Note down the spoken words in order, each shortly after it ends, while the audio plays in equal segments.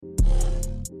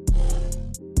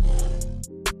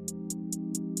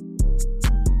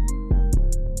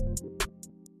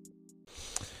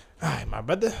Nah,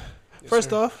 brother.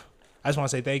 First off, I just want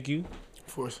to say thank you.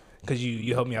 Of course. Because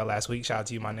you helped me out last week. Shout out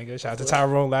to you, my nigga. Shout out to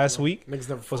Tyrone last week. Niggas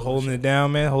never was holding it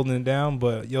down, man. Holding it down.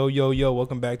 But yo,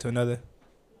 welcome back to another.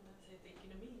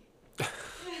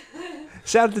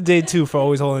 Shout out to J2 for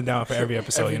always holding it down for every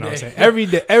episode. You know what I'm saying? Every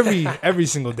day, every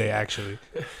single day, actually.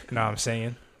 You know what I'm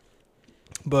saying?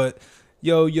 But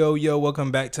yo,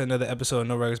 welcome back to another episode of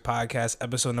No Regulars Podcast,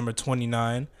 episode number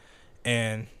 29.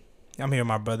 And I'm here with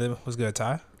my brother. What's good,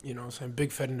 Ty? You know what I'm saying?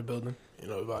 Big Fed in the building. You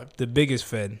know the vibe. The biggest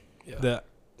Fed. Yeah.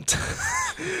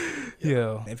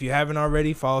 Yo, if you haven't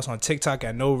already, follow us on TikTok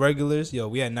at No Regulars. Yo,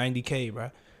 we at 90K, bro.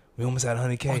 We almost had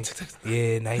 100K.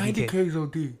 Yeah, 90K. 90K is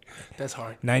OD. That's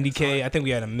hard. 90K. I think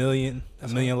we had a million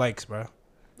likes, bro.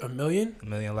 A million? A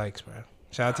million likes, bro.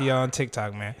 Shout out to y'all on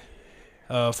TikTok, man.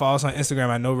 Follow us on Instagram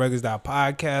at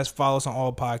NoRegulars.podcast. Follow us on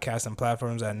all podcasting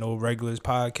platforms at No Regulars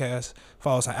Podcast.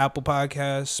 Follow us on Apple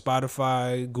Podcasts,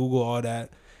 Spotify, Google, all that.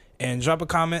 And drop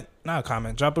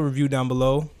a review down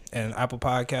below. And Apple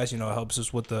Podcasts, you know, it helps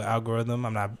us with the algorithm.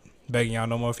 I'm not begging y'all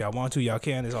no more. If y'all want to, y'all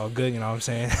can. It's all good, you know what I'm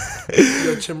saying?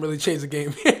 Yo, Chim really changed the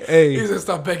game. Hey. He's gonna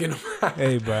stop begging him.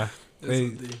 Hey, bro.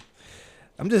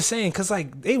 I'm just saying, because,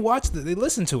 like, they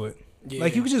listen to it. Yeah.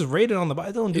 Like, you can just rate it on the bottom.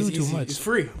 It don't do too much. It's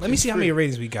free. Let me see how many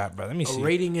ratings we got, bro. Let me see. A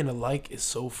rating and a like is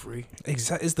so free.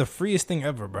 Exactly. It's the freest thing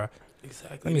ever, bro.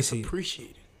 Exactly. Let me see.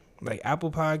 Appreciate it. Like,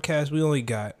 Apple Podcasts, we only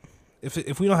got...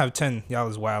 If we don't have 10, y'all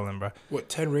is wilding, bro. What,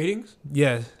 10 ratings?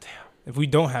 Yeah. Damn. If we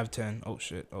don't have 10, oh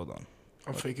shit, hold on.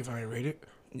 I'm fake if I ain't rate it.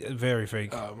 Yeah, very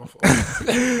fake. My fault.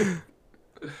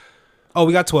 Oh,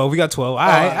 we got 12. All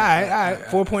right.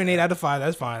 4.8 out of 5.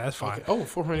 That's fine. Okay. Oh,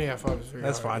 4.8 out of 5 is very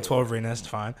That's hard. fine. 12 rating, that's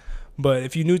fine. But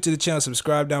if you're new to the channel,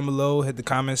 subscribe down below. Hit the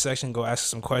comment section. Go ask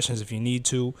some questions if you need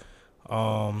to.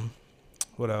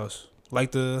 What else?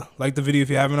 Like the video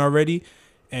if you haven't already.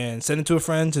 And send it to a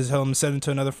friend. Just tell them to send it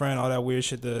to another friend. All that weird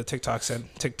shit the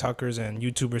TikTokers and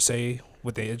YouTubers say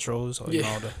with their intros. Or, you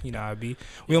know how it be.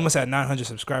 We almost had 900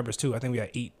 subscribers, too. I think we had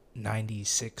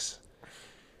 896.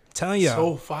 Telling y'all.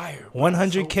 So fire.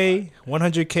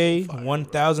 100K,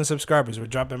 1,000 subscribers. We're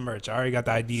dropping merch. I already got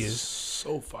the ideas.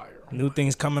 So fire. New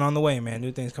things coming on the way, man.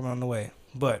 New things coming on the way.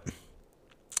 But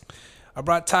I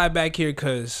brought Ty back here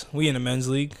because we in the men's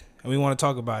league. And we want to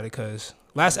talk about it because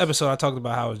last episode I talked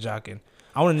about how I was jocking.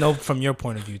 I want to know from your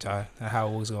point of view, Ty, how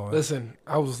it was going. Listen,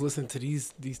 I was listening to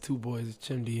these two boys,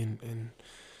 Chimdy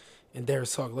and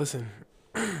Darius talk. Listen,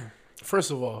 first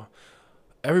of all,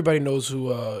 everybody knows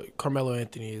who Carmelo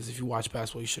Anthony is. If you watch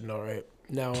basketball, you should know, right?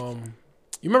 Now,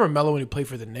 you remember Melo when he played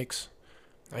for the Knicks?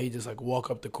 Now he just like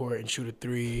walk up the court and shoot a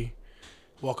three,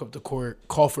 walk up the court,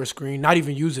 call for a screen, not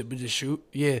even use it, but just shoot.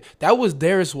 Yeah, that was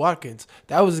Darius Watkins.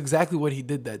 That was exactly what he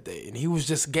did that day, and he was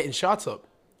just getting shots up.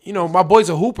 You know, my boy's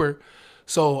a hooper.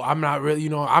 So I'm not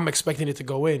really, I'm expecting it to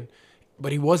go in,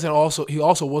 but he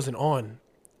also wasn't on,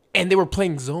 and they were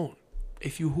playing zone.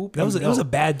 If you hoop, it was a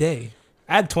bad day.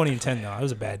 I had 20 and 10 though. It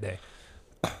was a bad day.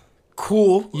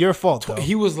 Cool. Your fault though.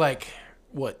 He was like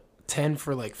 10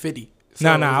 for like 50. So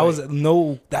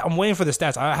I'm waiting for the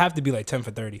stats. I have to be like 10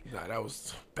 for 30. Nah, that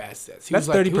was bad stats. That's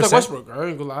 30%. He was like Westbrook. I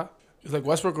ain't gonna lie. He was like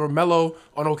Westbrook or Melo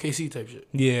on OKC type shit.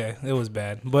 Yeah, it was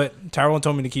bad. But Tyrone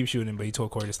told me to keep shooting, but he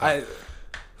told Corey to stop.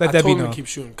 I told him to keep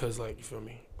shooting because, like, you feel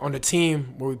me? On the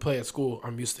team where we play at school,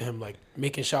 I'm used to him, like,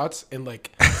 making shots and, like,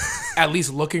 at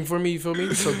least looking for me, you feel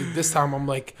me? So this time I'm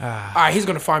like, all right, he's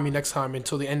going to find me next time.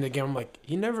 Until the end of the game, I'm like,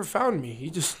 he never found me.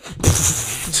 He just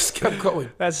kept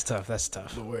going. That's tough.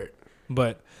 The word.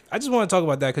 But I just want to talk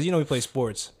about that because, we play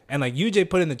sports. And, like, UJ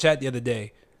put in the chat the other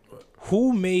day,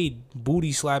 who made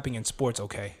booty slapping in sports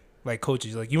okay? Like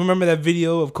coaches, like you remember that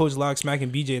video of Coach Locke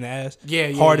smacking BJ in the ass?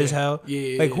 Yeah, hard as hell.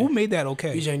 Yeah, like who made that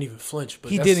okay? BJ didn't even flinch, but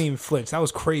he didn't even flinch. That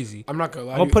was crazy. I'm not gonna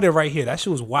lie. I'm gonna put it right here. That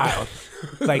shit was wild.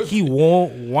 Like he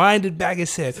winded back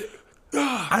his head.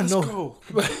 I know.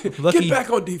 Get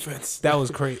back on defense. That was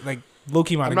crazy. Like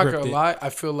low-key might have gripped it. I'm not gonna lie. I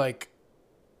feel like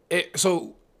it.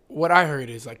 So what I heard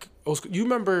is like, you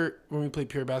remember when we played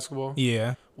pure basketball?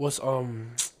 Yeah. What's the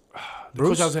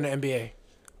Bruce? coach I was in the NBA?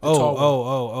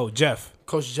 Jeff.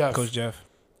 Coach Jeff.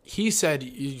 He said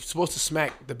you're supposed to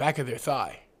smack the back of their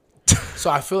thigh. So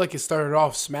I feel like it started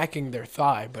off smacking their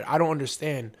thigh, but I don't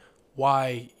understand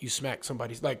why you smack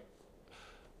somebody's like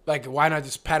why not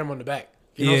just pat him on the back?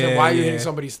 You know what I'm saying? Why are you hitting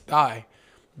somebody's thigh?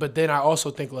 But then I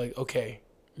also think like, okay,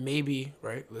 maybe,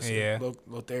 right? Listen,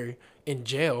 little theory. In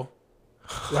jail,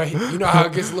 right? You know how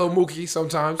it gets a little mookie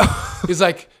sometimes. It's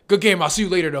like, good game, I'll see you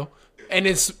later though. And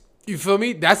it's You feel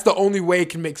me? That's the only way it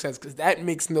can make sense, because that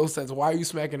makes no sense. Why are you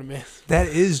smacking a man? That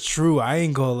is true. I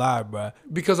ain't gonna lie, bro.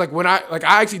 Because like when I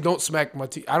actually don't smack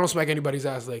I don't smack anybody's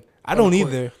ass like I don't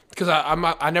either. Because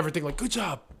I never think like good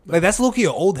job. Like that's low-key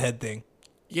an old head thing.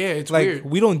 Yeah, it's Like weird.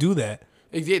 we don't do that.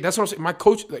 Yeah, that's what I'm saying. My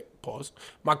coach, like, pause.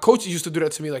 My coaches used to do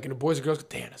that to me, like in the Boys and Girls Club.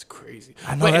 Damn, that's crazy.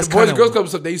 I know, But that's in the Boys and kinda- Girls Club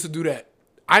stuff, they used to do that.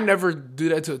 I never do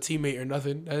that to a teammate or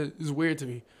nothing. That is weird to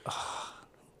me.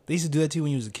 They used to do that to you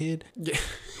when you was a kid. Yeah,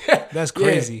 That's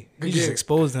crazy. Yeah. You just Yeah.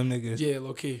 expose them niggas. yeah,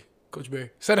 low key. Coach Barry.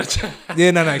 Send a chat.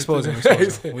 Yeah, no, expose them.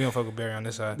 Expose them. We don't fuck with Barry on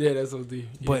this side. Yeah, that's OD. Yeah.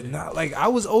 But not like I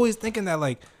was always thinking that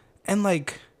like a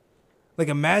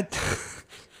mad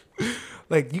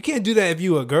like you can't do that if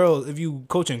you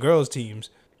coaching girls teams.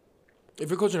 if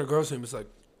you're coaching a girls team, it's like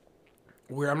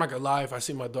where I'm not gonna lie. If I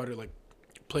see my daughter like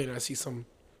playing, and I see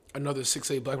another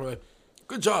 6'8" black man, like,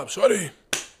 good job, shorty.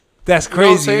 That's You know what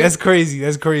I'm crazy. saying? That's crazy.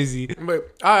 That's crazy.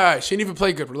 But all right, she didn't even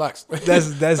play good. Relax.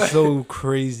 That's so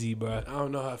crazy, bro. I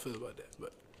don't know how I feel about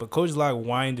that, but Coach Lock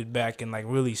winded back and like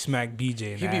really smacked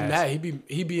BJ in he'd the be ass. mad.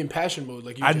 He'd be in passion mode.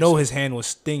 Like you I just know said. his hand was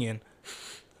stinging.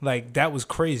 Like that was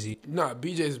crazy. Nah,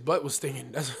 BJ's butt was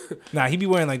stinging. That's Nah, he be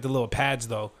wearing like the little pads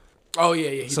though. oh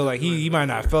yeah. So like he might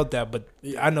not have felt that, but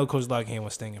Yeah. I know Coach Lock hand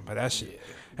was stinging. But that shit.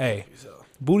 Hey, So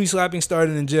booty slapping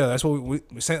started in jail. That's what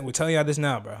we're telling y'all this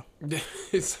now, bro.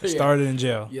 it's, Started in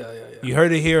jail. Yeah. You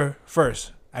heard it here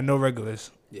first. I know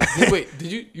regulars. Wait,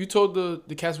 did you told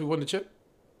the cats we won the chip?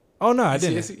 Oh no, I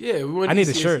didn't. CSC? Yeah, we won. I need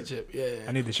the CSC shirt. Chip. Yeah.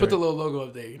 I need the Put shirt. the little logo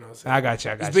up there. You know what I'm saying? I got you.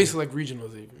 I got It's you. basically like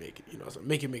regionals. They make it. You know, so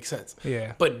make it make sense.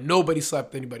 Yeah. But nobody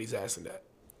slapped anybody's ass in that.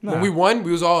 Nah. When we won,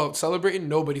 we was all celebrating.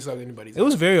 Nobody slapped anybody's. It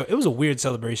was a weird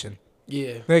celebration.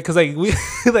 Yeah. Like, cause like we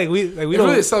like we It's don't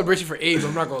really a celebration for Abe.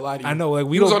 I'm not gonna lie to you. I know, like,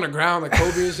 we he was don't- on the ground like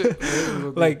Kobe and shit.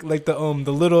 Yeah, like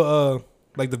the little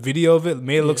like the video of it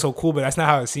made it look so cool, but that's not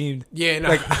how it seemed. yeah, nah.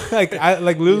 Like I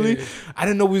literally Yeah. I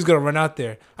didn't know we was gonna run out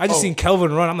there. I just Oh. seen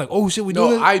Kelvin run. I'm like, oh shit, we doing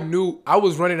No, this? I knew I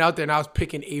was running out there and I was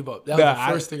picking Abe up. That was Nah,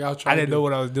 the first thing I was trying I didn't to do. know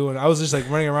what I was doing. I was just like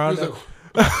running around. He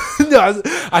was No,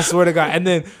 I swear to God.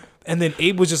 And then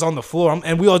Abe was just on the floor,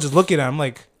 and we all just looking at him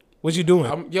like, "What you doing?"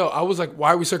 I was like,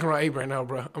 why are we circling around Abe right now,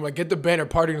 bro? I'm like, get the banner,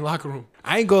 party in the locker room.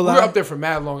 I ain't gonna We lie. were up there for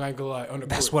mad long. I ain't gonna lie. On the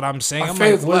That's court. what I'm saying. My I'm like,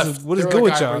 fans what left. is good They were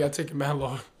with like, y'all, Y'all taking mad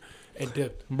long and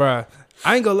dipped. bruh?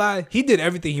 I ain't gonna lie. He did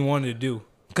everything he wanted to do.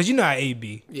 Cause you know how Abe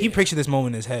be. He Yeah. pictured this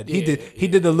moment in his head. He Yeah,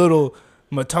 did the little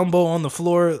Matumbo on the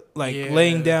floor, like Yeah.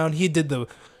 laying down. He did the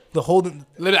holding.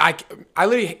 Literally, I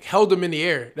literally held him in the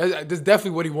air. That's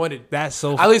definitely what he wanted. That's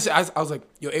so. I was like,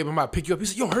 yo, Abe, I'm about to pick you up. He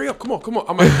said, yo, hurry up, come on.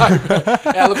 I'm like, all right, man.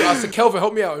 And I said, Kelvin,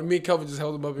 help me out. And me and Kelvin just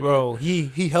held him up. In Bro,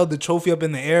 he held the trophy up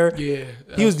in the air. the air.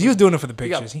 Yeah. He was doing it for the He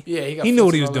got- pictures. yeah, he got he knew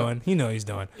what he fixed was all doing. He knew what he's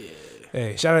doing. Yeah.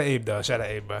 Hey, shout out Abe though. Shout out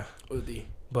Abe, bro. OD.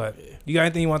 But you got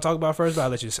anything you want to talk about first? I'll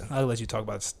let you talk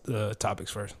about the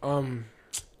topics first.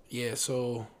 Yeah,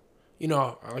 so, you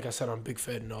know, like I said, I'm big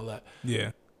Fed and all that.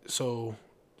 Yeah. So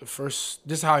this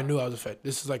is how I knew I was a Fed.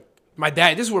 This is like my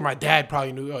dad. This is where my dad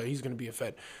probably knew. Oh, he's gonna be a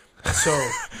Fed. So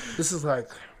this is like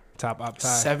Top up tie.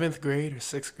 7th grade or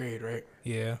 6th grade, right?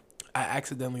 Yeah. I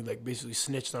accidentally like basically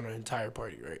snitched on an entire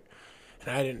party, right? And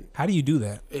I didn't. How do you do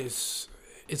that? It's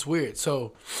weird.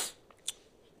 So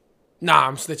nah,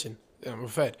 I'm snitching. I'm a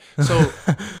Fed. So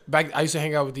back, I used to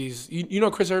hang out with these. You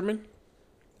know Chris Erdman?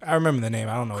 I remember the name.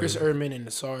 I don't know. Chris what it is. Erdman and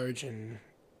the Sarge and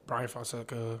Brian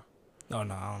Fonseca, Oh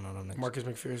no, I don't know them names. Marcus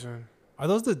McPherson. Are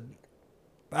those the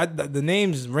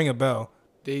names ring a bell?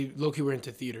 They low-key were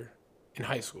into theater in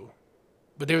high school,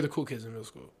 but they were the cool kids in middle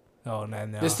school. Oh no.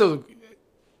 They're still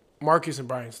Marcus and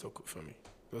Brian still cool for me.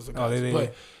 Those are Oh, guys.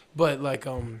 they- but like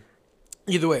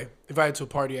either way, invited to a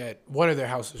party at one of their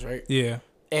houses, right? Yeah.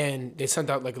 And they sent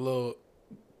out like a little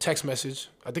text message.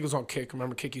 I think it was on Kick.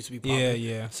 Remember Kick used to be popping.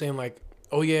 Yeah. Saying like,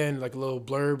 oh yeah, and like a little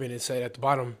blurb, and it said at the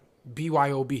bottom,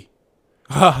 BYOB.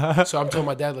 So I'm telling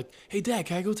my dad, like, hey, Dad,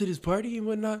 can I go to this party and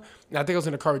whatnot? And I think I was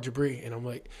in the car with Jabri, and I'm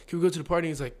like, can we go to the party?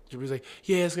 He's like, Jabri's like,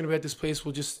 yeah, it's going to be at this place.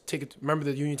 We'll just take it. Remember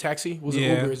the Union Taxi? Was it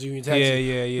Yeah. Uber? It's a Union Taxi.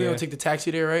 Yeah. We're going to take the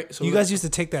taxi there, right? So You guys used to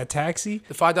take that taxi,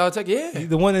 the $5 taxi? Yeah.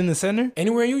 the one in the center.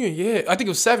 Anywhere in Union, yeah. I think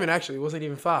it was 7, actually. It wasn't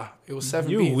even 5. It was 7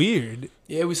 You're beef. weird.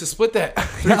 Yeah, we used to split that.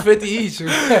 $3.50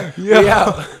 each. We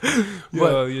out.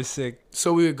 Yo, you're sick.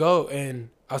 So we would go, and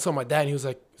I was telling my dad, and he was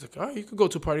like, all right, you could go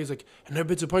to a party. He's like, I've never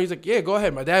been to a party. He's like, yeah, go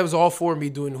ahead. My dad was all for me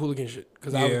doing hooligan shit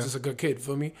because I Yeah. was just a good kid,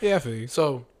 feel me? Yeah, I feel you.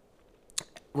 So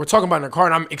we're talking about it in the car,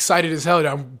 and I'm excited as hell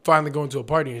that I'm finally going to a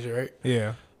party and shit, right?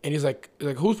 Yeah. And he's like,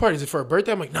 whose party? Is it for a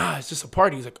birthday? I'm like, nah, it's just a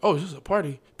party. He's like, oh, it's just a party.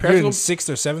 You're Parents in go 6th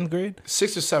or 7th grade.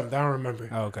 6th or 7th, I don't remember.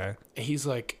 Oh, okay. And he's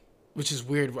like, which is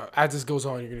weird. As this goes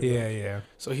on, you're gonna know. Yeah.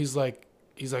 So he's like,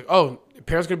 oh,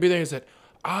 parents gonna be there. He said,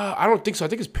 I don't think so. I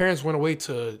think his parents went away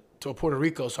to Puerto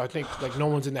Rico, so I think like no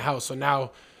one's in the house. So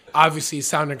now, obviously, it's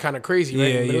sounding kind of crazy, right?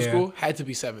 Yeah, In middle yeah. school, had to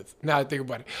be 7th. Now I think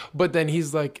about it. But then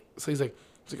he's like,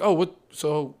 oh, what?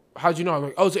 So how'd you know? I'm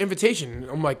like, oh, it's an invitation.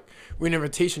 I'm like, we're an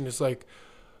invitation. It's like,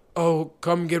 oh,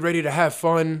 come get ready to have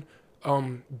fun.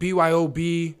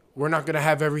 BYOB, we're not gonna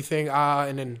have everything.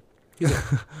 And then he's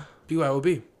like,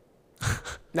 BYOB.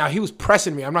 Now he was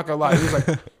pressing me. I'm not gonna lie. He was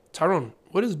like, Tyrone,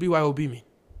 what does BYOB mean?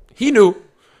 He knew,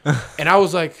 and I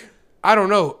was like, I don't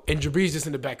know. And Jabri's just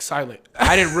in the back silent.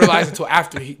 I didn't realize until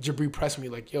after Jabri pressed me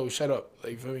like, yo, shut up.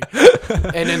 Like, for me.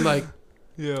 And then like,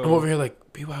 Yo. I'm over here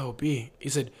like, BYOB. He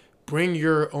said, bring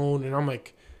your own. And I'm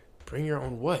like, bring your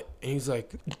own what? And he's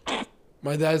like,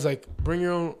 my dad's like, bring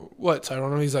your own what?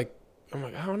 Tyrone? He's like, I'm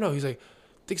like, I don't know. He's like,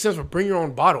 I think it stands for bring your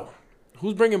own bottle.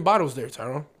 Who's bringing bottles there,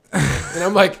 Tyrone? And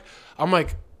I'm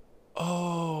like,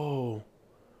 oh.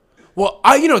 Well,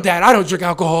 Dad, I don't drink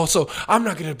alcohol, so I'm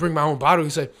not going to bring my own bottle. He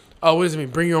said, oh, what does it mean?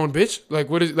 Bring your own bitch? Like,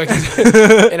 what is, like,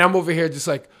 and I'm over here just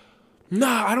like,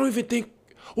 nah, I don't even think,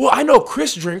 well, I know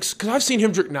Chris drinks, because I've seen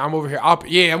him drink. Now I'm over here.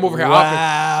 I'm over here.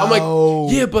 Wow. I'm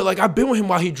like, yeah, but like, I've been with him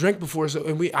while he drank before, so,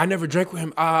 and I never drank with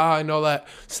him, and all that,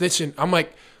 snitching. I'm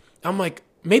like,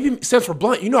 maybe it stands for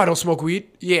blunt. You know I don't smoke weed.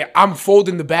 Yeah, I'm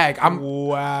folding the bag.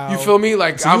 Wow. You feel me?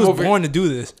 Like, So I'm he was over born to do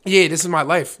this. Yeah, this is my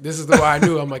life. This is the way I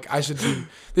knew. I'm like, I should be.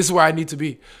 This is where I need to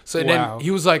be. So and Wow. then he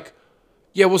was like,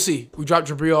 yeah, we'll see. We dropped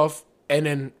Jabri off, and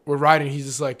then we're riding. He's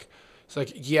just like, it's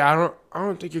like, yeah, I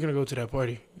don't think you're gonna go to that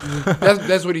party.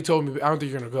 That's what he told me. I don't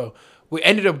think you're gonna go. We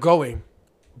ended up going,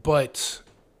 but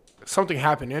something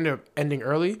happened. It ended up ending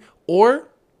early, or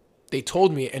they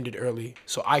told me it ended early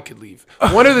so I could leave.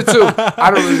 One of the two.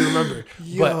 I don't really remember. But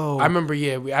Yo. I remember,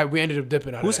 yeah, we ended up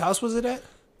dipping out Whose of that. house was it at?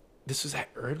 This was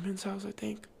at Erdman's house, I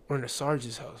think, or in the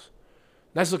Sarge's house.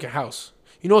 Nice looking house.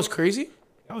 You know what's crazy?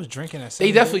 I was drinking at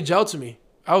They definitely gelled to me.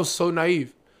 I was so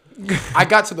naive. I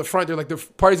got to the front. They're like, the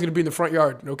party's going to be in the front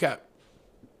yard. No cap.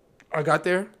 I got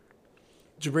there.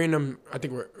 Jabri and them, I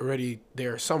think, were already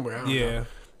there somewhere. I don't know.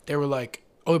 They were like,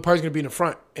 oh, the party's going to be in the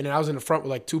front. And then I was in the front with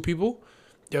like two people.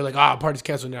 They were like, party's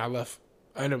canceled. And then I left.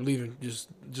 I ended up leaving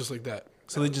just like that.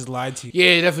 So they just lied to you.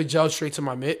 Yeah, they definitely gelled straight to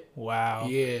my mitt. Wow.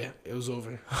 Yeah, it was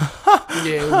over. Yeah,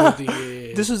 it was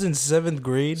yeah. This was in 7th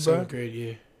grade, bro. 7th grade,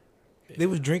 yeah. They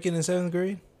was drinking in 7th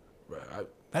grade? Right,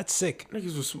 That's sick.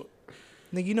 niggas was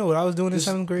Nigga, you know what I was doing in Just-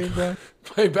 7th grade, bro?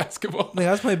 playing basketball. Nigga,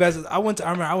 I was playing basketball. I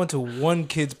remember I went to one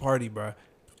kid's party, bro.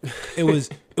 It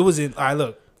was in, all right,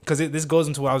 look, because this goes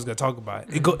into what I was going to talk about.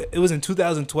 It was in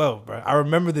 2012, bro. I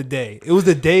remember the day. It was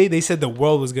the day they said the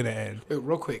world was going to end. Wait,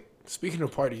 real quick, speaking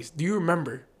of parties, do you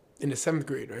remember in the 7th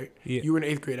grade, right? Yeah. You were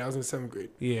in 8th grade. I was in 7th grade.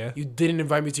 Yeah. You didn't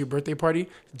invite me to your birthday party.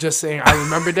 Just saying, I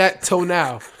remember that till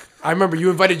now. I remember you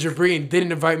invited Jabri and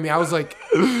didn't invite me. I was like,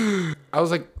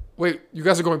 wait, you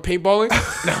guys are going paintballing?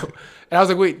 No. And I was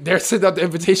like, wait, they're sending out the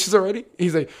invitations already?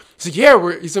 He's like,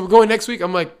 yeah, he said, we're going next week.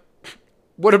 I'm like,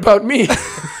 what about me?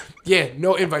 Yeah,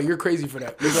 no invite. You're crazy for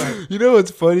that. Go ahead. You know what's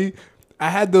funny? I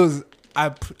had those. I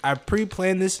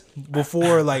pre-planned this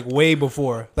before, like way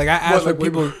before. Like I asked What, for like, way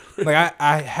people. Like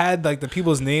I had like the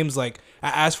people's names. Like I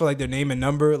asked for like their name and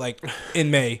number. Like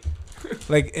in May,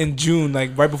 like in June,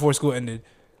 like right before school ended.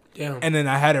 Damn. And then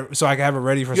I had it so I could have it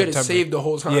ready for You had it September. saved the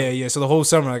whole time. Yeah. So the whole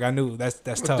summer, like I knew that's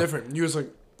It's tough. different. You was like,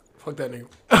 fuck that nigga.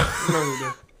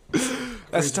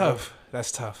 That's Crazy, tough.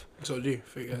 That's tough. So, G,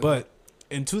 figure it But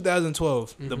in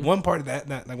 2012, the one party that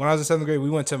like when I was in 7th grade, we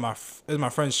went to it was my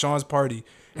friend Sean's party,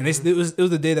 and it was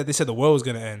the day that they said the world was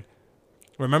gonna end.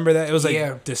 Remember that? It was like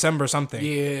Yeah. December something.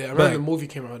 Yeah, I remember But- the movie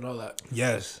came out and all that.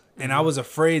 Yes. And I was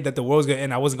afraid that the world was gonna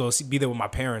end. I wasn't gonna be there with my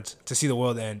parents to see the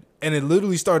world end. And it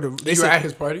literally started. They You were said, at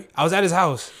his party? I was at his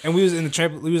house, and we was in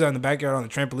the we was out in the backyard on the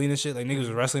trampoline and shit. Like niggas was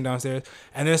wrestling downstairs,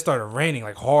 and then it started raining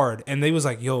like hard. And they was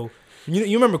like, "Yo,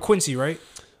 you remember Quincy, right?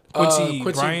 Quincy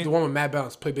Bryant, the one with Mad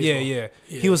Bounce, play baseball. yeah.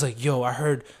 He was like, "Yo, I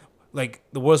heard like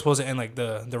the world's supposed to end. Like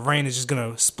the rain is just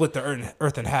gonna split the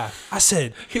earth in half." I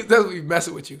said, That's what he's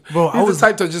messing with you. Bro, He's I was- the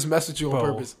type to just mess with you on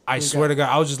 "Bro, purpose. I swear to God,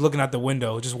 I was just looking out the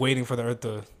window, just waiting for the earth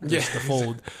to to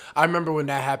fold." I remember when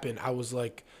that happened, I was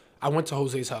like, I went to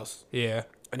Jose's house, Yeah,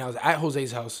 and I was at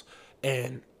Jose's house,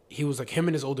 and he was like, him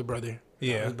and his older brother.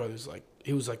 Yeah. His brother's like,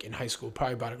 he was like in high school,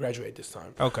 probably about to graduate at this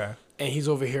time. okay. And he's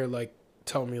over here like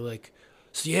telling me like,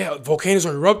 so yeah, volcanoes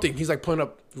are erupting. He's like putting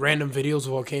up random videos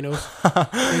of volcanoes.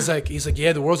 he's like,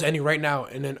 yeah, the world's ending right now.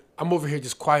 And then I'm over here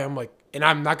just quiet. I'm like, and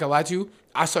I'm not gonna lie to you,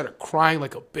 I started crying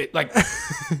like a bit. Like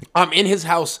I'm in his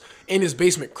house, in his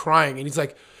basement, crying. And he's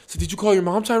like, so did you call your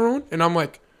mom, Tyrone? And I'm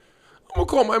like, I'm gonna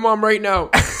call my mom right now.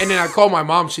 And then I called my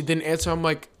mom. She didn't answer. I'm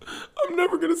like, I'm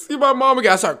never gonna see my mom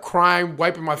again. I started crying,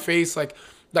 wiping my face, like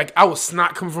I was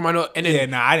snot coming from my nose. And then Yeah,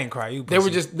 nah, I didn't cry. You they were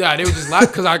just laughing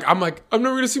because I'm like, I'm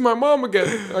never gonna see my mom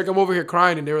again. Like I'm over here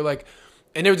crying, and they were like,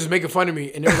 and they were just making fun of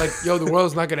me, and they were like, yo, the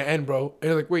world's not gonna end, bro. And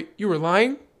they're like, wait, you were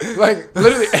lying? Like,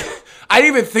 literally, I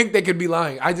didn't even think they could be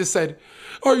lying. I just said,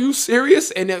 "Are you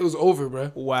serious?" And it was over,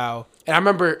 bro. Wow. And I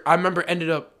remember I ended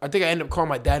up calling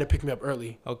my dad to pick me up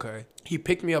early. Okay. He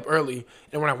picked me up early,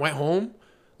 and when I went home,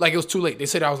 like, it was too late. They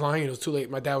said I was lying, and it was too late.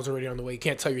 My dad was already on the way. You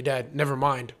can't tell your dad. Never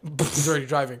mind. He's already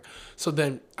driving. So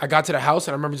then I got to the house,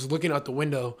 and I remember just looking out the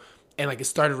window, and, like, it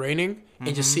started raining,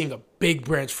 and just seeing a big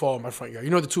branch fall in my front yard.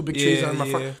 You know the two big trees on my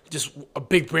front? Just a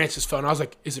big branch just fell, and I was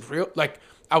like, is it real? Like,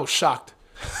 I was shocked.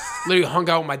 Literally hung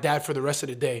out with my dad for the rest of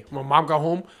the day. When my mom got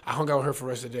home, I hung out with her for the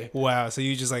rest of the day. Wow. So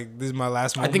you just like, this is my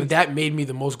last moment? I think that made me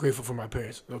the most grateful for my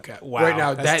parents. No cap. Wow, Right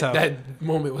now, that's tough. that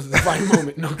moment was a defining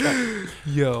moment. No cap.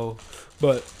 Yo.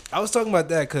 But I was talking about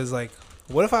that because, like,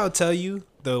 what if I would tell you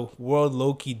the world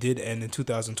low-key did end in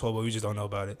 2012, but we just don't know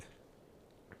about it?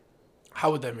 How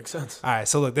would that make sense? All right.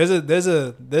 So look, there's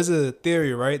a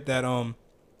theory, right? That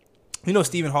you know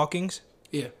Stephen Hawking's?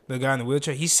 Yeah. The guy in the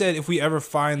wheelchair. He said if we ever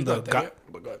find the guy.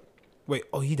 Wait,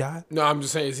 oh, he died? No, I'm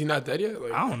just saying, is he not dead yet?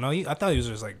 Like, I don't know. I thought he was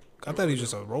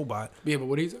just a robot. Yeah, but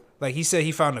what did he say? Like, he said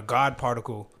he found a God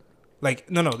particle. Like,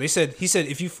 no. He said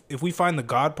if we find the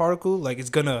God particle, like, it's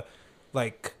gonna,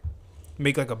 like,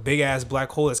 make like a big ass black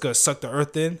hole that's gonna suck the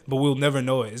Earth in, but we'll never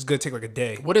know it. It's gonna take like a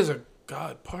day. What is a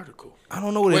God particle? I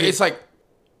don't know what it is. It's like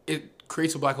it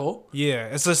creates a black hole. Yeah,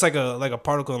 it's just like a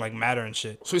particle in like matter and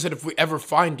shit. So he said if we ever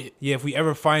find it, Yeah, if we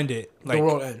ever find it, like, the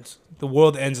world ends. The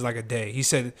world ends in like a day. He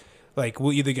said, like,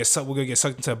 we're gonna get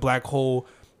sucked into a black hole,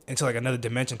 into like another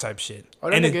dimension type shit. Oh,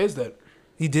 that nigga is dead.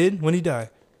 He did? When he died?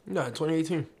 No, in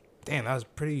 2018 Damn, that was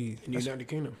pretty. in the United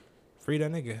Kingdom. Free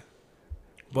that nigga.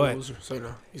 But Loser. So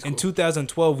no, he's in cool.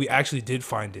 2012, we actually did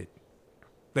find it.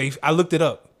 Like, I looked it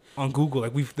up on Google.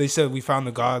 Like, they said we found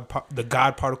the God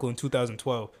particle in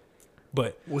 2012.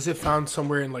 But Was it found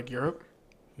somewhere in like Europe?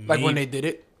 Like when they did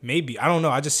it? maybe, I don't know.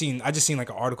 I just seen like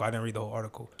an article. I didn't read the whole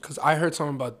article. Because I heard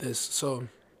something about this. So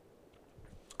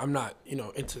I'm not,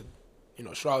 into,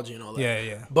 astrology and all that.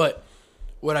 Yeah. But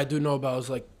what I do know about is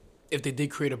like if they did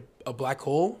create a black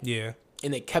hole Yeah.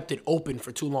 and they kept it open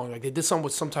for too long, like they did something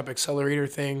with some type of accelerator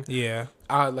thing. Yeah.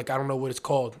 Like I don't know what it's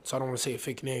called, so I don't want to say a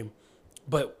fake name.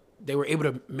 But they were able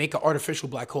to make an artificial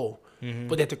black hole.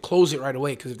 But they had to close it right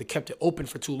away because if they kept it open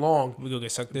for too long, We gonna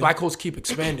get sucked in. black holes keep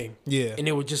expanding. Yeah. And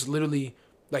it would just literally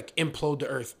like implode the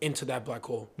earth into that black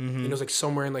hole. And it was like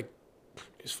somewhere in like,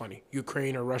 it's funny,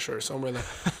 Ukraine or Russia or somewhere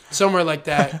like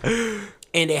that.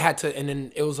 And they had to, and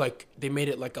then it was like they made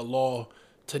it like a law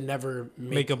to never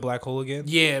Make a black hole again?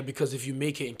 Yeah, because if you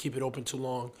make it and keep it open too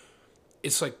long,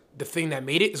 it's like the thing that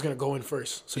made it is gonna go in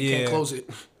first, so you can't Yeah. close it.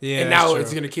 Yeah, and that's now true.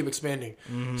 it's gonna keep expanding.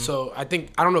 So I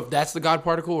don't know if that's the God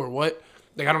particle or what.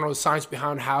 Like I don't know the science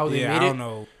behind how they Yeah, made I it. don't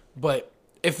know. But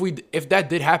if that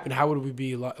did happen, how would we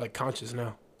be like conscious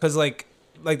now? Cause like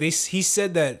he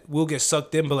said that we'll get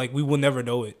sucked in, but like we will never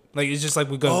know it. Like it's just like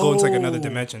we're gonna go into like another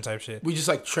dimension type shit. We just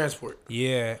like transport.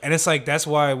 Yeah, and it's like that's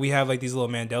why we have like these little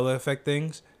Mandela effect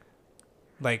things.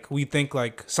 Like we think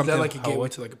like Is something. that like a gateway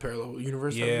to like a parallel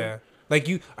universe? Yeah, like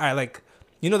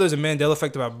there's a Mandela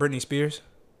effect about Britney Spears.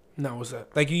 No, what's that?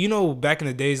 Like back in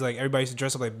the days, like everybody used to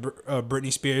dress up like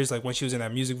Britney Spears, like when she was in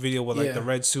that music video with like the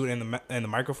red suit and the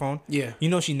microphone. Yeah.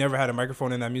 She never had a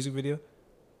microphone in that music video.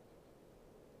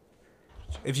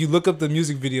 If you look up the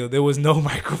music video, there was no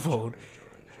microphone,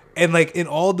 and like in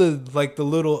all the like the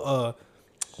little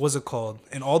what's it called?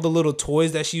 And all the little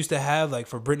toys that she used to have, like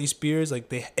for Britney Spears,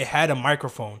 like it had a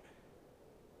microphone.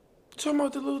 Talking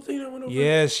about the little thing that went over.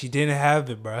 Yeah, she didn't have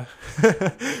it, bruh.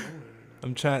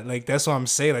 I'm trying, like, that's what I'm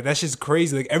saying. Like, that shit's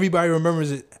crazy. Like, everybody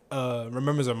remembers it,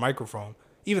 remembers a microphone.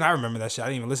 Even I remember that shit. I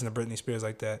didn't even listen to Britney Spears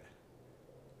like that.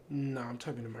 Nah, I'm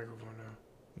typing the microphone now.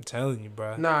 I'm telling you,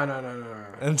 bruh. Nah.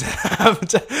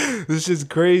 This shit's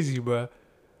crazy, bruh.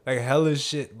 Like, hella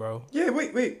shit, bro. Yeah,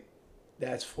 wait.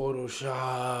 That's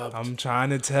Photoshop. I'm trying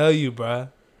to tell you, bruh.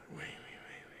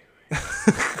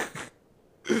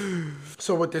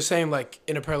 So what they're saying, like,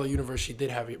 in a parallel universe, she did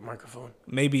have a microphone.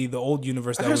 Maybe the old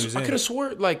universe that was I in. could have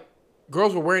swore, like,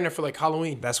 girls were wearing it for, like,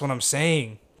 Halloween. That's what I'm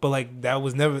saying. But, like, that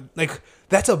was never... Like,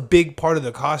 that's a big part of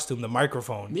the costume, the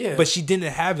microphone. Yeah. But she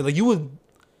didn't have it. Like,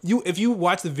 if you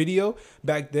watch the video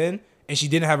back then and she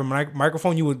didn't have a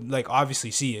microphone, you would, like,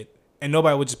 obviously see it. And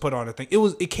nobody would just put on a thing.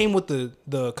 It came with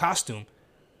the costume.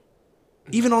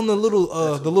 Even on the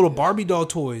little Barbie doll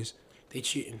toys. They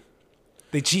cheating.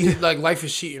 They cheated. Like, life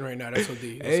is cheating right now. That's what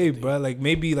they... Hey, bro, like,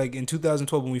 maybe, like, in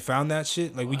 2012 when we found that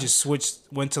shit, like, we just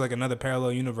went to, like, another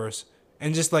parallel universe.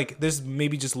 And just, like, there's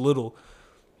maybe just little,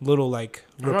 like,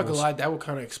 ripples. I'm not gonna lie, that would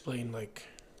kind of explain, like...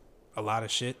 A lot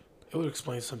of shit. It would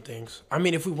explain some things. I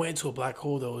mean, if we went into a black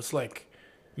hole, though, it's like...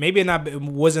 Maybe it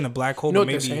wasn't a black hole, You know but what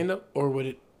maybe... they're saying, though? Or would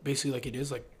it basically, like, it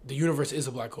is? Like, the universe is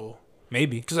a black hole.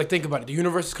 Maybe. Because like think about it, the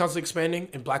universe is constantly expanding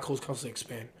and black holes constantly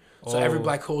expand. So every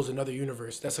black hole is another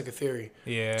universe. That's like a theory.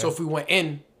 Yeah. So if we went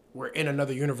in, we're in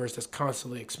another universe that's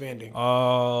constantly expanding.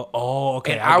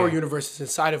 Okay. And our universe is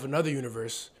inside of another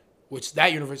universe, which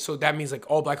that universe. So that means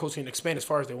like all black holes can expand as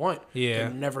far as they want. Yeah.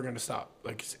 They're never gonna stop.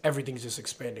 Like everything's just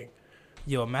expanding.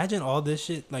 Yo, imagine all this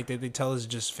shit like that they tell us is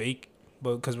just fake,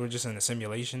 but because we're just in a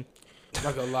simulation. I'm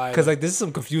not gonna lie. Because like this is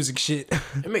some confusing shit.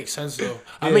 It makes sense though.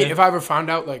 I mean, if I ever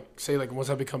found out, like, say, like once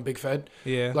I become big Fed,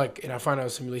 like, and I find out a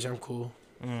simulation, I'm cool.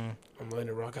 I'm letting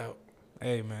it rock out.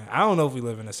 Hey man, I don't know if we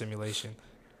live in a simulation.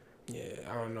 Yeah,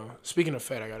 I don't know. Speaking of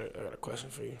Fed, I got a question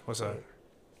for you. What's up?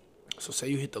 So say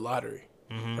you hit the lottery,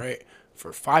 right,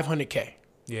 for $500K.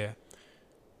 Yeah.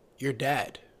 Your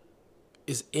dad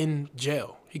is in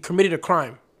jail. He committed a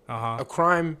crime. A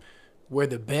crime where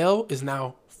the bail is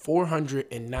now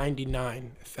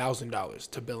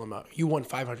 $499,000 to bail him out. You won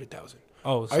 $500,000.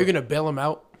 Oh, so are you gonna bail him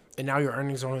out? And now your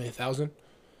earnings are only $1,000.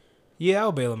 Yeah,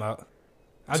 I'll bail him out.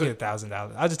 I'll get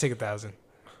 $1,000. I'll just take $1,000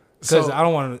 because I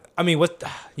don't want to. I mean, what?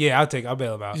 Yeah, I'll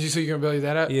bail him out. You say you're gonna bail your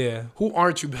dad out? Yeah. Who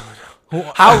aren't you bailing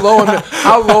out? How low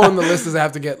on the list does it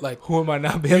have to get? Like, who am I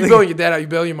not bailing? You bailing your dad out? You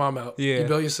bail your mom out? Yeah. You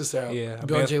bail your sister out? Yeah. You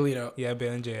bailing Jaylene out? Yeah,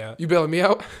 bailing Jay out. You bailing me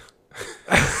out?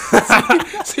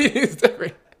 See, it's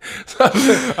different. So,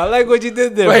 I like what you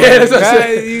did there. But yeah, that's what I'm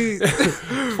saying.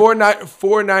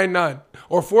 499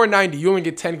 or 490. You only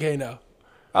get 10K now.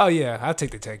 Oh yeah, I'll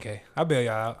take the 10K. I'll bail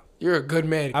y'all out. You're a good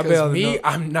man. Because me,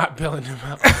 I'm not bailing him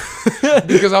out.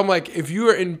 Because I'm like, if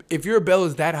your bail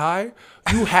is that high,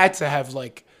 you had to have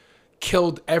like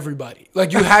killed everybody.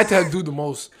 Like you had to do the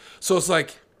most. So it's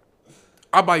like,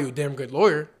 I'll buy you a damn good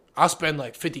lawyer. I'll spend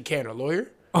like $50K on a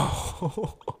lawyer.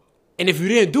 Oh. And if you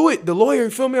didn't do it, the lawyer, you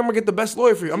feel me? I'm gonna get the best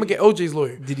lawyer for you. I'm gonna get OJ's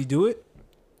lawyer. Did he do it?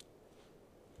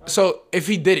 So if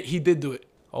he did it, he did do it.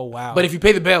 Oh wow. But if you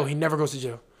pay the bail, he never goes to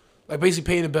jail. Like basically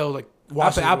paying the bail, like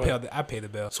I pay the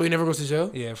bill. So he never goes to jail?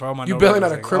 Yeah, for all my. You bailing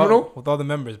out a criminal with all the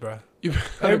members, bro.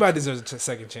 Everybody deserves a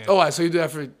second chance. Oh, so you do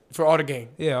that for all the gang?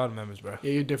 Yeah, all the members, bro.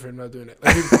 Yeah, you're different. I'm not doing it.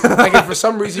 Like if for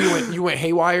some reason you went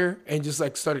haywire and just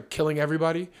like started killing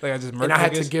everybody, like I just and I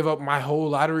had to give up my whole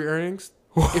lottery earnings.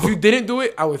 If you didn't do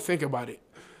it, I would think about it.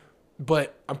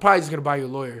 But I'm probably just gonna buy you a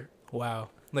lawyer. Wow.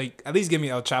 Like at least give me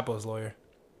El Chapo's lawyer.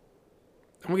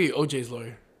 I'm gonna get you OJ's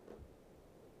lawyer.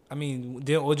 I mean,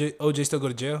 didn't OJ still go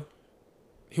to jail?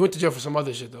 He went to jail for some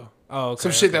other shit though. Oh, okay.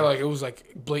 Some shit that like it was like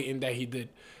blatant that he did.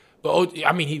 But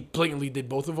I mean, he blatantly did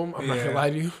both of them. I'm not gonna lie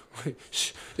to you.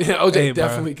 OJ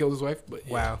definitely killed his wife. But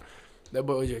yeah, wow, that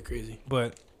boy OJ crazy.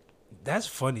 But that's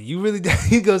funny. You really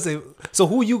you gonna say? So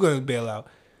who you gonna bail out?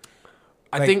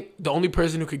 I think the only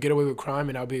person who could get away with crime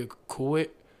and I'll be cool with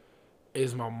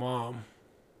is my mom.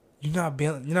 You're not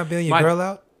bailing your girl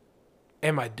out?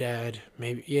 And my dad,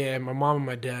 maybe. Yeah, my mom and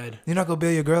my dad. You're not gonna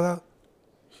bail your girl out?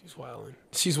 She's wilding.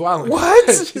 What? She's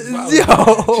wilding.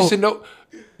 Yo. She said no.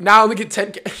 Now look at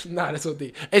 10K. Nah, that's what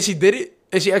they. And she did it.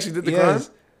 And she actually did the crime.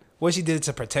 Well, she did it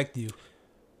to protect you.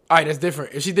 All right, that's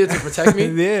different. If she did it to protect me,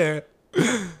 yeah.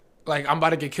 Like I'm about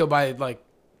to get killed by like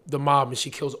the mob, and she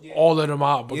kills all of the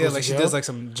mob. Yeah, like she does like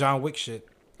some John Wick shit.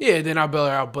 Yeah, then I'll bail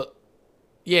her out. But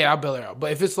yeah, I'll bail her out.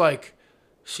 But if it's like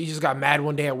she just got mad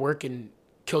one day at work and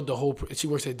killed the whole. She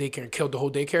works at daycare and killed the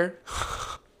whole daycare.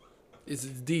 It's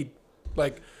deed.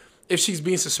 Like, if she's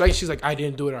being suspected, she's like, I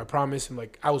didn't do it, I promise. And,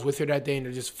 like, I was with her that day and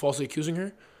they're just falsely accusing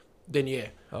her. Then, yeah.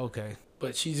 Okay.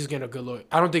 But she's just getting a good lawyer.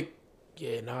 I don't think,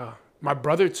 nah. My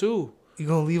brother, too. You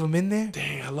gonna leave him in there?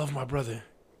 Dang, I love my brother.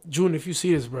 June, if you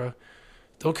see this, bro,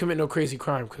 don't commit no crazy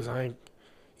crime because I ain't.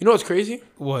 You know what's crazy?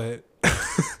 What?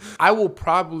 I will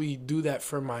probably do that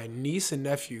for my niece and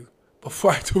nephew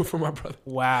before I do it for my brother.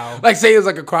 Wow. Like, say it's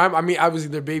like a crime. I mean, obviously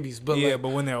they're babies, but yeah, like, but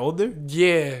when they're older?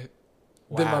 Yeah.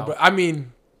 Wow. Then my brother. I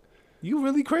mean, you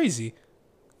really crazy.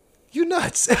 You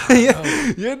nuts.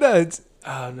 You're nuts.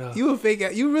 Oh no. You a fake.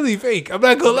 You really fake. I'm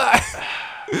not gonna lie.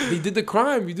 He did the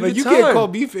crime. You did like, the you time. can't call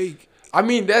me fake. I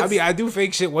mean, I do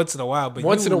fake shit once in a while, but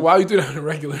once in a while you do that on a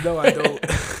regular. No, I don't.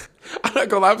 I'm not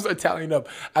gonna lie. I'm start tallying up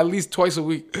at least twice a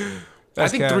week. I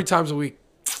think 3 times a week.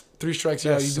 3 strikes.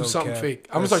 Yeah, you do something fake.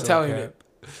 I'm gonna start tallying it.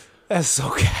 That's so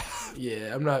cap.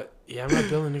 Yeah, I'm not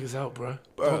billing niggas out, bro.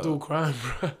 Don't do a crime,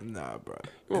 bro. Nah, bro.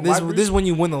 This is when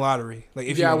you win the lottery. Like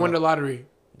if I win the lottery.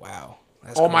 Wow.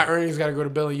 That's all cool. My earnings gotta go to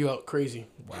bailing you out. Crazy.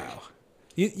 Wow.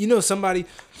 You know somebody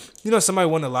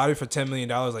won the lottery for $10 million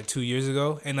like 2 years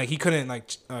ago, and like he couldn't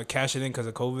like cash it in because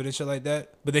of COVID and shit like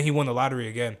that. But then he won the lottery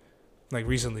again, like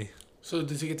recently. So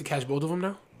does he get to cash both of them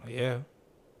now? Yeah.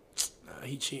 Nah,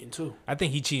 he cheating too. I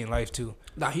think he cheating life too.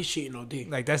 Nah, he's cheating OD.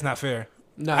 Like that's not fair.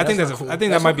 Nah, I think that's cool. I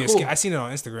think that might be a scam. I seen it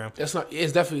on Instagram. That's not.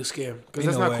 It's definitely a scam because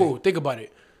that's not cool. Think about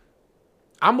it.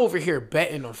 I'm over here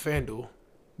betting on FanDuel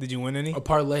Did you win any? a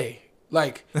parlay.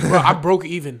 Like, bro, I broke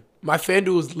even. My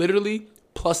FanDuel is literally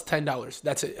plus $10.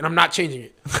 That's it, and I'm not changing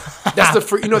it. That's the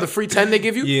free. You know the free 10 they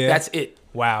give you. Yeah. That's it.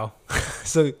 Wow.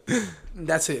 So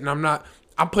That's it, and I'm not.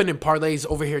 I'm putting in parlays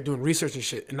over here doing research and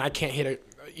shit, and I can't hit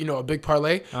a big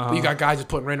parlay. But you got guys just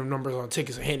putting random numbers on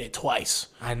tickets and hitting it twice.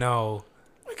 I know.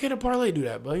 Why can't a parlay do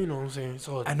that? But you know what I'm saying.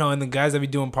 So I know, and the guys that be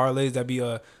doing parlays that be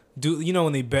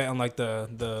when they bet on like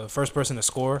the first person to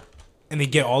score, and they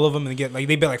get all of them, and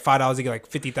they bet like $5, they get like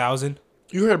 50,000.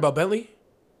 you heard about Bentley?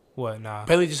 What? Nah.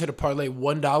 Bentley just hit a parlay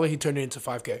 $1. He turned it into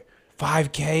 $5K.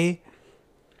 5K.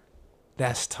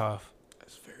 That's tough.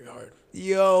 That's very hard.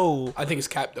 Yo. I think it's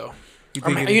capped though.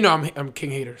 I'm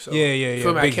king hater. So Yeah.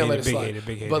 feel me, I Big can't let hater, it slide.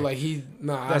 big hater. But like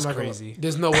That's I'm not crazy.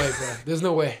 There's no way, bro. There's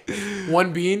no way.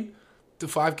 One bean to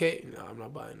 5K. No, I'm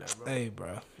not buying that, bro.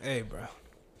 Hey, bro.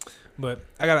 But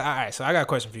all right. So I got a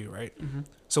question for you, right? Mm-hmm.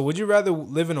 So would you rather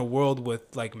live in a world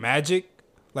with like magic,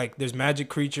 like there's magic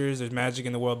creatures, there's magic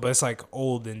in the world, but it's like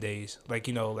olden days, like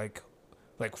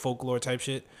like folklore type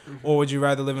shit, or would you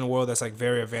rather live in a world that's like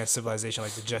very advanced civilization,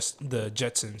 like the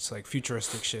Jetsons, like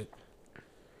futuristic shit?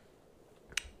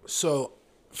 So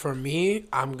for me,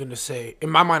 I'm gonna say in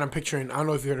my mind, I'm picturing. I don't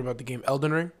know if you heard about the game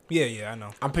Elden Ring. Yeah, I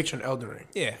know. I'm picturing Elden Ring.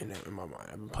 Yeah. In my mind,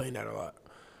 I've been playing that a lot,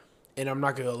 and I'm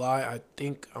not gonna lie. I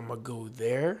think I'm gonna go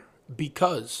there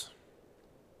because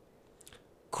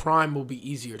crime will be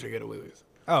easier to get away with.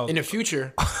 Oh, In the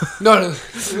future, no.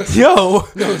 yo,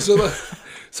 No,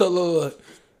 so look,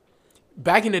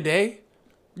 back in the day,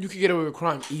 you could get away with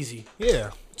crime easy. yeah,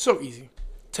 So easy.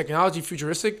 Technology,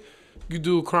 futuristic, you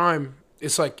do a crime,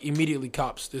 it's like immediately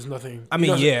cops. There's nothing. I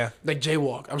mean, yeah. Like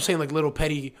jaywalk. I'm saying like little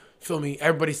petty, feel me,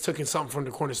 everybody's taking something from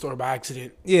the corner store by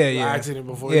accident. Yeah. By accident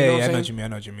before. Yeah, you know I what know I'm what saying? you mean. I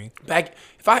know what you mean. Back,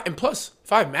 if I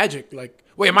have magic, like,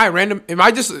 wait, am I random? Am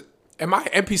I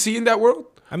NPC in that world?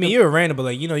 I mean, you're a random, but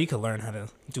like you can learn how to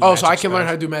do. Oh, so I magic can learn spells.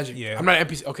 how to do magic. Yeah. I'm not an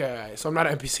NPC. Okay, all right. So I'm not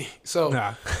an NPC. So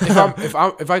Nah.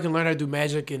 if I can learn how to do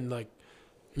magic and like,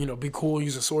 be cool,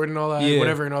 use a sword and all that, Yeah.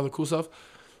 whatever, and all the cool stuff,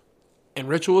 and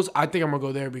rituals, I think I'm gonna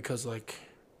go there because like,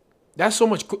 that's so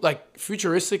much like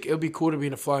futuristic. It'll be cool to be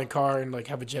in a flying car and like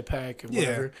have a jetpack and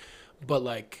whatever, but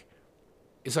like,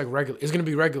 it's like regular. It's gonna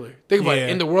be regular. Think about it.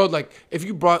 In the world, like if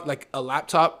you brought like a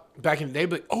laptop back in the day,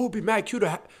 but it'd be mad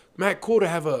cool to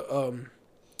have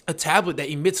a tablet that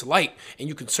emits light and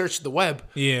you can search the web.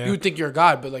 Yeah. You would think you're a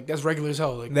god, but like that's regular as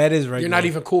hell. Like That is regular. You're not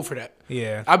even cool for that.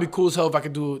 Yeah. I'd be cool as hell if I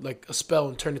could do like a spell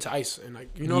and turn it to ice and like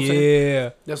what I'm saying? Yeah.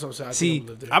 That's what I'm saying. I think See, I'm gonna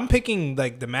live there. I'm picking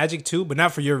like the magic too, but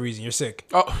not for your reason. You're sick.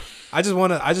 Oh, I just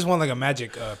want like a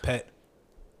magic pet.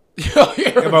 yo,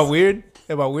 Am I weird?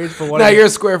 For what? Nah, you're a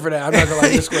square for that. I'm not gonna lie.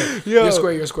 You're square. Yo. You're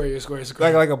square.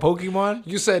 like a Pokemon.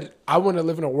 You said I want to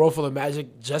live in a world full of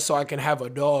magic just so I can have a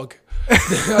dog.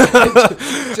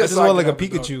 I just so I want like can a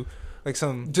have dog. Pikachu, like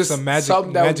some Just magic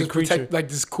something that would just creature. protect, like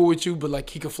this cool with you, but like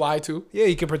he could fly too. Yeah,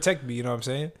 he can protect me. You know what I'm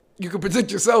saying? You can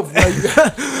protect yourself. Bro. You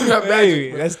got magic. Hey,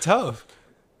 Bro. that's tough.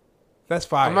 That's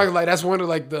fire. I'm not gonna lie. That's one of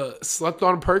like the slept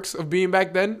on perks of being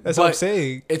back then. That's but what I'm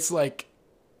saying. It's like,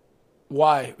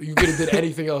 why you could have did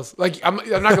anything else? Like I'm not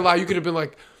gonna lie. You could have been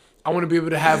like, I want to be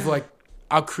able to have like,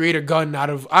 I'll create a gun out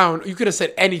of You could have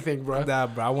said anything, bro. Nah,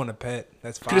 bro. I want a pet.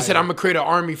 That's fine. Could have said I'm gonna create an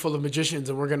army full of magicians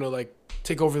and we're gonna like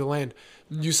take over the land.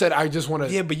 You said I just want to.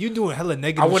 Yeah, but you doing hella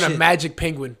negative. I want shit. a magic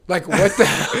penguin. Like what the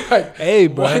hell? Like, Hey,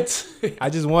 bro. what? I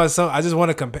just want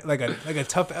to compare like a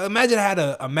tough. Imagine I had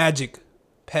a magic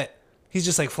pet. He's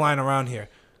just like flying around here.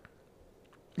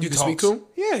 You can talks. speak to him?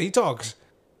 Yeah, he talks.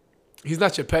 He's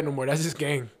not your pet no more. That's his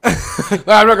gang. Like,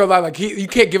 I'm not gonna lie. Like you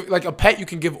can't give like a pet. You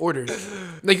can give orders.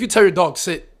 Like you tell your dog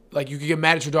sit. Like you can get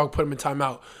mad at your dog, put him in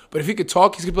timeout. But if he could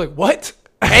talk, he's gonna be like, "What?"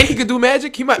 And he could do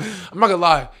magic. He might. I'm not gonna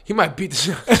lie. He might beat the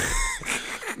shit.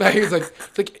 Like he's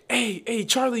like, hey,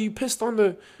 Charlie, you pissed on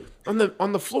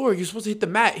the floor. You're supposed to hit the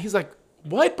mat. He's like,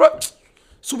 "What, bro?"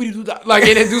 Subidi do that. Like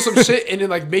and then do some shit and then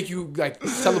like make you like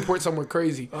teleport somewhere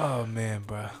crazy. Oh man,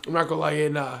 bro. I'm not gonna lie. Yeah,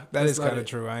 nah. That that's is not kind of it.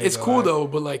 true. I ain't It's gonna cool lie. though,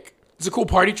 but like it's a cool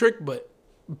party trick. But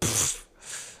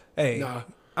Hey, nah,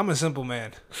 I'm a simple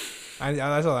man.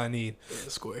 That's all I need. yeah,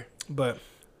 square. But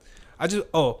I just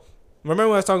remember when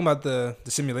I was talking about the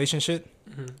simulation shit?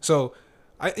 Mm-hmm. So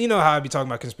you know how I be talking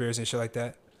about conspiracy and shit like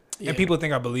that, Yeah. and people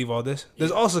think I believe all this.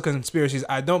 There's also conspiracies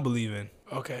I don't believe in,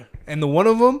 Okay. and one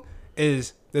of them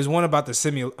is there's one about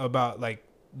like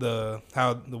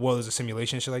how the world is a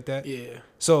simulation and shit like that. Yeah.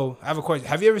 So I have a question: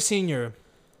 have you ever seen your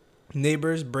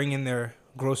neighbors bring in their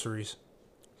groceries?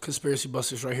 Conspiracy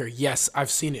busters right here. Yes, I've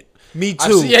seen it. Me I've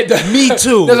too. seen- yeah, Me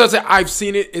too. That's what I'm saying. I've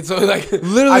seen it. It's like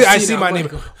Literally, I seen see it. my I'm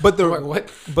neighbor. like, But I'm like,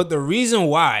 what? But the reason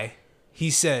why they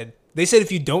said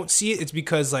if you don't see it, it's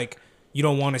because like you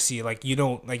don't want to see it. Like you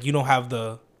don't have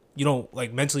the you don't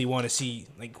like mentally want to see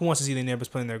like who wants to see their neighbors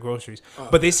putting their groceries.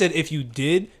 But they said if you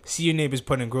did see your neighbors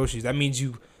putting groceries, that means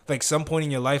you like some point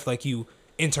in your life like you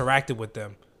interacted with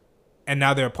them, and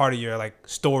now they're a part of your like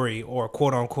story or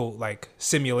quote unquote like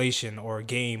simulation or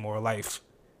game or life.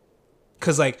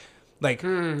 Cause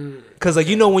cause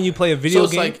you know when you play a video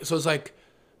game, so it's like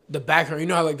the background. You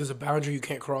know how like there's a boundary you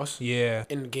can't cross. Yeah.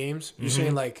 In games, you're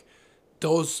saying like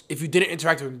those if you didn't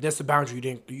interact with them, that's the boundary you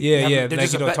didn't. Yeah.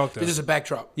 Like you don't talk to them. There's just a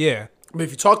backdrop. Yeah. But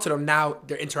if you talk to them now,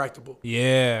 they're interactable.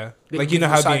 Yeah. They like can you know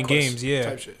give you how they in side quests games. Yeah.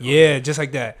 type shit. Yeah. Just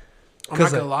like that. I'm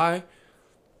not gonna lie.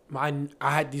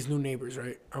 I had these new neighbors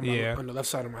right on the left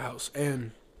side of my house,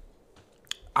 and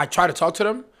I try to talk to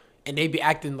them, and they be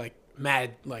acting like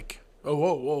mad, like oh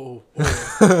whoa.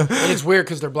 And it's weird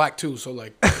because they're black too. So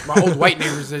like my old white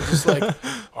neighbors, they're just like,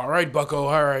 all right, Bucko,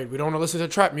 all right, we don't want to listen to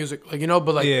trap music, like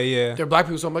but like they're black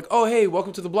people, so I'm like, oh hey,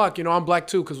 welcome to the block, I'm black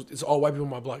too because it's all white people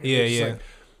on my block. Like,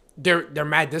 they're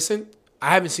mad distant. I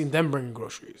haven't seen them bringing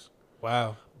groceries.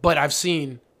 Wow. But I've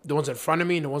seen the ones in front of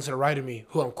me and the ones to the right of me,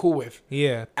 who I'm cool with,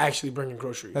 actually bringing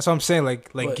groceries. That's what I'm saying.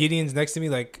 Like Gideon's next to me.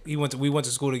 Like we went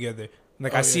to school together.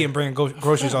 Like I see him bringing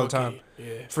groceries all the time.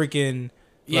 Yeah. Freaking.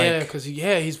 Because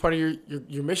he's part of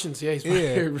your missions. Yeah, he's part of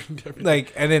everything.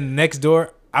 Like, and then next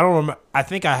door, I don't remember. I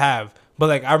think I have, but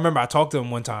like I remember I talked to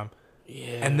him one time.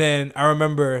 Yeah. And then I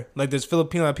remember like there's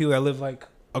Filipino people that live like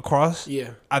across. Yeah.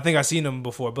 I think I've seen them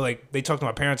before, but like they talk to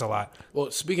my parents a lot.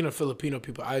 Well, speaking of Filipino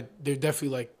people, they're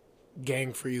definitely like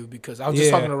gang for you because I was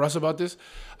just talking to Russ about this.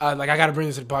 I got to bring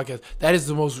this to the podcast. That is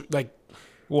the most like.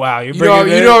 Wow, you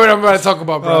know what I'm about to talk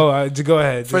about, bro. Oh, go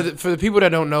ahead. For the people that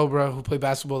don't know, bro, who play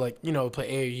basketball, like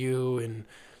play AAU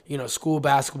and school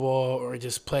basketball or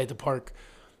just play at the park.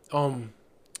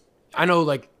 I know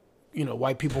like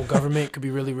white people in government could be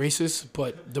really racist,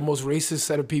 but the most racist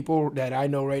set of people that I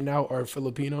know right now are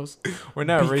Filipinos. We're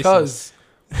not racist because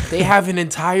they have an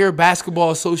entire basketball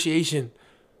association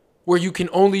where you can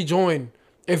only join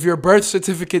if your birth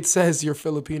certificate says you're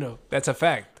Filipino. That's a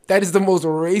fact. That is the most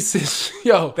racist,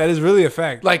 yo. That is really a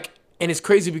fact. Like, and it's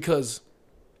crazy because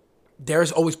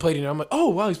Darius always played in it. I'm like, oh,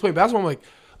 wow, he's playing basketball. I'm like,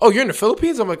 oh, you're in the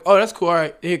Philippines? I'm like, oh, that's cool. All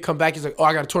right. Then he'd come back. He's like, oh,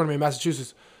 I got a tournament in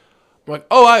Massachusetts. I'm like,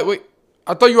 oh, wait.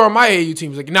 I thought you were on my AAU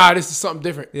team. He's like, nah, this is something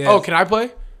different. Yeah. Oh, can I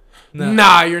play? No.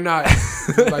 Nah, you're not.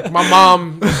 Like, my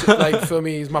mom, like, feel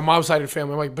me, is my mom's side of the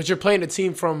family. I'm like, but you're playing a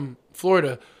team from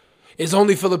Florida. It's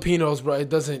only Filipinos, bro. It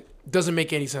doesn't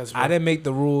make any sense, bro. I didn't make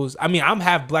the rules. I mean, I'm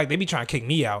half black. They be trying to kick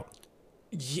me out.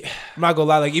 Yeah. I'm not gonna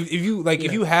lie. Like if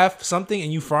you have something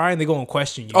and you frying, they gonna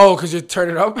question you. Oh, because you're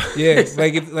turning up. Yeah.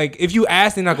 if you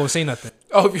ask, they're not gonna say nothing.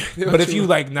 Oh, but if you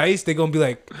like nice, they're gonna be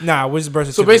like, nah, where's the birth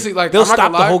certificate? So basically, like they'll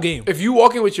stop the whole game. If you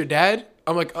walk in with your dad,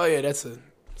 I'm like, oh yeah, that's a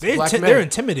black man. They're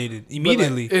intimidated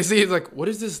immediately. Like, see, it's like, what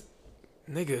is this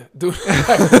nigga doing?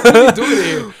 What are you doing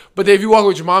here? But then if you walk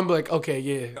with your mom, be like, okay,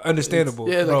 yeah, understandable.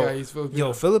 Yeah, bro. Like, he's Filipino.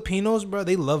 Yo, Filipinos, bro,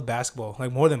 they love basketball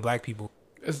like more than black people.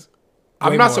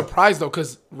 I'm not surprised though,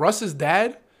 because Russ's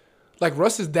dad, like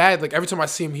every time I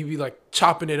see him, he be like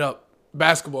chopping it up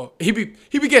basketball. He be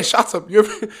getting shots up. You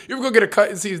ever go get a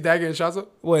cut and see his dad getting shots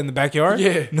up? What, in the backyard?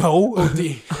 Yeah. No.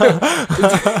 OD.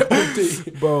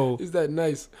 Bro. Is that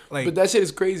nice? Like, but that shit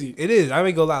is crazy. It is. I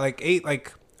ain't gonna lie.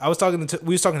 We was talking to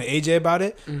AJ about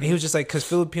it, and he was just like, because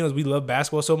Filipinos, we love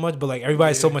basketball so much, but like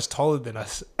everybody's so much taller than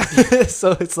us,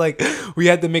 so it's like we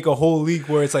had to make a whole league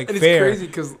where it's like and fair. It's crazy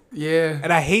because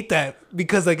and I hate that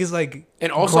because like it's like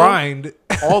and also grind.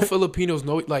 All Filipinos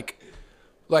know like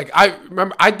I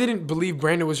remember I didn't believe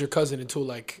Brandon was your cousin until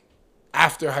like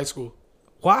after high school.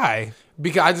 Why?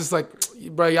 Because I just like,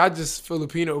 bro, y'all just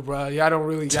Filipino, bro. Y'all not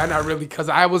really, because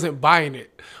I wasn't buying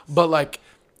it, but like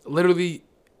literally.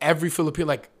 Every Filipino,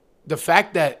 like the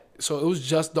fact that, so it was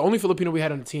just the only Filipino we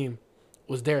had on the team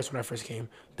was Darius when I first came.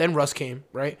 Then Russ came,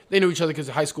 right? They knew each other because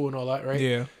of high school and all that, right?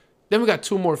 Yeah. Then we got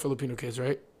two more Filipino kids,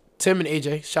 right? Tim and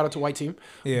AJ. Shout out to White Team.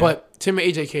 Yeah. But Tim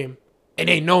and AJ came and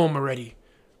they know him already.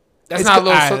 That's not a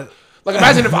little. Like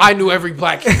imagine if I knew every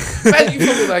black kid. Imagine you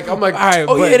feel me like I'm like, right,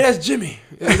 yeah, that's Jimmy.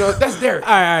 That's Derek.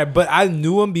 All right, but I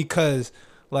knew him because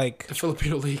like the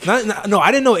Filipino League. No,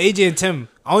 I didn't know AJ and Tim.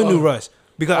 I only knew Russ.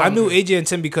 Because I knew AJ and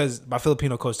Tim because my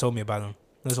Filipino coach told me about them.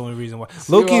 That's the only reason why.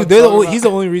 Low-key, he's the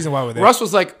only reason why we're there. Russ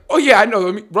was like, oh yeah, I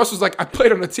know. Russ was like, I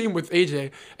played on a team with AJ,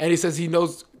 and he says he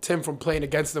knows Tim from playing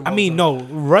against them. I mean, no,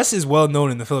 Russ is well known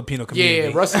in the Filipino community.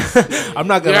 Yeah, Russ is. I'm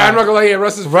not gonna lie. Yeah,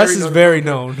 Russ is very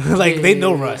known. Like, they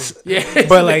know Russ. Yeah.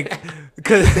 But, like,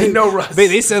 Because They know Russ.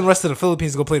 They send Russ to the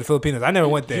Philippines to go play the Filipinos. I never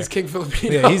went there. He's King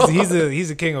Filipino. Yeah,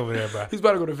 he's a king over there, bro. He's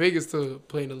about to go to Vegas to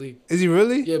play in the league. Is he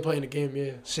really? Yeah, playing the game.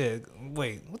 Yeah. Shit.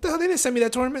 Wait, what the hell? They didn't send me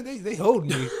that tournament. They hold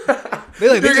me. They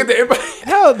like Look at the invite.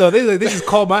 hell no. They just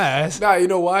called my ass. Nah, you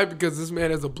know why? Because this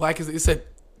man has the blackest. It said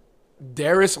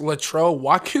Darius Latrell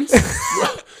Watkins.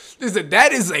 They said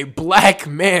that is a black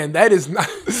man. That is not.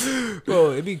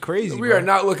 Bro, it'd be crazy. We bro. are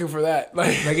not looking for that.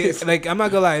 Like I'm not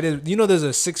gonna lie. You know, there's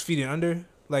a 6 feet and under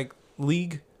like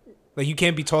league. Like you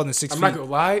can't be taller than 6 I'm feet. not gonna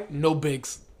lie. No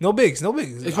bigs. No bigs. No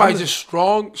bigs. It's probably just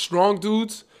strong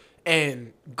dudes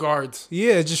and guards.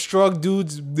 Yeah, just strong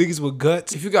dudes, niggas with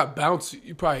guts. If you got bounce,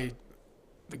 you probably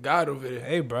the god over there.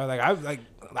 Hey, bro.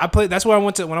 I played. That's where I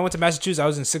went to when I went to Massachusetts. I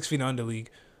was in 6 feet and under league.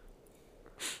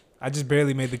 I just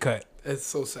barely made the cut. It's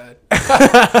so sad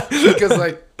because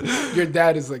like your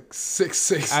dad is like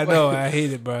 6'6". I know. I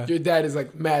hate it, bro. Your dad is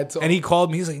like mad tall. And he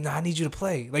called me. He's like, "Nah, I need you to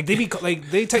play." Like he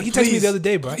texted me the other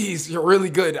day, bro. Please, you're really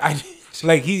good. I need you.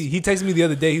 Like he texted me the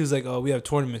other day. He was like, "Oh, we have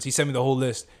tournaments." He sent me the whole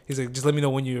list. He's like, "Just let me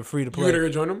know when you're free to You play." gonna go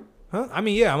join him? Huh? I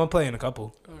mean, yeah, I'm gonna play in a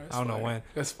couple. Oh, I don't know when.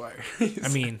 That's fire. I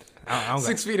mean, I don't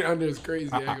 6 feet and under is crazy.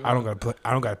 I don't gotta play.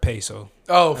 I don't gotta pay. So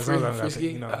Oh, as free, long as I free gotta pay, ski.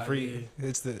 you know, free.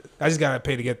 It's the I just gotta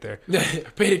pay to get there. Yeah.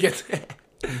 Pay to get there.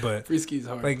 But Free ski's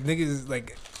hard. like niggas,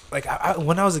 like I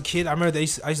when I was a kid, I remember I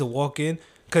used to walk in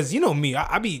because you know me,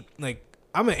 I be like.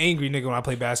 I'm an angry nigga when I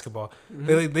play basketball.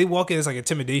 Mm-hmm. They walk in, it's like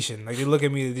intimidation. Like they look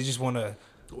at me, they just want to.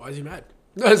 Why is he mad?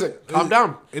 No, it's like calm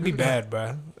down. It'd be bad,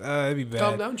 bro. It'd be bad.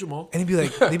 Calm down, Jamal. And they'd be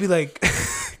like, they be like,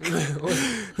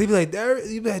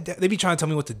 they be trying to tell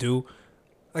me what to do.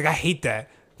 Like I hate that.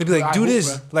 They'd be like, I do hope,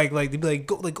 this. bro. Like they'd be like,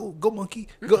 go, monkey,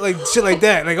 go, like shit like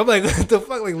that. Like I'm like, what the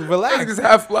fuck? Like relax. Niggas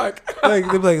half black. Like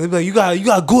they'd be like, you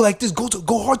gotta go like this.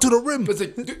 Go hard to the rim. But it's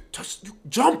like, dude,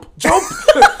 jump,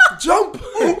 jump.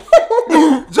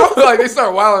 Like they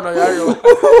start wilding on you.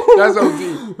 That's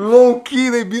OD. Low key,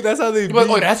 that's how they be.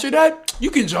 But that's your dad? You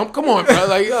can jump. Come on, bro.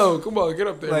 Like, yo, come on, get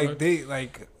up there. Like bro. they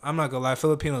like, I'm not gonna lie,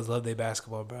 Filipinos love their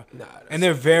basketball, bro. Nah, And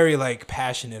they're very like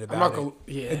passionate I'm about not it. gonna.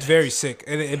 Yeah, It's very sick.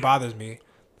 It bothers me.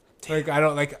 Like I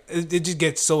don't like it just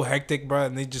gets so hectic, bro,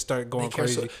 and they just start going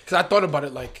crazy. Because I thought about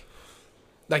it like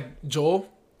Joel,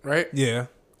 right? Yeah,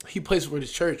 He plays for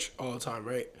his church all the time,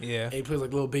 right? yeah, And he plays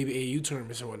like little baby AU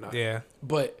tournaments and whatnot. yeah.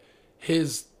 But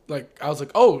his like, I was like,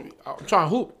 oh, I'm trying to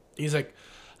hoop. He's like,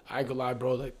 I ain't gonna lie,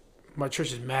 bro. Like, my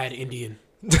church is mad Indian.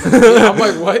 I'm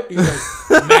like, what? He's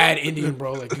like, mad Indian,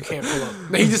 bro. Like, you can't pull up.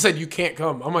 And he just said you can't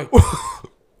come. I'm like,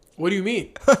 what do you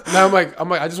mean? Now I'm like,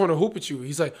 I just want to hoop with you.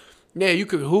 He's like, yeah, you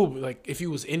could hoop like if you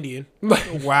was Indian. Like,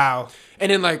 Wow. and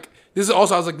then like this is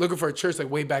also I was like looking for a church like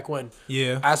way back when.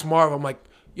 Yeah. I asked Marv, I'm like,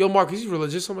 yo, Marv, is he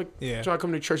religious? I'm like, Yeah. trying to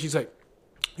come to church. He's like,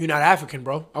 you're not African,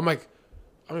 bro. I'm like,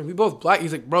 I mean, we both black.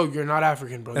 He's like, bro, you're not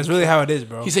African, bro. That's You really can't. how it is,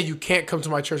 bro. He said you can't come to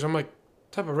my church. I'm like,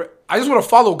 I just want to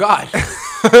follow God.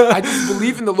 I just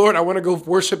believe in the Lord. I want to go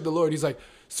worship the Lord. He's like,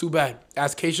 it's too bad.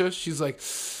 Ask Keisha. She's like,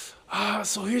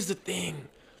 so here's the thing.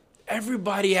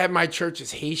 Everybody at my church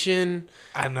is Haitian,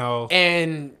 I know.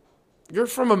 and you're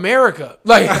from America.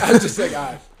 Like, I'm just like,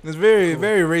 It's very,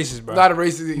 very racist, bro. not a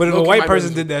racist. But if a low-key white my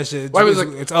person racist. did that shit, White was like,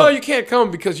 it's oh, up. you can't come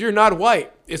because you're not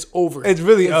white. It's over. It's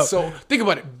really up. So think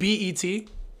about it. BET,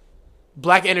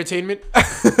 Black Entertainment,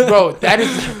 bro. That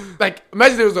is like,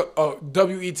 imagine there was a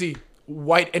WET,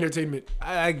 White Entertainment.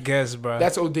 I guess, bro.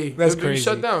 That's OD. That's They'll be crazy.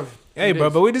 Shut down. Hey, It bro,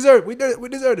 is. but we deserve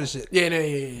this shit. Yeah.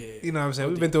 You know what I'm saying?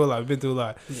 We've been through a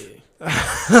lot. Yeah. All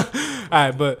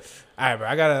right, bro.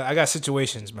 I got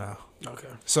situations, man. Okay.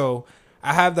 So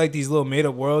I have like these little made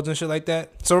up worlds and shit like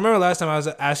that. So remember last time I was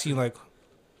asking you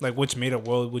like which made up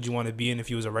world would you want to be in if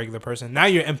you was a regular person? Now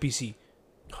you're NPC.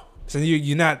 So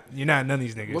you're not none of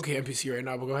these niggas. Look at NPC right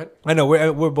now, but go ahead. I know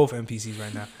we're both NPCs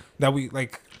right now. That we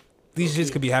like these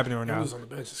shits could be happening right now. Who's on the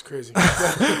bench is crazy. But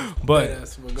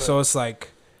Deadass, but go so it's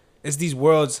like it's these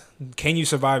worlds. Can you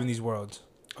survive in these worlds?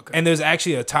 Okay. And there's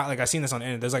actually a time, like I seen this on the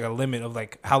internet. There's like a limit of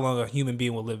like how long a human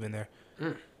being will live in there.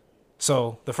 Mm.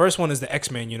 So the first one is the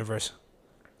X-Men universe,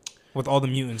 with all the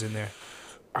mutants in there.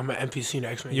 I'm an NPC in the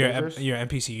X-Men You're universe. you're an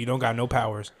NPC. You don't got no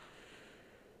powers.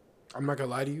 I'm not gonna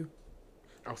lie to you.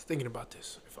 I was thinking about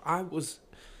this. If I was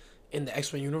in the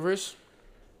X-Men universe,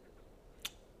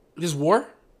 this war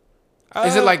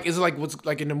is it like what's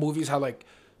like in the movies how like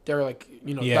they're like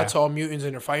Yeah. that's all mutants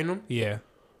and they're fighting them. Yeah.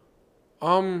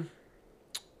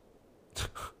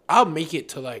 I'll make it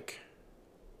to like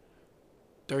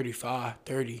 35,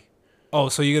 30. Oh,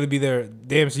 so you're gonna be there?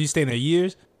 Damn. So you staying there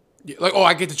years? Yeah, like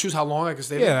I get to choose how long I can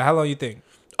stay there. Yeah. How long you think?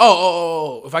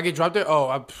 Oh, if I get dropped there,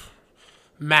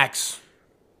 max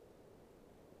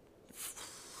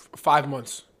 5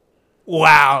 months.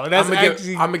 Wow, I'm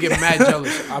gonna get mad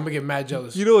jealous. I'm gonna get mad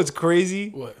jealous. You know what's crazy?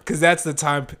 What? Because that's the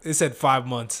time. It said 5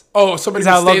 months. Oh, somebody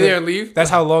That's can how stay long there and leave? That's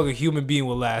how long a human being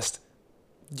will last.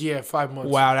 Yeah, 5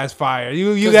 months. Wow, that's fire.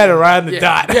 You got it right on the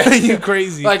dot. Yeah. You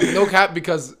crazy. Like, no cap,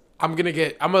 because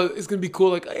it's gonna be cool.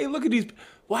 Like, hey, look at these.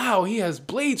 Wow, he has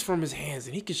blades from his hands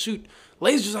and he can shoot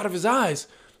lasers out of his eyes.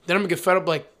 Then I'm gonna get fed up.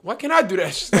 Like, why can't I do that?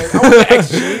 Just like, I want the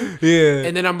extreme. Yeah.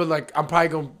 And then I'm probably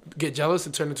gonna get jealous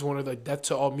and turn into one of the Death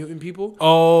to All Mutant people.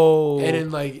 Oh. And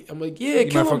then like, I'm like, yeah,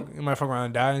 kill him. You might fuck around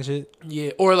and die and shit.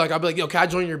 Yeah. Or like, I'll be like, yo, can I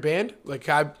join your band? Like,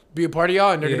 can I be a part of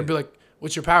y'all? And they're gonna be like,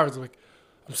 what's your powers? I'm like,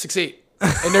 I'm 6'8".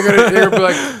 And they're gonna be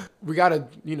like, we got a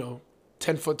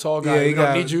 10-foot tall guy. We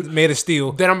don't need you. Made of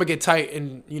steel. Then I'm gonna get tight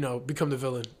and become the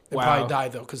villain and Wow. probably die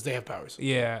though because they have powers.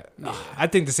 Yeah. I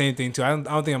think the same thing too. I don't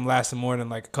think I'm lasting more than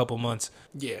like a couple months.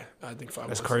 Yeah, I think 5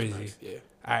 That's months. crazy. Is nice. Yeah.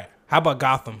 All right. How about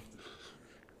Gotham?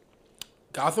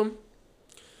 Gotham,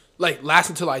 like last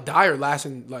until I die or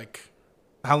lasting like.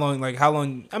 How long?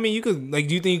 I mean, you could like.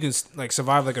 Do you think you could like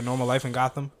survive like a normal life in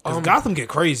Gotham? Because Gotham get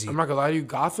crazy. I'm not gonna lie to you,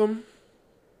 Gotham.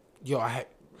 Yo,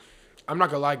 I'm not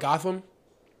gonna lie, Gotham.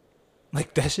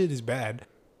 Like that shit is bad.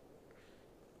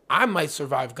 I might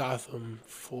survive Gotham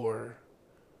for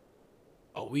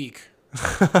a week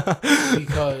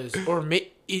because, or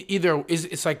either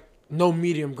it's like no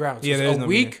medium ground. So Yeah, it's there's a no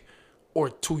week or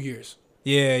 2 years.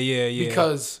 Yeah.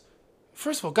 Because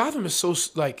first of all, Gotham is so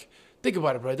like, think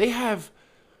about it, bro. They have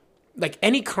like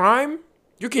any crime,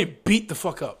 you're getting beat the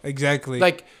fuck up. Exactly.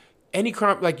 Like any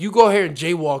crime, like you go here and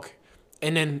jaywalk,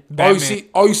 and then Batman.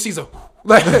 all you see is a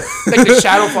like the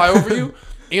shadow fly over you,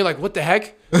 and you're like, what the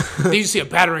heck? Then you see a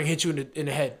battering hit you in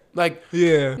the head. Like,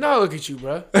 yeah. now look at you,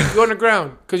 bro. You're on the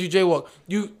ground because you jaywalk.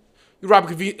 You rob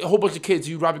a whole bunch of kids.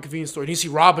 You rob a convenience store, and you see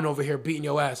Robin over here beating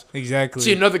your ass. Exactly.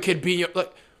 See another kid beating your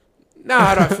like. Now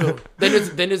how do I feel? then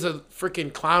there's a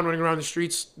freaking clown running around the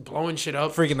streets blowing shit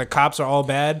up. Freaking the cops are all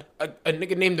bad. A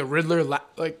nigga named the Riddler,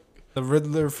 like The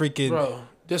Riddler, freaking. bro.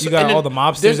 You got all the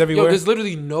mobsters everywhere. There's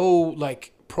literally no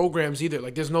like programs either.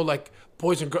 Like there's no like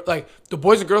boys and girls. Like the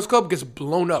Boys and Girls Club gets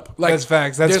blown up. Like That's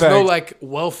facts. There's no like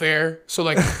welfare. So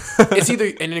like it's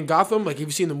either, and in Gotham, like if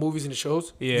you see in the movies and the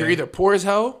shows, Yeah. you're either poor as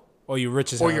hell Or you're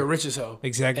rich as or hell. you're rich as hell.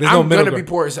 Exactly. And There's no I'm middle gonna be ground.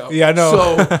 poor as hell. Yeah, I know.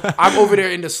 So I'm over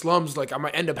there in the slums. Like I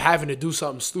might end up having to do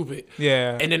something stupid.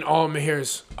 Yeah. And then all I'm hear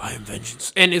is I am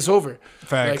vengeance, and it's over.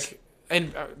 Facts. Like,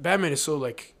 and Batman is so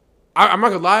like, I'm not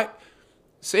gonna lie.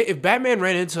 Say if Batman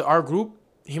ran into our group,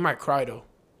 he might cry though.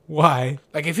 Why?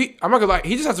 Like I'm not gonna lie,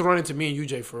 he just has to run into me and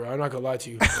UJ for real. I'm not gonna lie to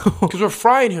you, because we're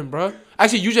frying him, bro.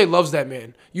 Actually, UJ loves that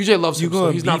man. UJ loves You him, gonna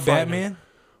so he's beat not frying Batman? him.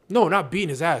 No, not beating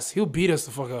his ass. He'll beat us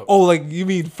the fuck up. Oh, like you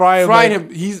mean frying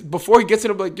Him. He's before he gets in.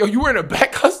 I'm like, yo, you wearing a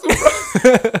bat costume,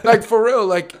 bro? Like for real.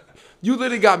 Like you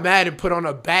literally got mad and put on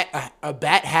a bat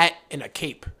hat and a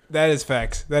cape. That is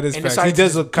facts. That is And facts. decided He to does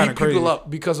just look kind of beat crazy. people up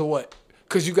because of what?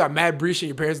 Because you got mad breach and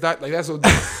your parents died. Like that's so.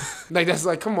 Like that's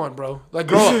like, come on, bro. Like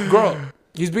grow up.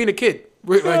 He's being a kid.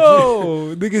 Like,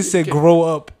 No, niggas said grow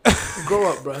up.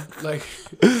 grow up, bro. Like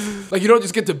you don't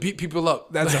just get to beat people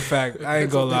up. That's a fact. I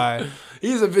ain't gonna lie.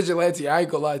 He's a vigilante. I ain't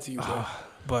gonna lie to you, bro.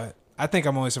 But I think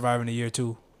I'm only surviving a year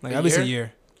too. Like A at least a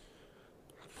year?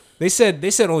 year. They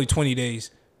said only 20 days.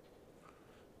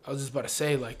 I was just about to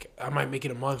say, like, I might make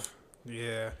it a month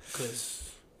Yeah.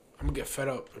 because I'm gonna get fed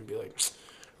up and be like,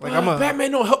 Like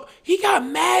Batman don't help. He got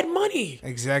mad money.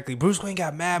 Exactly. Bruce Wayne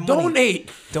got mad money.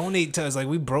 Donate to us. Like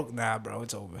we broke. Nah, bro.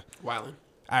 It's over. Wildin'.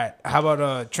 All right. How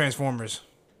about Transformers?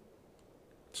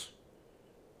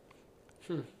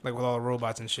 Like with all the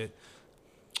robots and shit.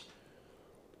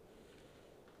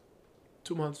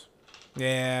 2 months.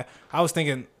 Yeah. I was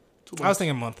thinking. 2 months. I was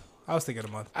thinking a month. I was thinking a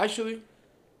month. Actually,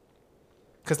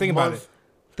 Cause think about it.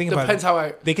 Think about depends it. how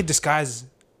I. They could disguise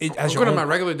it as I'm your going to own.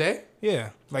 my regular day. Yeah.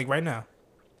 Like right now.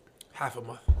 Half a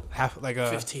month. Half like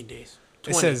 15 days.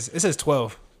 20. It says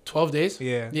 12. 12 days.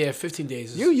 Yeah. Yeah, 15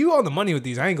 days. You on the money with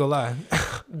these. I ain't gonna lie.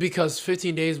 Because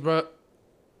 15 days, bro.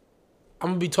 I'm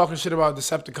gonna be talking shit about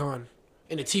Decepticon,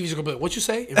 and the TV's gonna be like, "What you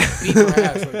say?" And beat my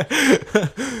ass.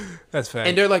 Like, That's fact.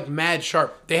 and they're like mad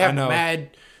sharp. They have know.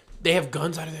 They have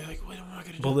guns out of there. Like, what am I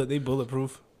gonna do? They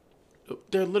bulletproof.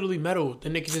 They're literally metal.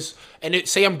 Then they can just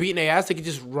say I'm beating their ass. They can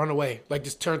just run away, like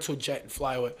just turn to a jet and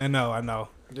fly away. I know.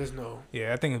 There's no.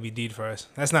 Yeah, I think it'd be deed for us.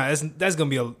 That's not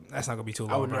gonna be too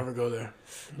long. I would bro. never go there.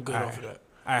 I'm good off of that.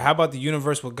 All right, how about the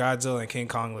universe with Godzilla and King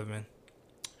Kong live in?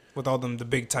 With all them the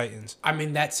big titans. I'm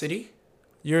in that city.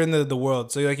 You're in the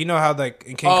world. So like you know how like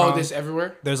in King Kong this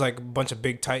everywhere? there's like a bunch of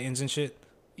big titans and shit?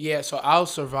 Yeah, so I'll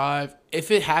survive.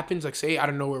 If it happens, like say I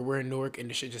don't know where we're in Newark and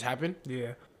the shit just happened,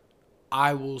 Yeah.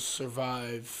 I will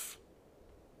survive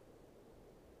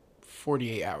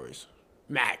 48 hours.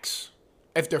 Max.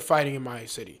 if they're fighting in my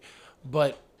city.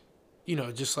 But, you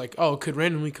know, just like, oh, it could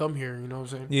randomly come here. You know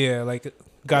what I'm saying? Yeah, like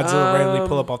Godzilla randomly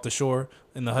pull up off the shore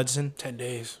in the Hudson. 10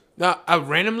 days. Now,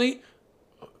 randomly,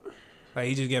 Like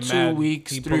he just get 2 mad.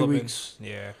 weeks, he 3 pull up weeks.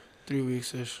 Yeah. 3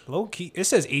 weeks ish. Low key, it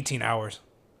says 18 hours.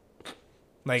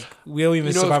 Like we don't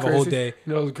even survive a whole day.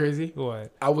 You know what's crazy?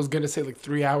 What? I was gonna say like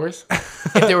 3 hours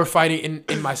if they were fighting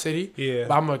in my city. Yeah.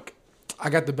 But I'm like, I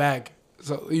got the bag.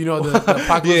 So you know the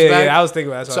apocalypse Yeah, bag. yeah. I was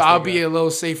thinking about that. So I'll be a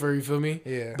little safer. You feel me?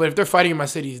 Yeah. But if they're fighting in my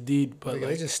city, it's deed. But Like, like,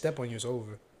 they just step on you, it's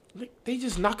over. they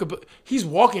just he's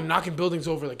walking, knocking buildings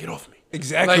over. Like, get off me.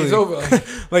 Exactly. Like, it's over.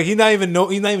 Like, Like he's not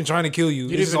even trying to kill you.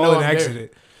 You It's didn't all even an know I'm there.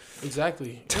 accident.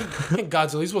 exactly. And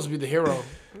Godzilla, he's supposed to be the hero.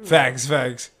 Facts.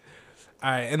 All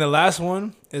right, and the last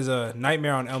one is a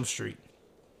Nightmare on Elm Street.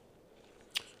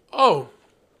 Oh,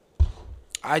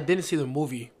 I didn't see the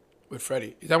movie with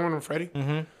Freddy. Is that one with Freddy?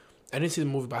 Mm-hmm. I didn't see the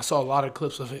movie, but I saw a lot of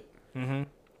clips of it. Mm-hmm.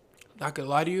 Not gonna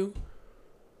lie to you.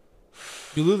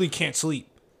 You literally can't sleep,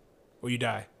 or you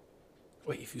die.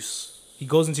 Wait, if you. He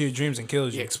goes into your dreams and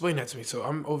kills you. Yeah, explain that to me. So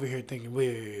I'm over here thinking,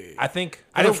 wait. I think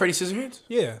I know Freddy Scissorhands.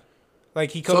 Yeah,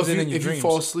 like he So comes if in your if dreams. you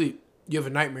fall asleep, you have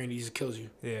a nightmare and he just kills you.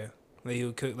 Yeah, like he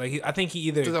would kill. Like I think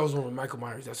he Because either. that was one with Michael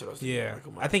Myers. That's what I was thinking. Yeah,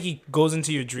 Michael I Myers. think he goes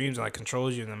into your dreams and like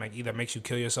controls you, and then like either makes you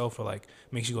kill yourself or like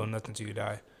makes you go nothing till you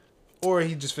die, or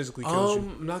he just physically kills you.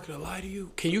 I'm not gonna lie to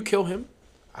you. Can you kill him?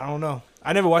 I don't know.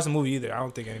 I never watched the movie either. I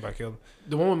don't think anybody killed him.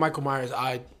 The one with Michael Myers,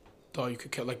 I thought you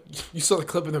could kill. Like you saw the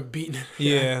clip of them beating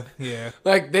him. Yeah.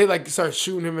 Like they like started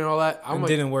shooting him and all that. I'm It like,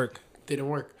 didn't work. didn't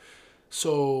work.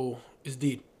 So it's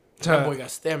deed. That boy got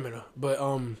stamina, but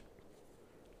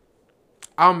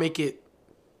I'll make it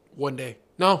one day.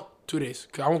 No, 2 days.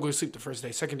 Cause I won't go to sleep the first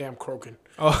day. Second day, I'm croaking.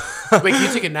 Oh, Wait, can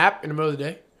you take a nap in the middle of the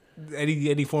day?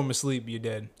 any form of sleep, you're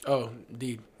dead. Oh,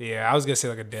 deed. Yeah, I was gonna say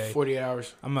like a day. 48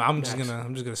 hours. I'm just Max.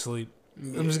 gonna sleep.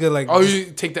 I'm just gonna like. Oh, just- you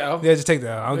take the L? yeah, just take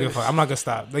that. I don't give a fuck. I'm not gonna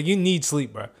stop. Like you need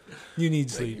sleep, bro. You need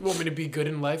Like, sleep. you want me to be good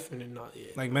in life and then not? Yeah.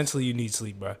 Like mentally, you need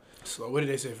sleep, bro. So what did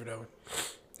they say for that one?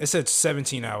 It said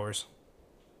 17 hours.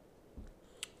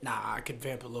 Nah, I could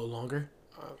vamp a little longer.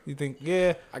 You think?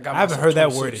 Yeah. I I got. haven't myself heard that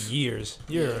word 26. in years.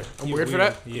 I'm you're weird for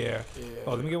that? Yeah. Yeah.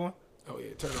 Oh, let me get one. Oh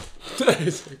yeah, turn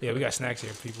up. Yeah, we got snacks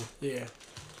here, people. Yeah.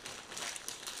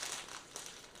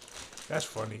 That's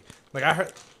funny. Like I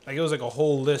heard, like it was like a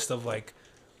whole list of like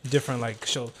different like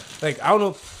shows. Like I don't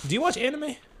know. Do you watch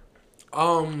anime? I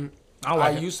don't I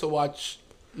like it. used to watch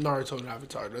Naruto and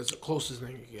Avatar. That's the closest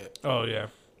thing you get. Oh yeah.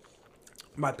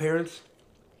 My parents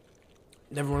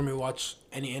never wanted me to watch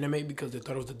any anime because they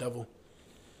thought it was the devil.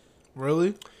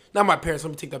 Really? Not my parents.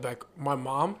 Let me take that back. My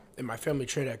mom and my family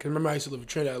Trinidad. Cause remember I used to live in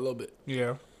Trinidad a little bit.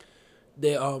 Yeah.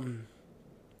 They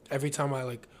every time I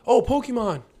like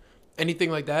Pokemon,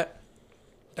 anything like that,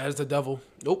 that is the devil.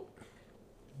 Nope.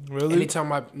 Really?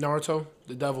 Anytime I Naruto,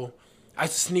 the devil. I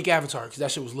used to sneak Avatar because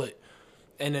that shit was lit.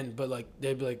 And then, but like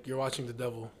they'd be like, "You're watching the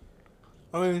devil."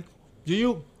 I mean, did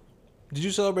you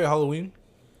celebrate Halloween?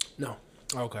 No,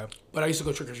 Okay. but I used to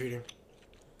go trick or treating.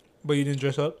 But you didn't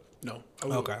dress up? No.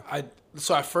 Okay.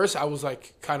 So at first I was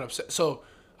like kind of upset. So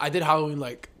I did Halloween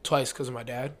like twice because of my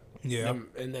dad. Yeah.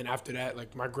 And then after that,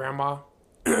 like my grandma,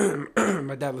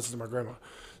 my dad listens to my grandma,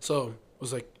 so it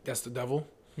was like that's the devil.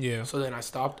 Yeah. So then I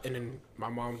stopped, and then my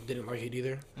mom didn't like it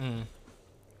either.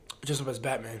 Just up as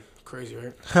Batman, crazy,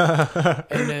 right?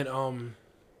 And then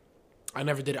I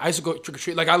never did it. I used to go trick or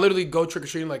treat. Like I literally go trick or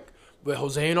treating like with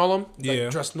Jose and all them. Like, Yeah.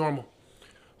 dressed normal.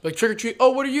 Like trick or treat.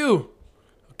 Oh, what are you?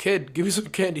 A kid, give me some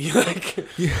candy. Like,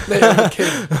 I'm a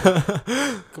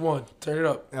kid. Come on, turn it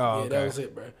up. Oh, yeah, okay. that was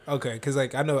it, bro. Okay, because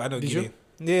like I know. Did Gideon.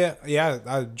 you? Yeah.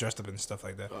 I dressed up and stuff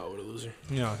like that. Oh, what a loser.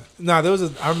 You know. Nah, there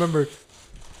was I remember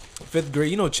 5th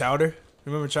grade. You know Chowder?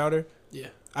 Remember Chowder? Yeah.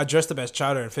 I dressed up as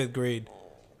Chowder in 5th grade,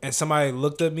 and somebody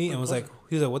looked at me and was like,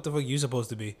 "He was like, what the fuck you supposed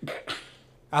to be?"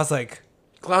 I was like,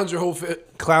 Clown's your whole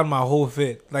fit. "Clown my whole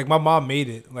fit." Like my mom made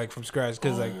it like from scratch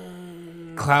because like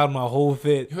clown my whole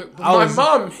fit. My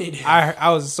mom made it. I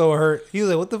was so hurt. He was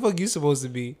like, "What the fuck you supposed to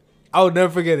be?" I would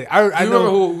never forget it. I you know remember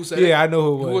who said it? Yeah, I know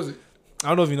who it was. Who was it? I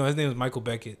don't know if you know. His name is Michael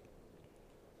Beckett.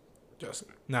 Justin.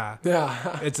 Nah,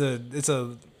 Yeah. it's like Is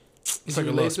a he little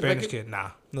related to Spanish Beckett? kid.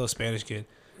 Nah, little Spanish kid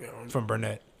Yeah, from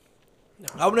Burnett. No.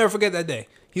 I will never forget that day.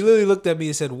 He literally looked at me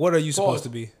and said, "What are you supposed Pause. to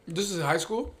be?" This is in high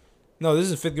school? No, this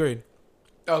is 5th grade.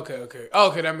 Okay. Oh,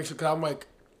 okay, that makes sense. Because I'm like,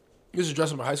 you used to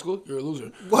dress up in high school? You're a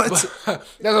loser. What? But, that's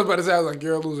what I was about to say. I was like,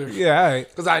 you're a loser. Yeah, all right.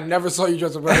 Because I never saw you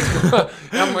dress up in high school.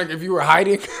 And I'm like, if you were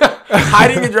hiding,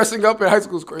 hiding and dressing up in high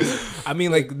school is crazy. I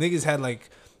mean, like niggas had like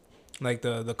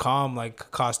the calm like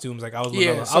costumes. Like I was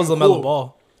Yeah, LaMelo, I was something LaMelo cool.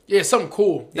 Ball. Yeah, something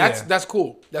cool. Yeah. That's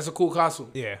cool. That's a cool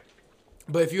costume. Yeah,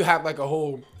 But if you have like a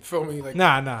whole filming, like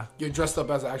Nah. you're dressed up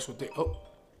as an actual thing. Oh,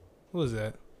 What was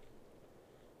that?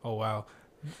 Oh wow.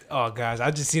 Oh guys,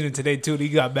 I just seen him today too. He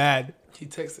got mad. he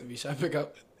texted me. Should I pick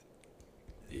up?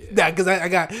 Yeah. Nah, because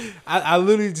I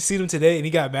literally just seen him today and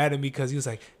he got mad at me because he was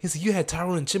like, you had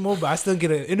Tyrone and Chimo, but I still get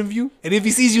an interview. And if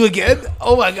he sees you again,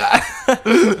 oh my God.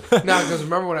 Nah, because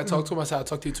remember when I talked to him, I said I'll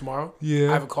talk to you tomorrow? Yeah.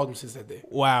 I haven't called him since that day.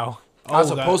 Wow. I was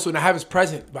God. supposed to, and I have his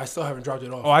present, but I still haven't dropped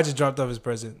it off. Oh, I just dropped off his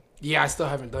present. Yeah, I still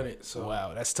haven't done it. So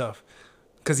Wow, that's tough.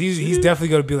 Because he's definitely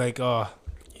going to be like, oh.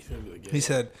 he's gonna be like,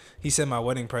 yeah. He said my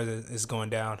wedding present is going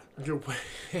down. You're-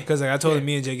 Because like I told him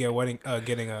me and Jay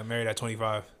getting married at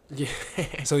 25. yeah.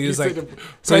 So he was said like, the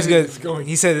so he's present good. is going.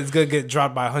 He said it's gonna get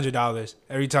dropped by $100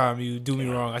 every time you do me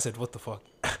wrong. I said, what the fuck?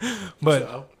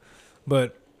 but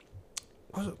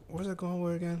So, where's that going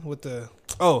with again? With the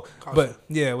Costume. but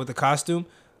yeah, with the costume.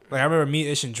 Like I remember me,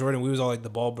 Ish, and Jordan. We was all like the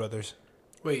Ball brothers.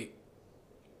 wait,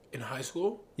 in high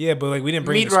school? Yeah, but like we didn't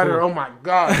bring Meat it to Rider, school. oh my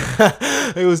God.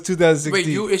 It was 2016. Wait,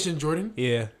 you, Ish, and Jordan?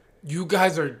 Yeah, You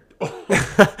guys are.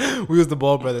 we was the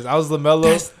Ball brothers. I was LaMelo.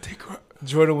 That's thick.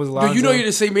 Jordan was Lonzo. Dude, you know you're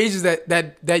the same age as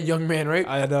that young man, right?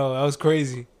 I know that was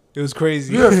crazy. It was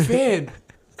crazy. You're a fan.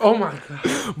 Oh my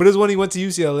God. But it was when he went to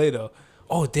UCLA though.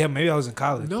 Oh damn, maybe I was in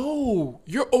college. No,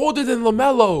 you're older than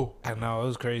LaMelo. I know it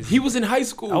was crazy. He was in high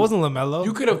school. I wasn't LaMelo.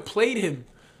 You could have played him.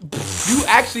 You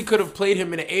actually could have played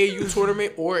him in an AAU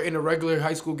tournament or in a regular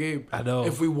high school game. I know.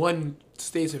 If we won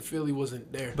states and Philly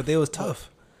wasn't there. But they was tough.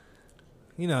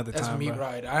 You know at the That's time. meat bro.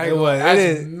 ride. It was. That's It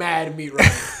is. mad meat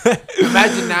ride.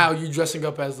 Imagine now you dressing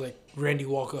up as like Randy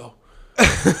Walker.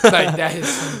 Like that is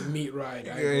some meat ride.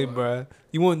 I ain't Hey, gonna lie. bro.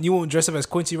 You won't dress up as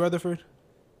Quincy Rutherford?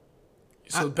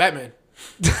 So Batman.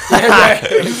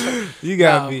 Yeah, You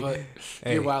got nah, me. but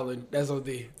Hey. you're wildin'. That's OD.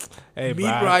 Hey, Meat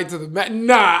bro. ride to the mat.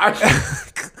 Nah.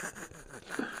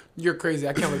 You're crazy.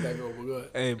 I can't let that go. But go ahead.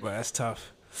 Hey, bro, that's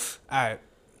tough. All right.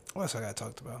 What else I got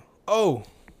talked about? Oh,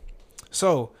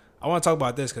 so I want to talk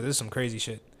about this because this is some crazy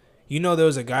shit. You know, there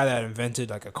was a guy that invented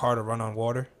like a car to run on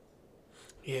water.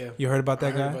 Yeah. You heard about that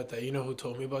I heard guy? about that. You know who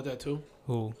told me about that too?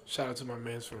 Who? Shout out to my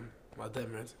man's from my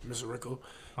dead man's, Mr. Rickle,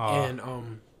 Aw.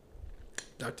 and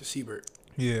Dr. Siebert.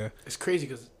 Yeah. It's crazy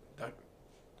because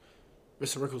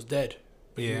Mr. Rickle's dead.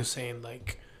 But he Yeah. was saying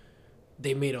like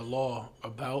they made a law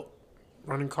about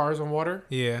running cars on water,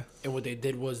 Yeah. and what they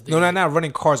did was they No, not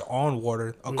running cars on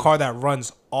water. A car that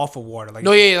runs off of water. Like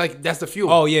No, yeah, like that's the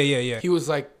fuel. Oh yeah. He was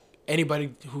like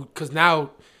anybody who, because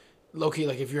now, low key,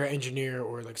 like if you're an engineer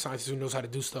or like scientist who knows how to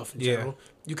do stuff in Yeah. general,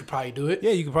 you could probably do it.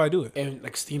 Yeah, you could probably do it. And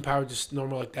like steam powered, just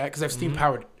normal like that, because they have steam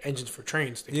powered engines for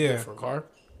trains. They can do Yeah. it for a car.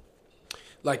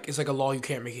 Like it's like a law you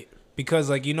can't make it. Because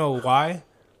like you know why?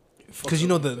 Fucks Because you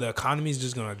know up. the economy is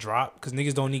just gonna drop. Because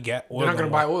niggas don't need oil. They're not gonna no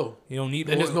buy more. oil. You don't need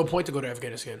Then oil. there's no point to go to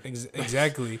Afghanistan.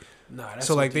 Exactly. Nah, that's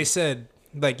So like OD. they said,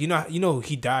 like you know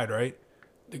he died, right?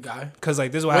 the guy. Because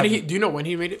like this is what When happened. do you know when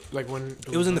he made it? Like when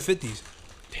It was in the 50s.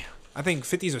 Damn. I think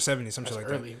 50s or 70s, some shit That's like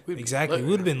early. that. We'd be Exactly. lit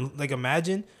We would have right been like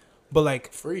imagine, but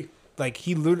like free.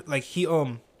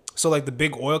 so like the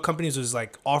big oil companies was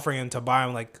like offering him to buy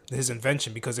him like his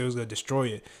invention because it was gonna destroy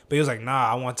it. But he was like,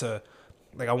 nah, I want to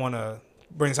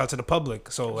bring this out to the public.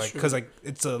 So like Sure. because like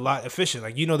it's a lot efficient.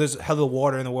 Like you know, there's hella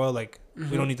water in the world. Like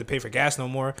we don't need to pay for gas no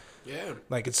more. Yeah.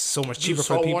 Like it's so much Dude, cheaper for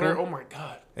salt people. water. Oh my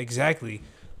god. Exactly.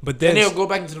 But And then they'll go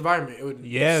back into the environment. It would.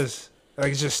 yes,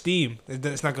 like it's just steam.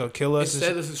 It's not gonna kill us.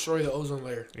 Instead, let's destroy the ozone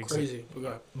layer. Exactly. Crazy. But go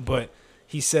ahead. But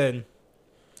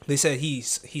they said he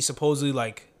supposedly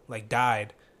like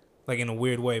died, like in a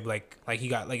weird way, like he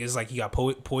got like it's like he got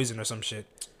poisoned or some shit,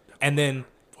 and then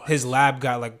his lab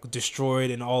got like destroyed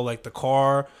and all like the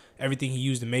car, everything he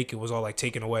used to make it was all like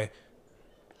taken away.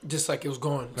 Just like it was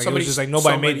gone. Like it was just like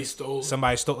nobody made it. Stole.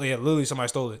 Somebody stole. Yeah, literally somebody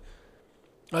stole it.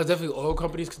 Definitely oil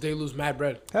companies because they lose mad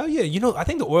bread. Hell yeah, you know I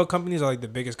think the oil companies are like the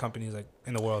biggest companies like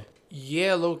in the world,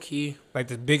 Yeah, low key. like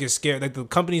the biggest scare, like the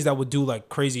companies that would do like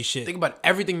crazy shit. Think about it.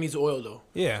 Everything needs oil though.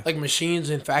 Yeah, Like machines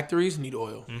in factories need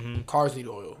oil. Mm-hmm. Cars need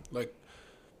oil. Like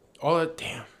all that.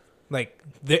 Damn. like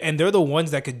they're the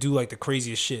ones that could do like the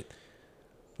craziest shit,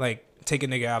 like take a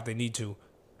nigga out if they need to.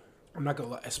 I'm not gonna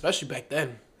lie. Especially back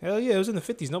then. Hell yeah, it was in the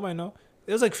 50s. Nobody know.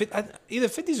 It was like either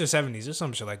 50s or 70s or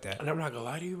some shit like that. And I'm not gonna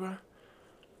lie to you, bro.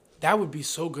 That would be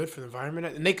so good for the environment,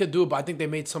 and they could do it. But I think they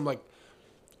made some like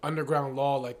underground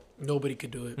law, like nobody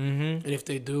could do it. Mm-hmm. And if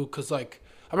they do, cause like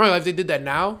I remember if they did that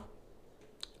now,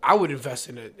 I would invest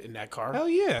in it in that car. Hell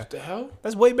yeah. What the hell?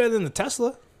 That's way better than the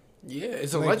Tesla. Yeah,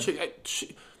 it's Like- electric.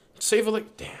 Save it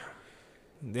like damn.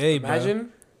 Hey, bro.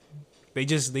 Imagine.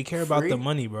 They care about Free? the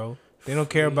money, bro. They don't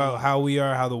care about how we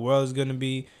are, how the world's gonna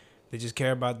be. They just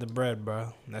care about the bread,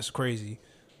 bro. That's crazy.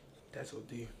 That's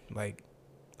OD. Like,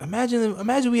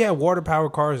 Imagine we had water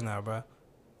powered cars now, bro.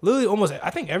 Literally, almost. I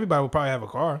think everybody would probably have a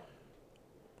car.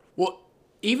 Well,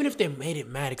 even if they made it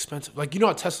mad expensive, like, you know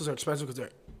how Teslas are expensive because they're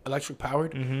electric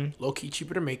powered, low key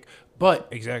cheaper to make. But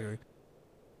Exactly.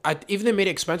 even they made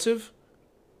it expensive,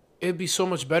 it'd be so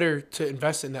much better to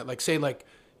invest in that. Like, say, like,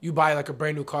 you buy like a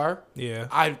brand new car. Yeah.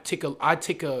 I'd take a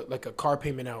like a car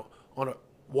payment out on a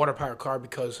water powered car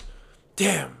because,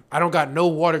 damn, I don't got no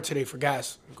water today for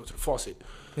gas. Go to the faucet.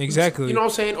 Exactly. You know what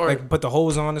I'm saying? Or like put the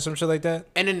hose on or some shit like that.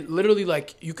 and then literally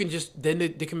like you can just then they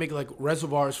can make like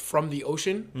reservoirs from the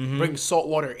ocean, bring salt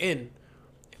water in.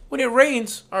 When it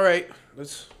rains, all right,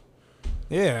 let's.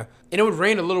 Yeah. And it would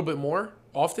rain a little bit more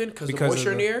often because the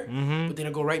moisture in the air, Mm-hmm. but then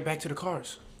it go right back to the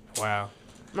cars. Wow.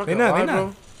 I'm not They gonna not. lie, They bro.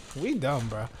 not. We dumb,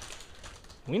 bro.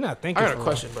 We not thinking. I got a for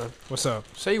question, real. bro. What's up?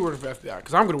 Say you work for FBI,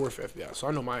 because I'm gonna work for FBI, so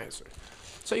I know my answer.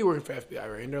 Say you work for FBI,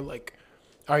 right? And they're like,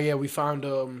 "Oh yeah, we found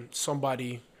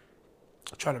somebody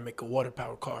trying to make a water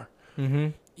powered car. Mm-hmm.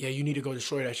 Yeah, you need to go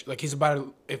destroy that shit. Like he's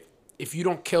about to if you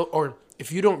don't kill or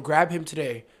if you don't grab him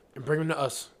today and bring him to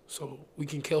us so we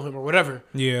can kill him or whatever,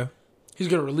 Yeah. he's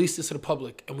gonna release this to the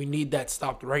public, and we need that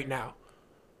stopped right now.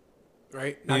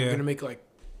 Right? Now you're Yeah. gonna make like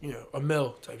a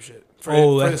mill type shit for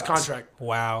this contract.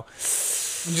 Wow.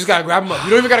 You just gotta grab him up.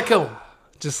 You don't even gotta kill him.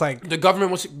 Just like The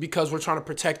government wants because we're trying to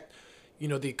protect,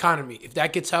 the economy. If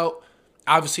that gets out,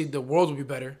 obviously the world will be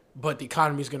better, but the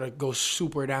economy is gonna go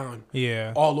super down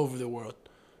yeah. all over the world,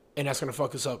 and that's gonna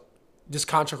fuck us up. This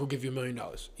contract will give you $1 million,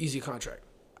 easy contract.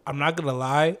 I'm not gonna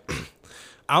lie.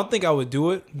 I don't think I would do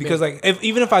it because like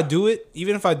even if I do it,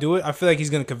 I feel like he's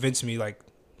gonna convince me like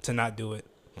to not do it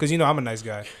because I'm a nice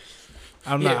guy.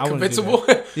 I'm not. I wouldn't do convincible.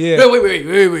 that. Yeah. No,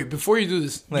 wait. Before you do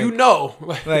this,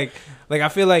 Like- like I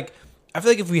feel like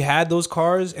if we had those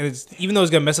cars and it's even though it's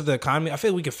gonna mess up the economy, I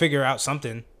feel like we could figure out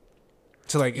something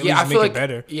to like at least make it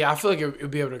better. Yeah, I feel like it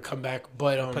would be able to come back,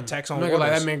 but Put tax on I'm not gonna lie,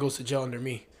 waters. that man goes to jail under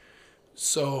me.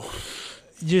 So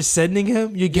You're sending him.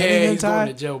 You're yeah, getting him he's going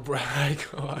to tied. jail, bro.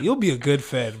 You'll be a good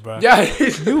Fed, bro. Yeah,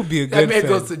 You'll be a that good man Fed.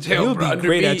 goes to jail, You'll bro. be Under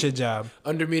great me, at your job.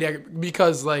 under me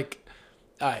because like,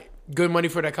 all right, good money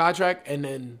for that contract, and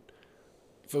then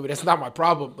feel me, that's not my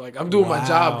problem. Like I'm doing my Wow.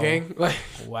 job, gang. Like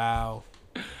Wow.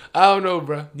 I don't know,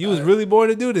 bro. You was really born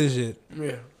to do this shit.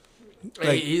 Yeah,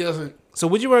 Like- he doesn't. So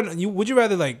would you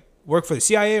rather like work for the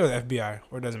CIA or the FBI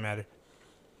or it doesn't matter?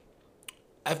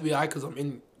 FBI because I'm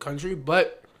in country,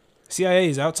 but CIA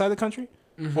is outside the country,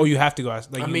 or you have to go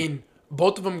out. Like I mean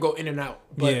both of them go in and out.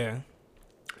 But yeah.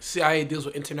 CIA deals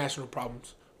with international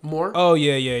problems more. Oh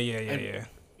yeah. And-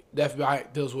 The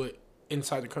FBI deals with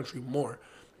inside the country more.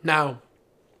 Now,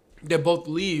 they both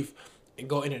leave and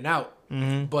go in and out,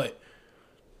 but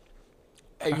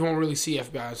you won't really see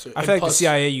FBI. So, I feel like the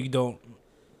CIA,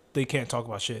 they can't talk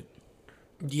about shit.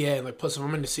 Yeah, like plus if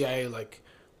I'm in the CIA, like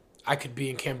I could be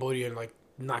in Cambodia and like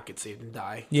not get saved and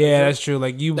die. Yeah, that's true.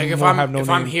 Like you Like if won't have no if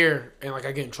name. I'm here and like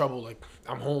I get in trouble, like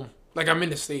I'm home. Like I'm in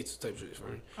the States type shit for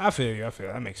me. I feel you.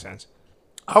 That makes sense.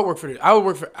 I would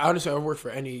work for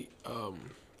any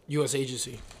U.S.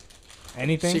 agency.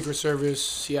 Anything? Secret Service,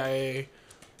 CIA,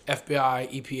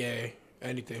 FBI, EPA,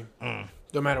 anything.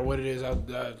 No matter what it is,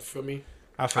 feel me.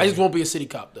 I feel I just you. won't be a city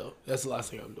cop though. That's the last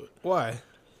thing I'm doing. Why?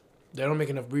 They don't make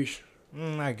enough breach.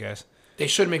 I guess. They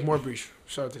should make more breach.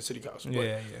 Shout out to city cops. But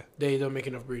Yeah. They don't make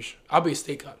enough breach. I'll be a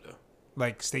state cop though.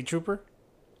 Like state trooper?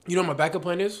 You know what my backup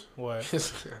plan is? What? to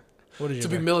What is your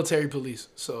be military police.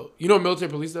 So you know what military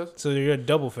police does? So you're a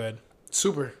double Fed.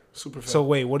 Super fair. So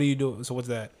wait, what do you do? So what's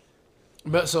that?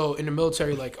 But so in the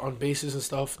military, like on bases and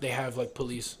stuff, they have like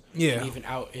police. Yeah. And even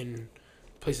out in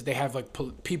places, they have like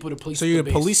people to police. So you're the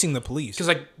base. policing the police. Because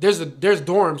like there's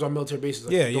dorms on military bases.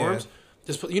 Like, Yeah, the yeah. dorms.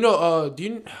 There's do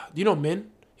you know Min?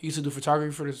 He used to do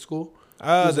photography for the school. He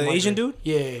was The a Asian migrant.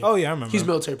 dude? Yeah. Oh yeah, I remember. He's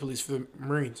military police for the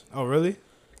Marines. Oh really?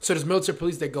 So there's military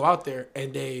police that go out there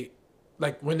and they,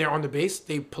 like when they're on the base,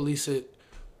 they police it.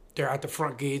 They're at the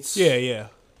front gates. Yeah.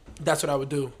 That's what I would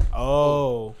do.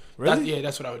 Oh really?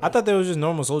 That's what I would do. I thought they were just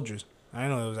normal soldiers. I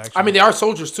didn't know it was actually. I mean, they are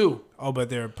soldiers too, oh, but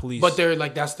they're police. but they're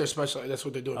like that's their special. That's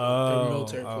what they're doing. Oh, they're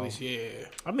military oh. police. Yeah.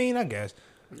 I mean, I guess.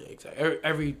 Yeah, exactly.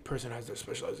 Every person has their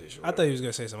specialization. I thought you was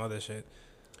gonna say some other shit.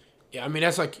 Yeah, I mean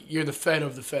that's like you're the Fed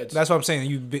of the Feds. That's what I'm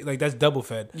saying. That's double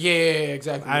Fed. yeah,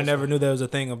 exactly. I That's never right. knew there was a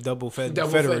thing of double Fed.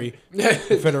 Double Federy.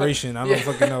 Fed. Federation. I don't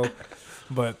fucking know.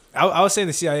 But I was saying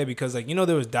the CIA because like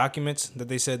there was documents that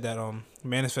they said that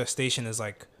manifestation is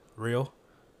like real.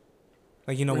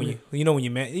 Like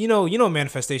when what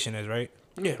manifestation is, right?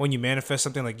 Yeah. When you manifest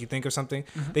something, like you think of something,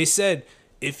 they said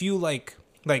if you like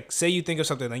say you think of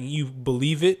something, like you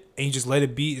believe it and you just let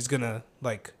it be, it's gonna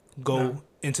like go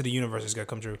into the universe. It's gonna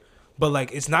come true. but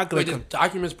like it's not Wait, gonna. the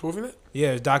documents proving it?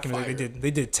 Yeah, it's documented. Fire.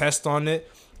 They did tests on it.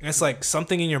 And it's like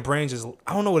something in your brain just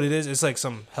I don't know what it is. It's like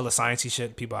some hella sciencey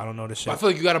shit. People, I don't know this shit. But I feel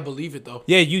like you gotta believe it though.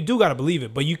 Yeah, you do gotta believe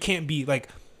it, but you can't be like.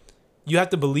 You have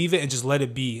to believe it and just let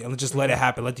it be and just let it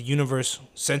happen. Let the universe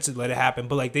sense it, let it happen.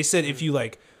 But like they said, if you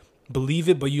like believe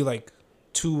it, but you like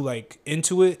too like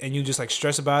into it and you just like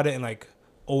stress about it and like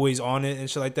always on it and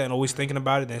shit like that and always thinking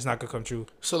about it, then it's not gonna come true.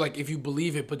 So like if you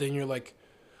believe it, but then you're like,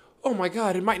 oh my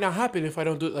god, it might not happen if I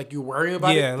don't do it. Like you're worrying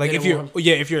about it. Yeah, like then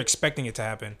if you're expecting it to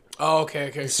happen. Oh, okay.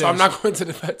 So So- I'm not going to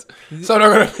the vet. So I'm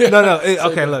not gonna. No.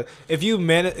 So Okay, no. look. If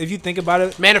you think about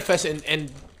it, Manifest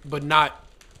and but not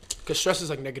because stress is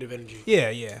like negative energy.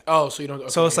 yeah. Oh, so you don't. Okay,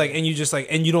 So it's like, and you just like,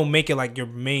 and you don't make it like your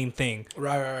main thing.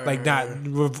 right. Like not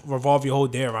revolve your whole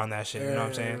day around that shit. You know what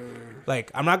I'm saying?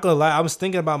 Like I'm not gonna lie, I was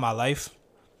thinking about my life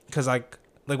because like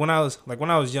when I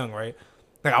was young, right?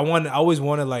 Like I always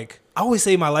wanted like I always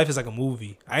say my life is like a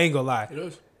movie. I ain't gonna lie. It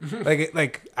is.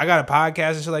 like I got a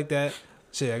podcast and shit like that.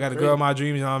 Shit, I got a girl of my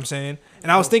dreams. You know what I'm saying?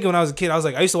 And I was thinking when I was a kid, I was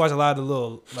like, I used to watch a lot of the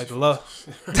little like the love.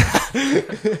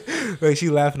 Like she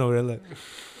laughing over there. Look.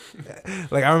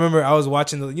 Like I remember I was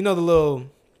watching the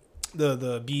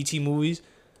the BET movies.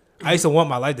 I used to want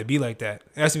my life to be like that.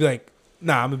 I used to be like,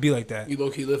 nah, I'm gonna be like that. You low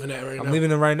key living that right now. I'm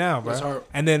living it right now, bro. That's hard.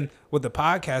 And then with the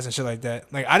podcast and shit like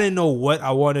that, like I didn't know what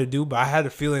I wanted to do, but I had a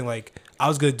feeling like I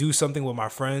was gonna do something with my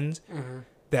friends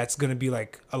that's gonna be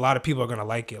like a lot of people are gonna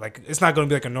like it. Like it's not gonna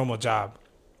be like a normal job.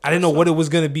 I didn't know what it was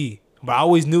gonna be, but I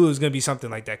always knew it was gonna be something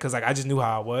like that because like I just knew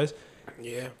how I was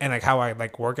Yeah. and like how I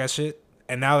like work at shit.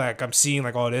 And now like I'm seeing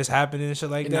like all this happening and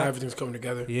shit like And that. now everything's coming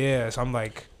together. Yeah, so I'm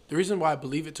like, The reason why I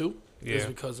believe it too is Yeah.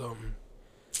 because what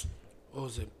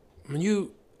was it?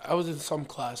 I was in some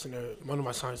class and one of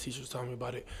my science teachers was telling me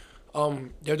about it. They were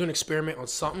doing an experiment on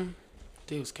something. I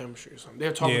think it was chemistry or something. They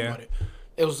were talking Yeah. about it.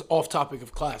 It was off topic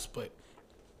of class, but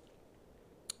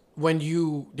they're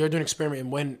doing an experiment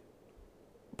and when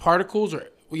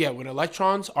when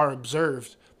electrons are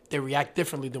observed, they react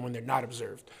differently than when they're not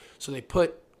observed. So they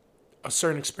put a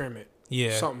certain experiment,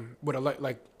 yeah, something with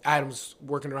like atoms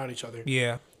working around each other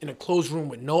yeah, in a closed room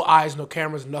with no eyes, no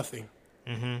cameras, nothing.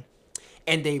 mm-hmm.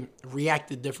 And they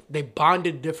reacted different. They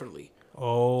bonded differently,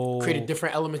 Oh, created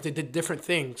different elements. They did different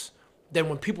things than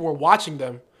when people were watching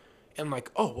them, and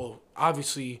like, oh well,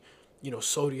 obviously,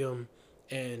 sodium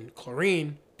and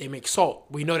chlorine they make salt.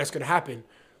 We know that's gonna happen.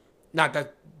 Not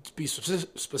that to be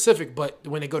specific, but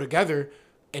when they go together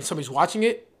and somebody's watching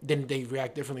it, then they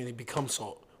react differently and they become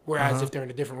salt. Whereas if they're in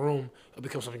a different room, it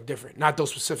becomes something different. Not those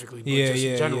specifically, but just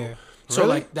in general. Yeah. So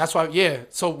Really? like that's why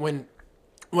So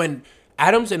when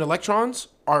atoms and electrons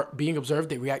are being observed,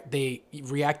 they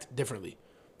react differently.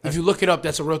 If you look it up,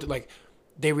 that's a real like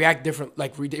they react different.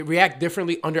 Like they react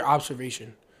differently under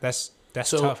observation. That's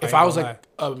So tough. if I was like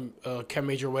a chem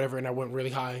major or whatever, and I went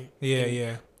really high,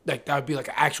 yeah, like that would be like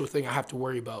an actual thing I have to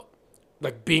worry about.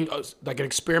 Like being like an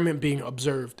experiment being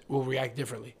observed will react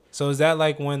differently. So is that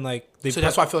like when like they? So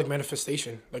that's why I feel like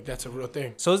manifestation, like that's a real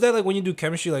thing. So is that like when you do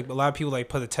chemistry, like a lot of people like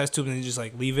put a test tube and they just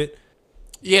like leave it?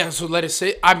 Yeah, so let it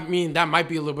sit. I mean, that might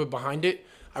be a little bit behind it.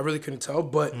 I really couldn't tell,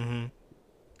 but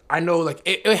I know like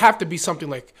it would have to be something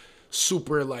like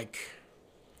super like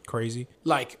Crazy.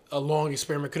 a long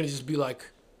experiment. Couldn't just be like,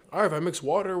 all right, if I mix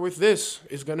water with this,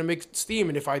 it's gonna make steam,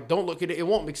 and if I don't look at it, it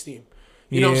won't make steam.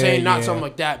 You know what I'm Yeah, saying? Not yeah. something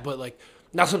like that, but like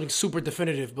not something super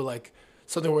definitive, but like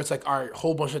something where it's like, all right, a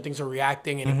whole bunch of things are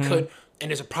reacting, and it could, and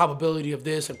there's a probability of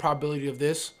this and probability of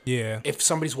this. Yeah. If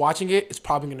somebody's watching it, it's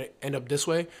probably gonna end up this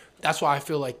way. That's why I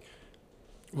feel like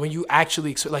when you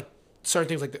actually like certain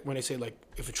things, like when they say like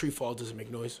if a tree falls, does it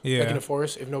make noise? Yeah. Like in the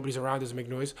forest, if nobody's around, does it make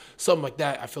noise? Something like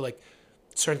that. I feel like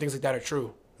certain things like that are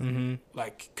true. Mm-hmm.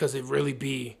 Like, cause it really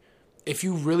be, if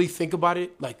you really think about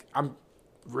it, like I'm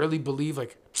really believe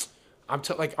like I'm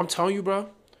telling you, bro.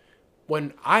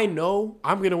 When I know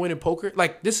I'm gonna win in poker,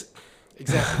 like this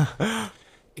example,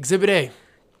 Exhibit A,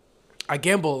 I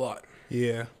gamble a lot.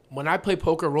 Yeah. When I play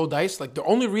poker, roll dice, like the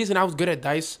only reason I was good at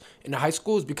dice in the high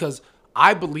school is because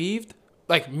I believed,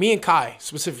 like me and Kai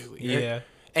specifically. Right? Yeah.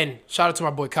 And shout out to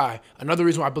my boy Kai. Another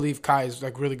reason why I believe Kai is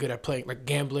like really good at playing, like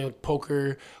gambling,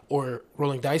 poker, or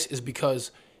rolling dice is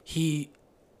because he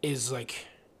is like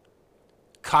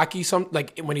cocky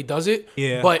like when he does it.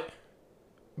 Yeah. But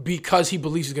because he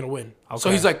believes he's gonna win. So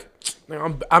Okay. he's like,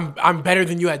 I'm better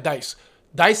than you at dice.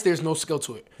 Dice, there's no skill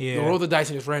to it. Yeah. You roll the dice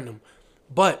and it's random.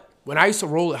 But when I used to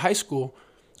roll at high school,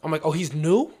 I'm like, oh, he's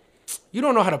new? You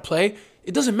don't know how to play.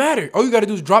 It doesn't matter. All you got to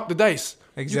do is drop the dice.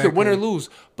 You could win or Exactly. lose.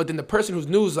 But then the person who's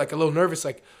new is like a little nervous,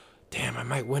 like, damn, I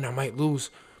might win, I might lose.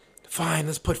 Fine,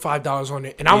 let's put $5 on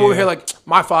it. And I'm over Yeah. here like,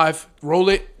 my 5, roll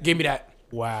it, give me that.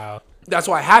 Wow. That's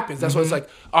why it happens. That's why it's like,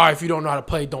 all right, if you don't know how to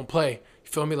play, don't play.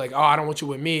 You feel me? Like, oh, I don't want you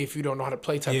with me if you don't know how to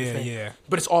play type of thing. Yeah.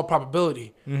 But it's all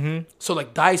probability. So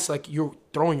like dice, like you're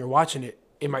throwing, you're watching it.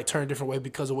 It might turn a different way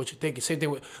because of what you're thinking. Same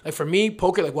thing with, like for me,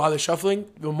 poker, like while they're shuffling,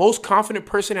 the most confident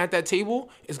person at that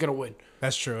table is going to win.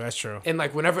 That's true. That's true. And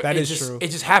like whenever That it is just true. it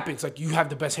just happens, like you have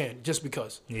the best hand just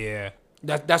because. Yeah.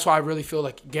 That's why I really feel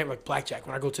like game like blackjack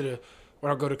when I go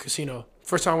to casino.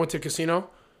 First time I went to the casino,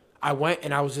 I went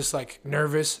and I was just like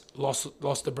nervous,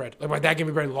 lost the bread. Like my dad gave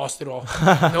me bread, lost it all.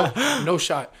 No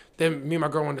shot. Then me and my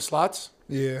girl went to slots.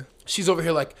 Yeah. She's over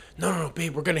here like, no,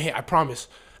 babe, we're gonna hit. I promise.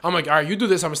 I'm like, all right, you do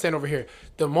this. I'm gonna stand over here.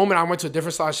 The moment I went to a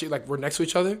different slot, she like we're next to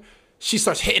each other. She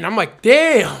starts hitting. I'm like,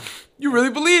 damn, you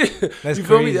really believe it? That's you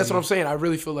feel me? crazy. That's what I'm saying. I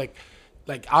really feel like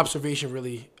observation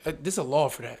really. There's a law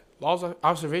for that. Laws of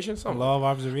observation. Something. Law of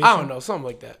observation. I don't know, something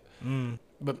like that.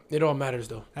 But it all matters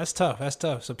though. That's tough. That's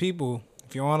tough. So people,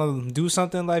 if you want to do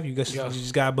something in life, you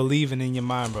just gotta believe in your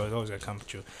mind, bro. It's always gonna come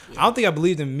true. I don't think I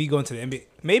believed in me going to the NBA.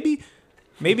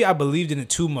 Maybe I believed in it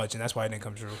too much, and that's why it didn't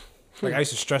come true. Like I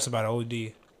used to stress about it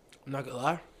OD. I'm not gonna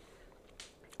lie.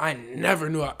 I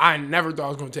never thought I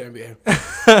was going to the NBA.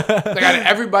 Like out of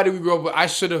everybody we grew up with, I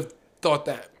should have thought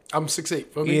that. I'm 6'8".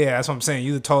 Feel me? Yeah, that's what I'm saying.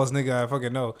 You the tallest nigga I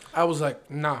fucking know. I was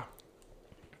like, nah.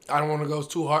 I don't want to go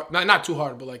too hard. Not too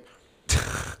hard, but like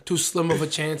too slim of a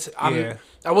chance. I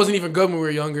wasn't even good when we were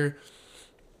younger.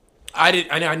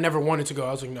 I never wanted to go.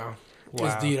 I was like, nah. Wow.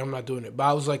 It's deed. I'm not doing it. But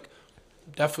I was like,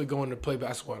 definitely going to play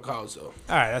basketball in college though.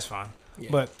 All right, that's fine. Yeah.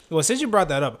 But well, since you brought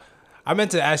that up, I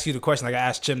meant to ask you the question like I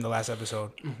asked Jim the last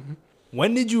episode.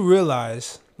 When did you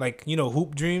realize, like, you know,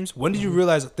 hoop dreams? When did you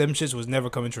realize them shits was never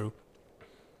coming true?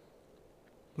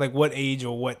 Like, what age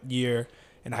or what year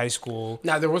in high school?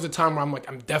 Now, there was a time where I'm like,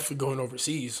 I'm definitely going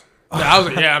overseas. I was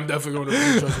like, yeah, I'm definitely going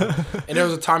overseas. Trust me. And there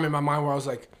was a time in my mind where I was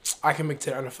like, I can make it to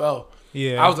the NFL.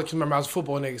 Yeah. I was like, remember, I was a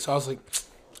football nigga, so I was like,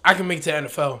 I can make it to the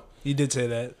NFL. You did say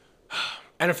that.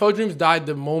 NFL dreams died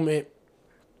the moment.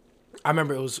 I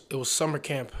remember it was summer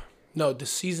camp. No, the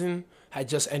season had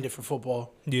just ended for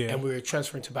football. Yeah. And we were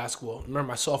transferring to basketball. Remember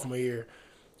my sophomore year,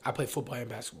 I played football and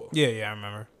basketball. Yeah, I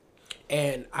remember.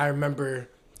 And I remember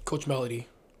Coach Melody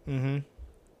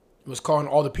was calling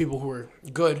all the people who were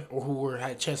good or who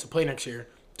had a chance to play next year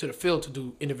to the field to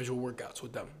do individual workouts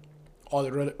with them. All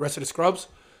the rest of the scrubs,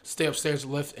 stay upstairs,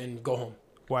 lift, and go home.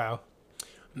 Wow.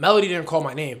 Melody didn't call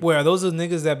my name. Where are those the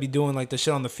niggas that be doing like the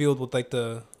shit on the field with like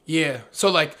the... Yeah. So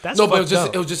like, That's no, but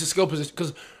fucked it was just a skill position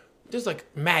because there's like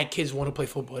mad kids who want to play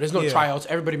football. There's no tryouts.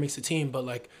 Everybody makes a team, but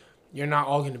like you're not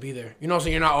all going to be there. You know what I'm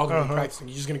saying? You're not all going to be practicing.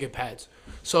 You're just going to get pads.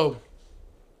 So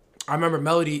I remember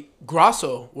Melody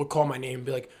Grasso would call my name and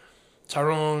be like,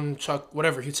 Tyrone, Chuck,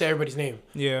 whatever. He'd say everybody's name.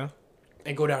 Yeah.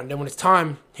 And go down. And then when it's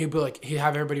time, he'd be like, he'd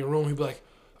have everybody in the room. He'd be like,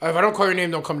 if I don't call your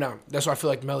name, don't come down. That's why I feel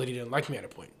like Melody didn't like me at a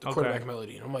point. The quarterback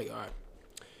Melody. And I'm like, all right.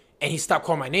 And he stopped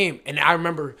calling my name. And I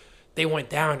remember they went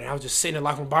down and I was just sitting in the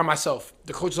locker room by myself.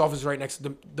 The coach's office is right next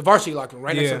to the varsity locker room,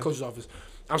 right next to the coach's office.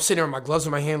 I'm sitting there with my gloves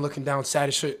in my hand, looking down, sad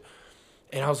as shit.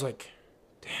 And I was like,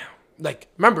 damn. Like,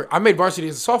 remember, I made varsity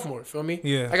as a sophomore, feel me?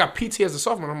 Yeah. I got PT as a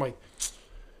sophomore. And I'm like,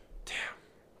 damn.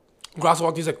 Grasso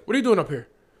walked, he's like, what are you doing up here?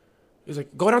 He's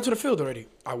like, go down to the field already.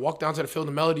 I walked down to the field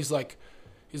and Melody's like,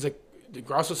 he's like, did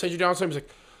Grasso send you down? So he's like,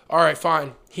 all right,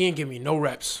 fine. He didn't give me no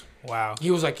reps. Wow. He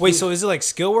was like, wait, so is it like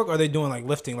skill work or are they doing like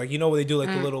lifting? Like, you know where they do like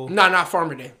the little... Nah, not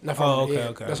Farmer Day. Not Farmer Day.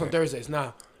 Okay. That's on Thursdays.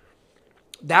 Nah.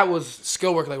 That was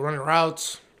skill work, like running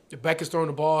routes. Becca's throwing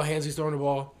the ball. Hansley's throwing the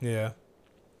ball. Yeah.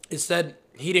 Instead,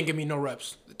 he didn't give me no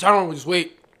reps. Tyrone would just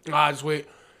wait. Just wait.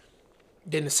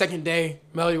 Then the second day,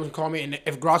 Melody would call me, and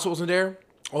if Grasso wasn't there,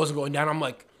 I wasn't going down. I'm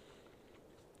like,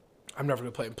 I'm never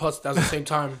going to play. And plus, that was the same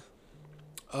time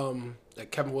like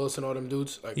Kevin Willis and all them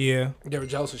dudes, like, they were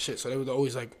jealous of shit. So they would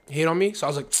always, like, hate on me. So I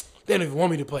was like, they don't even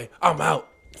want me to play. I'm out.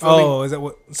 Feel me? Is that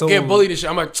what... So getting bullied and shit.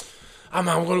 I'm like, I'm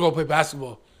out. I'm going to go play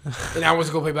basketball. And I was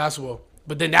to go play basketball.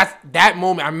 But then that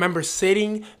moment, I remember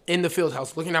sitting in the field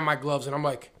house, looking at my gloves, and I'm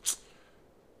like,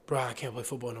 bro, I can't play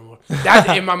football no more. That's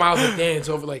in my mind. I was like, damn, it's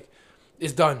over. Like,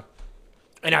 it's done.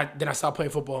 And then I stopped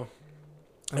playing football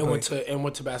and went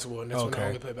to basketball. And that's when I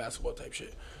only play basketball type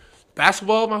shit.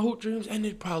 Basketball, my hoop dreams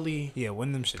ended probably... Yeah,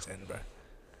 when them shits ended, bro.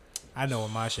 I know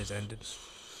when my shits ended.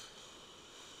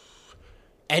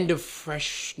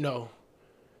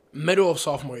 Middle of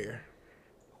sophomore year.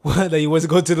 What? That you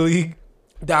wasn't going to the league?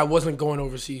 That I wasn't going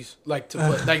overseas, like to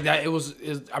play, like that.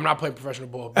 I'm not playing professional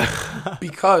ball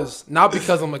because not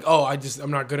because I'm like, oh,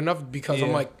 I'm not good enough. Because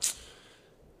I'm like,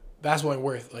 basketball ain't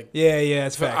worth like. Yeah,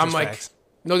 it's facts. I'm like,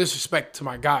 no disrespect to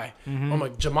my guy. I'm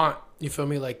like Jamont, you feel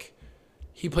me? Like,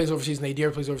 he plays overseas and Nadir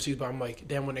plays overseas, but I'm like,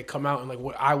 damn, when they come out and like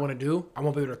what I want to do, I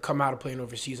won't be able to come out of playing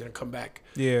overseas and come back.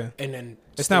 Yeah. And then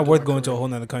It's still not do worth my going to a career. whole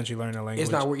nother country, learning a language.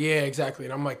 It's not worth. Yeah, exactly.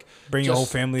 And I'm like, Bring your whole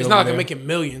family It's over not like there. I'm making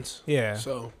millions. Yeah.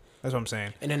 So That's what I'm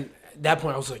saying. and then at that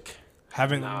point I was like,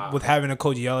 Having Nah. having a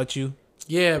coach yell at you,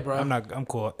 yeah, bro. I'm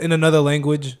cool. In another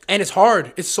language, And it's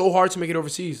hard. It's so hard to make it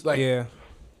overseas. Like yeah.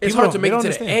 it's People hard to don't- make they it to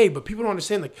don't the understand. A, but people don't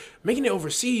understand. Like making it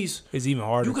overseas, It's even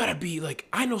harder. you gotta be like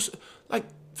I know. Like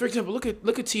for example, look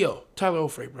at T.O. Tyler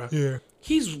O'Frey, bro. Yeah.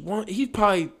 He's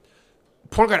probably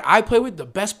point guard I play with, the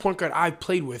best point guard I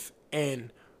played with,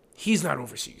 and he's not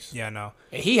overseas. Yeah, no.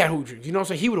 And he had hoop dreams. You know what I'm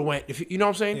saying? He would have went if you know what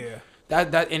I'm saying. Yeah.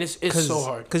 That and it's so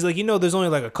hard. Because like there's only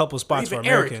like a couple spots for Even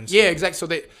Eric. Americans. Yeah, exactly.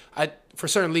 So for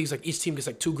certain leagues, like each team gets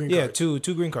like 2 green Yeah, cards.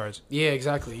 two green cards. Yeah,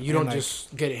 exactly. You don't like-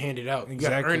 just get it handed out. You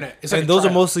Exactly. gotta earn that. It's like and a those are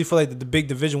tryout. mostly for like the big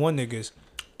Division 1 niggas.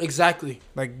 Exactly.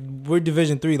 Like we're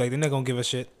Division 3. Like they're not gonna give a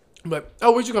shit. But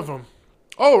where'd you come from?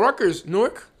 Oh, Rutgers,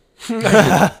 Newark.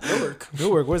 Newark.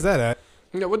 Newark, where's that at?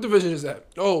 Yeah, what division is that?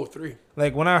 Oh, 3.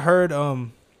 Like when I heard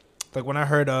like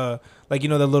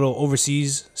the little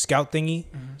overseas scout thingy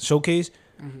showcase.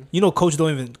 Coaches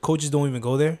don't even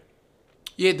go there.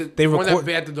 Yeah, They one record-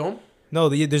 that at the dome. No,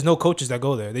 there's no coaches that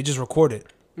go there. They just record it.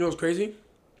 You know what's crazy?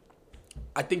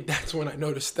 I think that's when I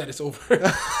noticed that it's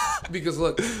over. Because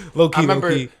look, Low key, I remember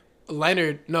low key.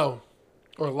 Leonard,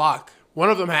 or Locke. One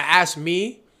of them had asked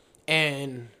me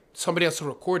and somebody else to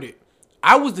record it.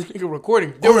 I was the nigga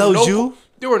recording. Oh, that was you?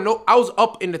 There were no. I was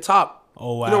up in the top.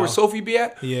 Oh wow. You know where Sophie be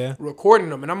at? Yeah. Recording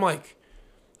them, and I'm like,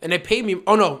 and they paid me.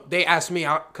 Oh no, they asked me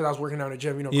out because I was working out in the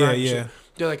gym. You know, Yeah, grinding and yeah. shit.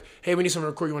 They're like, hey, we need someone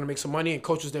to record. You want to make some money? And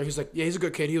coach was there. He's like, yeah, he's a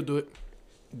good kid. He'll do it.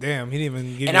 Damn, he didn't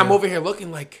even give And you I'm over here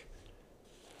looking like,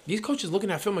 these coaches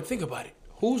looking at film. Like, think about it.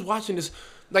 Who's watching this?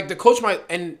 Like the coach might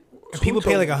and people who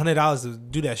pay told like me? $100 to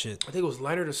do that shit. I think it was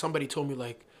Leonard or somebody told me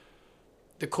like,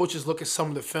 the coaches look at some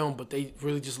of the film, but they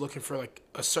really just looking for like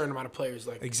a certain amount of players.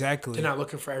 Like Exactly. they're not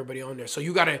looking for everybody on there. So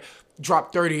you gotta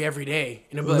drop 30 every day.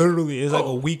 And it'll be like, Literally, it's like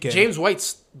a weekend. James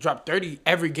White's dropped 30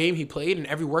 every game he played, and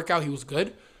every workout he was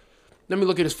good. Let me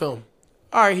look at his film.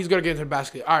 All right, he's gonna get into the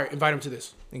basket. All right, invite him to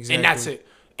this. Exactly. And that's it.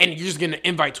 And you're just getting an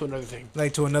invite to another thing.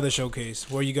 Like to another showcase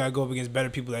where you gotta go up against better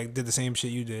people that did the same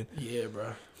shit you did. Yeah,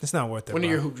 bro. It's not worth it. When are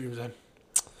bro. your hoop dreams then?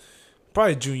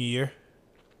 Probably junior year.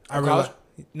 Of college?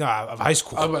 No, of high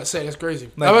school. I was about to say that's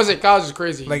crazy. Like- I was about to say college is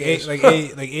crazy. like Yes. like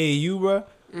AAU, bro.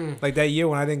 Mm. Like that year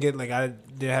when I didn't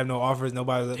have no offers,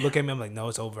 nobody was look at me. I'm like, no,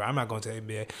 it's over. I'm not going to the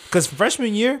NBA. Because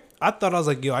freshman year, I thought I was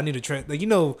like, yo, I need a transfer. Like Oh,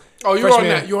 you were on freshman-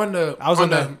 that? You on the? I was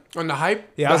on on the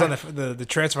hype. Yeah, I was on the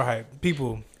transfer hype.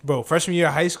 People, bro, freshman year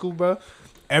of high school, bro,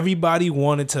 everybody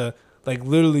wanted to like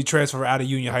literally transfer out of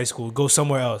Union High School, go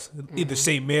somewhere else, either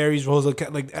St. Mary's,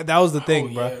 Roosevelt, like that was the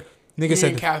thing, bro. Nigga Union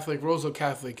said Catholic, Roosevelt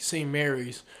Catholic, St.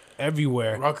 Mary's,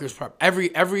 everywhere Rutgers.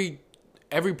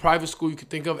 Every private school you could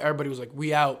think of, everybody was like,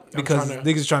 "We out." I'm because trying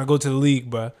niggas trying to go to the league,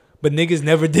 bro. But niggas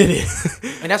never did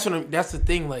it. And that's the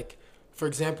thing. Like, for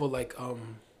example, like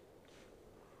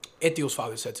Ithio's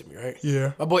father said to me, right?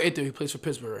 Yeah. My boy Ithio, he plays for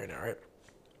Pittsburgh right now, right?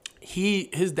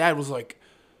 His dad was like,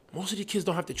 most of these kids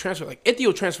don't have to transfer. Like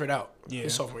Ithio transferred out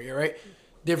his sophomore year, right?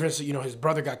 Difference, his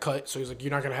brother got cut, so he's like,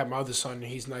 you're not gonna have my other son, and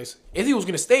he's nice. Ithio was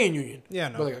gonna stay in Union. Yeah, I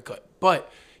know. Brother got cut,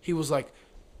 but he was like,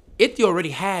 Ithio already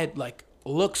had like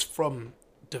looks from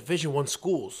Division I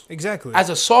schools. Exactly.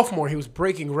 As a sophomore, he was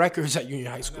breaking records at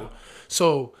Union High School,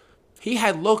 so he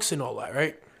had looks and all that,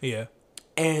 right? Yeah.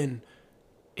 And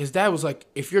his dad was like,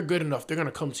 if you're good enough, they're gonna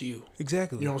come to you.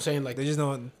 Exactly. You know what I'm saying? Like, They just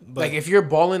don't. But like if you're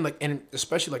balling, like, and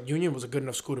especially like Union was a good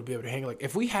enough school to be able to hang. Like,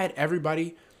 if we had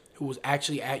everybody who was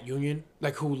actually at Union,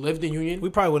 like who lived in Union, we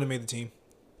probably wouldn't have made the team.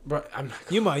 bro, I'm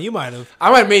not. You might have.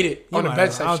 I might have made it You on the might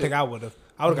bench. have. I don't think I would have.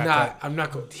 I would have got cut. I'm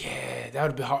not going. Yeah, that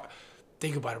would have been hard.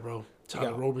 Think about it, bro.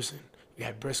 Tyler got- Roberson, we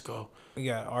had Briscoe, We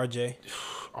got RJ,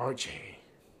 RJ,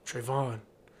 Trayvon,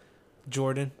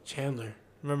 Jordan. Chandler.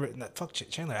 Remember? Nah, fuck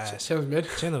Chandler ass. Chandler's mid.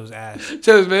 Chandler was ass.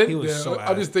 Chandler's mid. He was so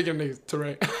I'm ass. just thinking niggas to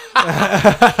right.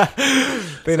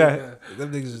 They So, not, yeah.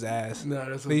 them niggas was ass. Nah,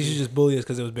 that's They used to just bully us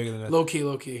because it was bigger than us. low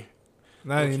key.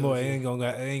 Not anymore. okay.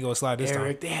 It ain't gonna slide this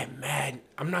Eric, they had mad.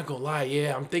 I'm not gonna lie.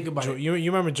 Yeah, I'm thinking about time. it. You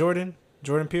remember Jordan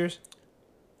Pierce?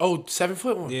 Oh, 7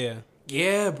 foot one. Yeah.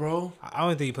 Yeah, bro. I don't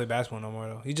think he played basketball no more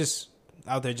though. He just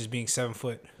out there just being 7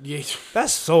 foot. Yeah.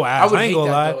 That's so I ass. would I, ain't hate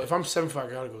gonna that lie. though. If I'm 7'5", I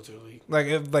gotta go to the league.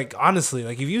 Like honestly,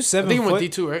 like if you I 7 think he foot.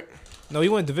 went D2, right? No, he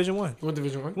went Division 1. He went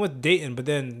Division One. He went to Dayton, but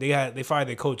then they fired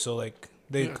their coach, so like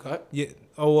they Yeah, cut. yeah.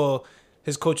 Oh well,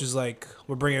 his coach is like,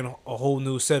 we're bringing a whole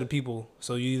new set of people,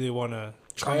 so you either want to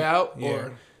Try out yeah. or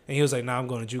And he was like, nah, I'm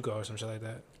going to JUCO or some shit like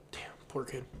that. damn, poor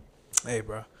kid. Hey,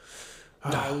 bro,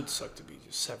 Nah, it would suck to be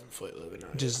just 7 foot living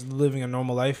out just living a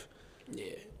normal life. here. Yeah.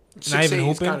 Not even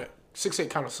hooping? 6'8"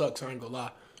 kind of sucks. I ain't gonna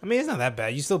lie. I mean, it's not that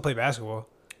bad. You still play basketball,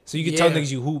 so you can tell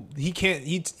niggas you hoop. He can't.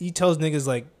 He tells niggas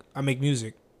like I make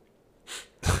music.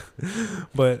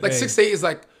 But like 6'8" is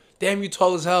like, damn, you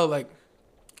tall as hell. Like,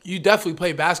 you definitely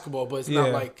play basketball, but it's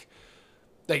not like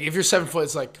if you're 7 foot,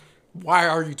 it's like, why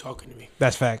are you talking to me?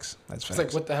 That's facts. That's facts. It's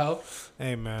like, what the hell?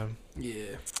 Hey man.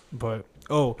 Yeah. But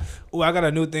I got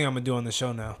a new thing I'm gonna do on the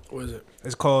show now. What is it?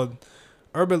 It's called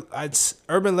urban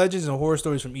legends and horror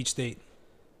stories from each state.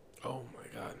 Oh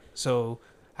my god. So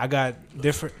I got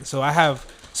different.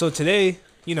 So today,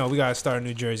 we gotta start in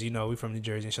New Jersey. We from New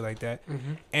Jersey and shit like that.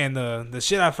 Mm-hmm. And the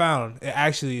shit I found, it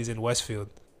actually is in Westfield.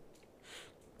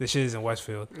 The shit is in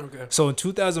Westfield. Okay. So in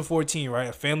 2014, right,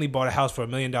 a family bought a house for $1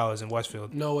 million in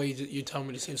Westfield. No way you tell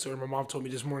me the same story my mom told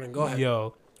me this morning. Go ahead.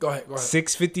 Yo. Go ahead.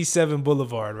 657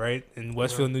 Boulevard, right, in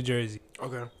Westfield, New Jersey.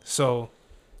 Okay. So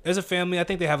there's a family. I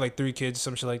think they have like 3 kids,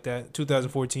 some shit like that.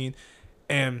 2014,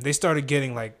 and they started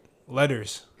getting like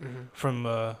letters from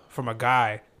a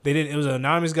guy. It was an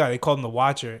anonymous guy. They called him the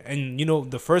Watcher. And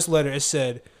the first letter,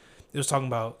 it was talking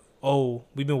about, oh,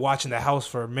 we've been watching the house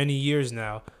for many years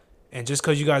now, and just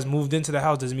because you guys moved into the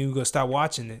house doesn't mean we're gonna stop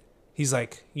watching it. He's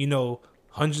like,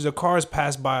 hundreds of cars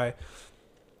pass by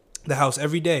the house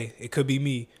every day. It could be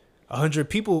me. Hundreds of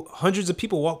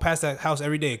people walk past that house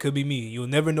every day. It could be me. You'll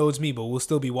never know it's me, but we'll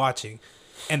still be watching.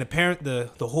 And the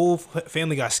whole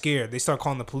family got scared. They started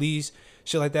calling the police,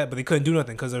 shit like that, but they couldn't do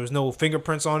nothing because there was no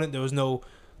fingerprints on it. There was no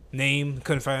name.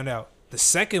 Couldn't find out. The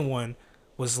second one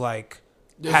was like,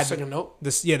 there's a second note.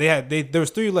 There was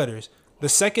 3 letters. The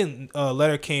second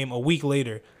letter came a week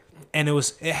later, and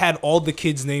it had all the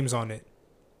kids' names on it.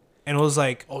 And it was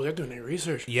like, oh, they're doing their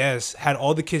research. Yes, had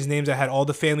all the kids' names. I had all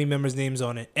the family members' names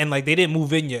on it, and like they didn't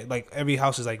move in yet. Like every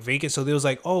house is like vacant, so they was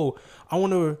like, oh, I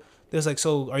wonder. There's like,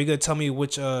 so are you gonna tell me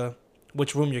which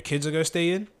room your kids are gonna stay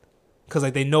in? Because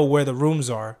like they know where the rooms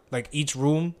are. Like each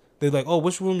room, they're like, oh,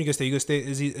 which room you gonna stay? You gonna stay?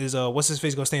 Is what's his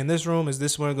face gonna stay in this room? Is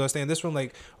this one gonna stay in this room?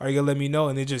 Like, are you gonna let me know?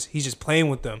 And he's just playing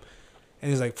with them,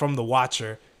 and he's like from the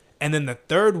Watcher. And then the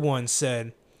third one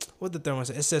said, what the third one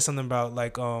said? It said something about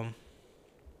like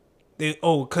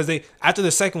because after the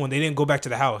second one they didn't go back to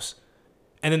the house,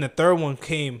 and then the third one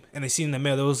came and they seen in the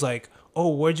mail. It was like, oh,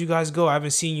 where'd you guys go? I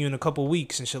haven't seen you in a couple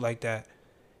weeks and shit like that.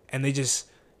 And he's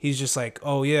just like,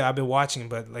 oh yeah, I've been watching,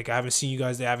 but like I haven't seen you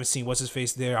guys there. I haven't seen what's his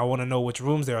face there. I want to know which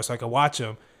rooms there are so I can watch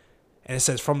them. And it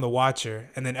says from the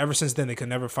Watcher. And then ever since then they could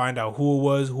never find out who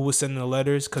was sending the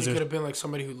letters. Because it could have been like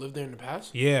somebody who lived there in the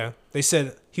past. Yeah, they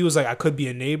said he was like, I could be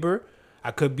a neighbor,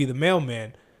 I could be the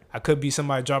mailman, I could be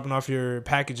somebody dropping off your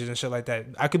packages and shit like that.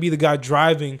 I could be the guy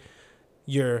driving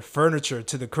your furniture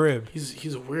to the crib.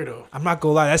 He's a weirdo. I'm not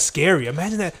gonna lie, that's scary.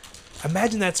 Imagine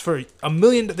that's for $1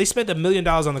 million. They spent $1 million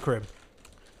on the crib.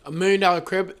 $1 million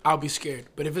crib, I'll be scared.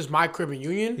 But if it's my crib in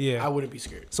Union, I wouldn't be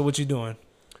scared. So what you doing?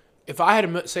 If I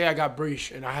had say I got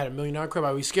breached and I had $1 million crib,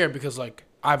 I'd be scared because like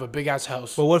I have a big ass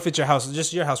house. But what if it's your house?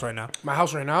 Just your house right now. My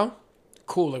house right now?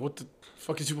 Cool. Like what the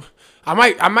fuck is you? I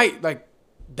might like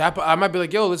that. I might be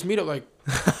like, yo, let's meet up. Like,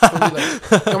 I'm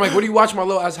like, what do you watch my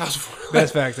little ass house for?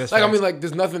 That's facts. That's like facts. I mean, like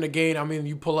there's nothing to gain. I mean,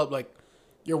 you pull up like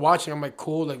you're watching. I'm like,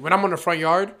 cool. Like when I'm on the front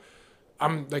yard,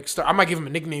 I'm like, I might give him a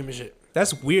nickname and shit.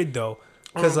 That's weird though.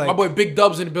 Cause like my boy Big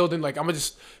Dub's in the building, like I'm gonna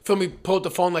just feel me pull up the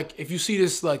phone, like if you see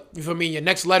this, like you feel me, your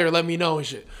next letter, let me know and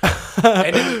shit.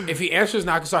 And then if he answers,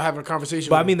 now I can start having a conversation.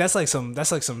 But I mean, that's like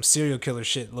some serial killer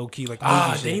shit, low key, like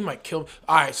then he might kill me.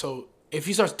 All right, so if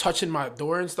he starts touching my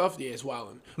door and stuff, yeah, it's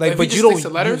wilding. Like, but you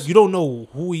don't know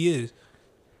who he is.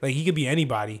 Like he could be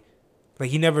anybody. Like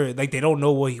he never, like they don't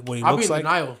know what he looks like. I'll be in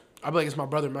denial. I'll be like, it's my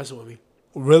brother messing with me.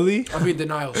 Really? I'll be in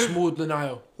denial, smooth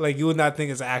denial. Like you would not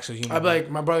think it's an actual human. I'd be like,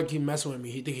 my brother keep messing with me.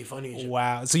 He think he funny and shit.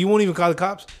 Wow. So you won't even call the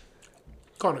cops?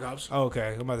 Calling the cops. Oh,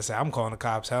 okay. I'm about to say I'm calling the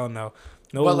cops. Hell no.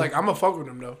 No. But like I'm gonna fuck with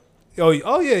them though.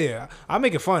 Oh yeah. I'll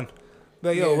make it fun.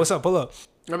 Like, yo, what's up? Pull up.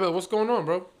 I'll be like, what's going on,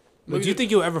 bro? Do you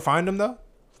think you'll ever find him though?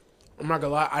 I'm not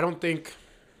gonna lie. I don't think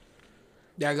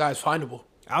that guy's findable.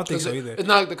 I don't think so either. It's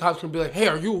not like the cops can be like, hey,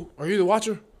 are you the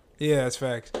Watcher? Yeah, that's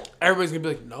facts. Everybody's gonna be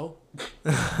like, no.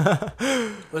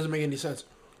 Doesn't make any sense.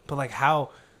 But like, how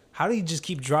do you just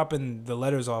keep dropping the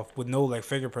letters off with no like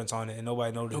fingerprints on it and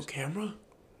nobody noticed? No camera.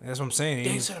 That's what I'm saying.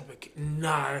 They set up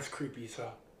nah, that's creepy as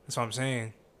hell. That's what I'm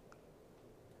saying.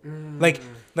 Like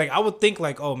I would think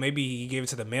like, oh, maybe he gave it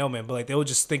to the mailman, but like they would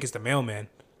just think it's the mailman.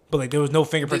 But like there was no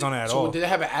fingerprints on it at all. So did they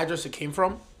have an address it came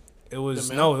from? It was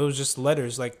it was just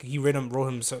letters. Like he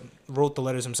wrote the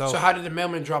letters himself. So how did the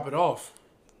mailman drop it off?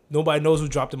 Nobody knows who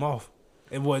dropped him off.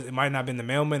 It might not have been the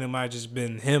mailman. It might have just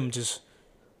been him. Just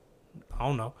I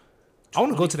don't know. I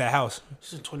want to go to that house.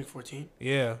 This is 2014.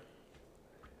 Yeah.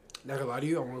 Not gonna lie to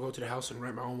you, I want to go to the house and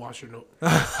write my own washer note.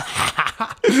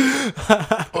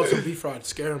 Also, B-Fraud,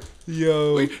 scare him.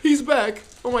 Yo, Wait, he's back.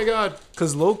 Oh my god.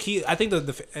 because low key, I think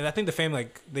the family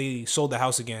like they sold the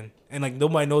house again, and like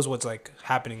nobody knows what's like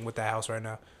happening with that house right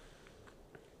now.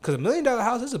 Because $1 million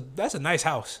house that's a nice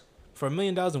house for $1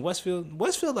 million in Westfield.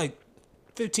 Westfield like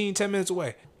 10 minutes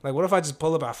away. Like, what if I just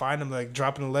pull up, I find him, like,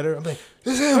 dropping a letter? I'm like,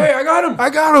 it's him. Hey, I got him. I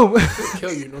got him. He'll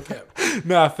kill you, no cap.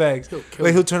 Nah, facts. He'll kill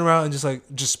Like, you. he'll turn around and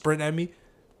just sprint at me.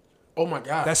 Oh my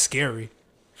god. That's scary.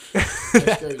 That's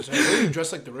scary. So, what are you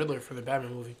dressed like the Riddler for the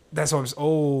Batman movie? That's what I'm.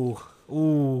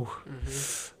 Ooh.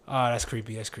 That's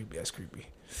creepy. That's creepy. That's creepy.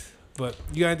 But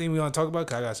you got anything we want to talk about?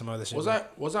 Cause I got some other shit.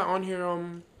 Was that on here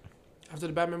after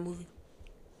the Batman movie?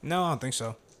 No, I don't think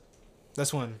so.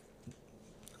 That's when.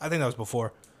 I think that was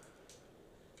before.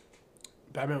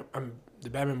 The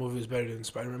Batman movie was better than the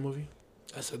Spider-Man movie.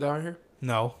 I said that on here.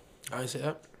 No. I didn't say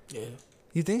that. Yeah.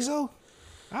 You think so?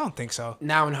 I don't think so.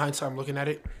 Now in hindsight, I'm looking at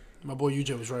it. My boy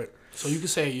UJ was right. So you can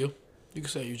say it, you. You can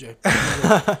say it,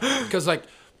 UJ. Because like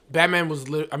Spider-Man was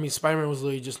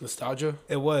literally just nostalgia.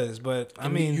 It was, but I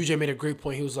And mean, UJ made a great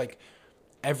point. He was like,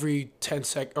 every 10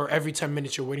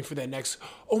 minutes you're waiting for that next,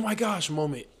 oh my gosh,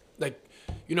 moment. Like,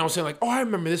 you know what I'm saying? Like, oh, I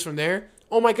remember this from there.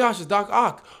 Oh my gosh, it's Doc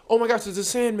Ock. Oh my gosh, it's the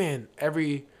Sandman.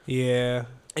 yeah.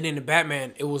 And in the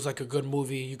Batman, it was like a good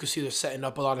movie. You could see they're setting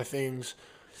up a lot of things.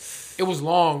 It was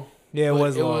long. Yeah, it but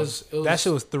was long. It was, that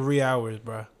shit was 3 hours,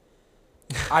 bro.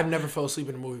 I've never fell asleep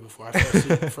in a movie before. I fell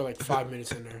asleep for like 5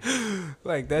 minutes in there.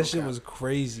 Like, that shit was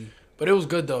crazy. But it was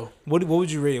good though. What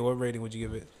would you rate it? What rating would you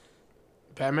give it?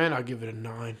 Batman, I'll give it a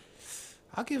 9.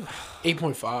 I'll give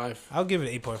 8.5. I'll give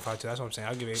it 8.5 too. That's what I'm saying.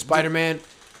 I'll give it 8. Spider-Man,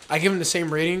 I give him the same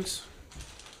ratings.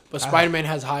 But Spider-Man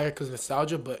has higher because of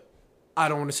nostalgia, but I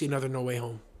don't want to see another No Way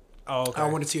Home. Oh, okay. I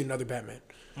want to see another Batman.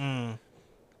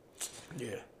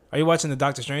 Yeah. Are you watching the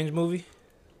Doctor Strange movie?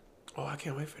 Oh, I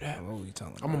can't wait for that. Who you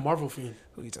telling? I'm a Marvel fiend.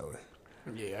 Who you telling?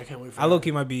 Yeah, I can't wait for I that.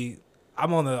 low-key might be.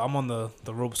 I'm on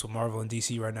the ropes with Marvel and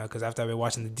DC right now because after I've been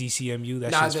watching the DCMU,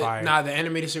 that shit's fire. Nah, the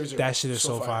animated series. That shit is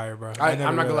so fire, bro. I'm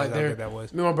never not gonna lie, realized how good that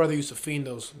was. me and my brother used to fiend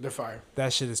those. They're fire.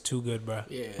 That shit is too good, bro.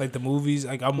 Yeah. Like the movies,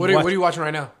 like What are you watching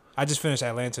right now? I just finished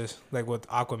Atlantis, like with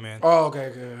Aquaman. Oh,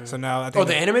 okay. So now I think. Oh,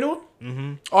 the animated one?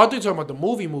 Mm-hmm. Oh, I thought you were talking about the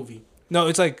movie. No,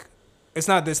 it's like, it's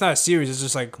not a series. It's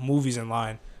just like movies in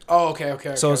line. Oh,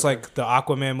 okay. So it's like the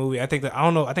Aquaman movie. I think I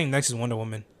don't know. I think next is Wonder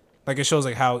Woman. Like it shows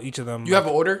like how each of them. You have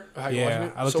an order of how you Yeah, watching I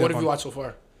it? looked So what it up have you on- watched so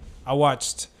far?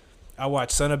 I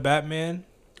watched Son of Batman.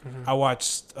 Mm-hmm. I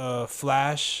watched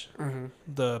Flash,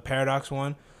 the Paradox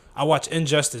one. I watched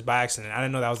Injustice by accident. I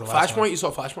didn't know that was the last one. Flashpoint? You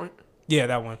saw Flashpoint? Yeah,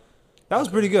 that one. That was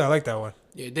pretty good. I like that one.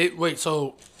 Yeah, wait,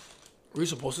 so were you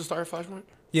supposed to start Flashpoint?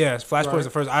 Yeah, Flashpoint Right. was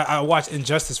the first. I watched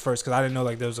Injustice first because I didn't know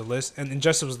like there was a list, and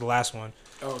Injustice was the last one.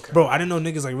 Oh, okay. Bro, I didn't know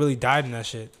niggas like really died in that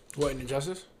shit. What, in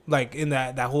Injustice? Like in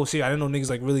that whole series, I didn't know niggas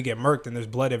like really get murked and there's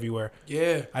blood everywhere.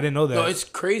 Yeah. I didn't know that. No, it's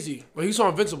crazy. Well, you saw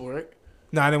Invincible, right?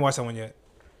 No, I didn't watch that one yet.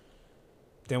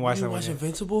 Didn't watch You that didn't one watch yet.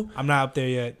 Invincible? I'm not up there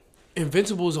yet.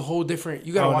 Invincible is a whole different...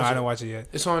 You gotta Oh no, watch I it. didn't watch it yet.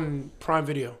 It's on Prime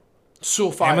Video. So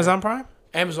fire. Amazon Prime?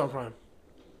 Amazon Prime.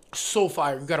 So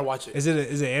fire. You gotta watch it. Is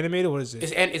it animated? What is it?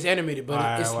 It's animated, but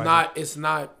Alright, it's I'll watch not. It's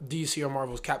not DC or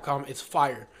Marvel's Capcom. It's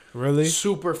fire. Really?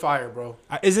 Super fire, bro.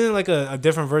 Isn't it like a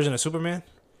different version of Superman?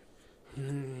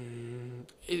 You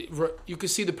can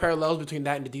see the parallels between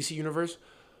that and the DC universe,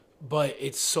 but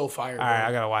it's so fire. All right,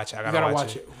 I gotta watch it. You gotta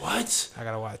watch it. What? I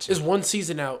gotta watch it. There's one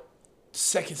season out.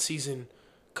 Second season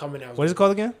coming out. What is it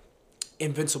called again?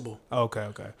 Invincible. Oh, okay. I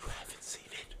haven't seen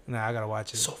it. Nah, I gotta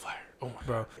watch it. So fire. Oh my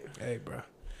Bro, hey, bro.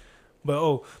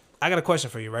 But I got a question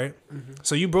for you, right?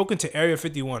 So you broke into Area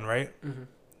 51, right?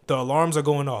 The alarms are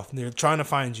going off. They're trying to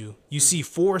find you. You see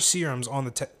 4 serums on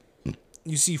the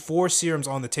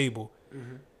table,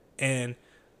 and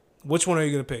which one are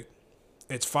you gonna pick?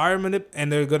 It's fire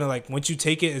and they're gonna like once you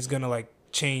take it, it's gonna like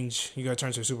change. You're gonna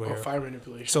turn to a superhero. fire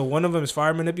manipulation. So one of them is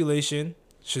fire manipulation,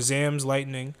 Shazam's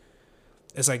lightning.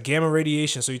 It's like gamma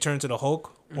radiation, so you turn into the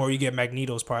Hulk, or you get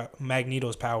Magneto's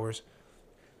powers.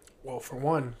 Well, for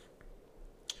one,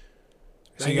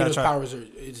 So you gotta Magneto's try. powers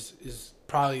is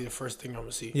probably the first thing I'm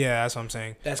gonna see. Yeah, that's what I'm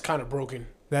saying. That's kind of broken.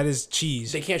 That is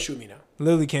cheese. They can't shoot me now.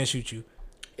 Literally can't shoot you.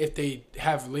 If they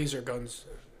have laser guns,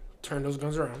 turn those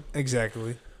guns around.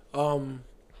 Exactly.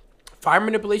 Fire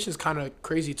manipulation is kind of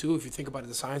crazy too if you think about it,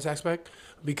 the science aspect,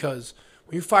 because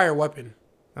when you fire a weapon,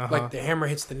 like the hammer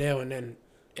hits the nail and then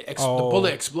the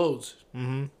bullet explodes.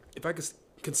 Mm-hmm. If I could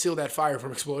conceal that fire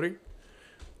from exploding,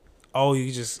 Oh,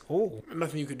 you just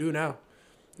nothing you could do now.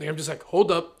 Like I'm just like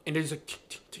hold up, and there's like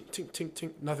tink tink tink tink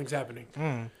tink, nothing's happening.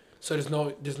 So there's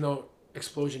no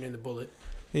explosion in the bullet.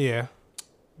 Yeah.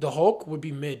 The Hulk would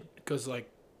be mid because like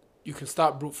you can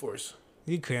stop brute force.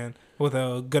 You can with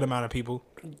a good amount of people.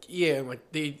 Yeah, and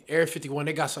like the Area 51,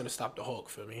 they got something to stop the Hulk.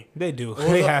 For me, They do. What was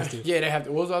They the- have to. Yeah, they have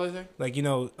to. What was the other thing? Like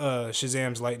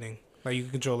Shazam's lightning. Like you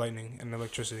can control lightning and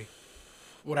electricity.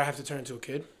 Would I have to turn into a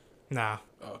kid? Nah.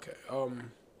 Oh, okay.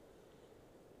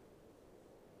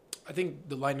 I think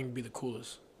the lightning would be the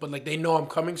coolest. But like they know I'm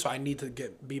coming, so I need to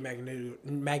be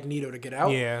Magneto to get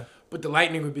out. Yeah. But the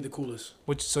lightning would be the coolest.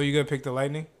 So you gonna pick the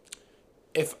lightning?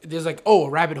 If there's like a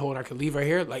rabbit hole and I could leave right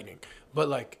here, lightning. But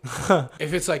like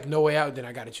if it's like no way out, then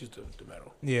I gotta choose the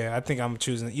metal. Yeah, I think I'm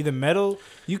choosing either metal.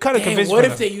 You kind of Damn, convinced what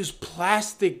me if they use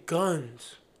plastic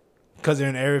guns? because they're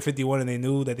in Area 51 and they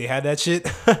knew that they had that shit.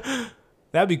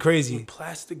 That'd be crazy. With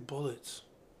plastic bullets.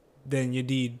 Then you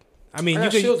need. I mean, I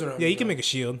you got shields around yeah, me, you can though. make a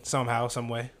shield somehow, some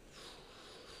way.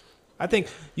 I think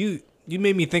you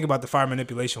made me think about the fire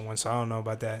manipulation one, so I don't know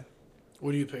about that.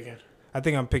 What are you picking? I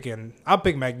think I'll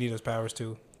pick Magneto's powers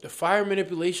too. The fire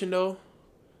manipulation though.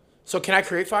 So can I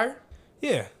create fire?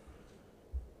 Yeah,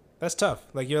 that's tough.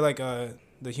 Like you're like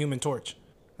the Human Torch.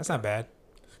 That's not bad.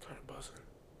 It's kind of buzzing.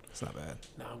 It's not bad.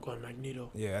 Nah, I'm going Magneto.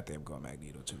 Yeah, I think I'm going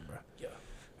Magneto too, bro. Yeah.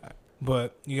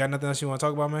 But you got nothing else you want to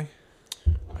talk about, man?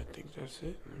 I think that's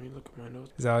it. Let me look at my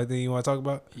notes. Is that everything you want to talk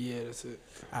about? Yeah, that's it.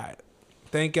 All right.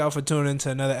 Thank y'all for tuning in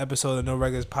to another episode of No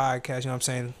Regulars Podcast. You know what I'm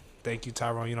saying? Thank you,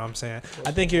 Tyrone. You know what I'm saying?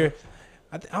 I think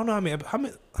I don't know how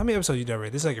many episodes you done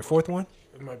already. This is like your fourth one?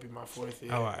 It might be my fourth.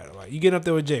 Yeah. All right. You getting up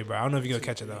there with Jay, bro. I don't know if you're going to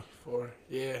catch it, though. 4.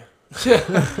 Yeah.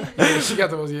 Yeah, she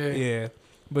got those. Yeah. Yeah.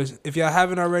 But if y'all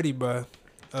haven't already, bro,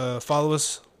 follow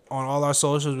us on all our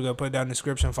socials. We're going to put it down in the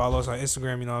description. Follow us on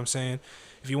Instagram. You know what I'm saying?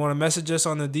 If you want to message us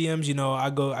on the DMs, you know,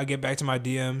 I get back to my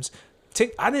DMs.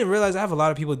 I didn't realize I have a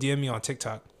lot of people DM me on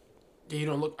TikTok. Yeah, you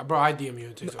don't look, bro. I DM you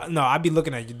on TikTok. No, I'd be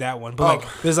looking at that one. But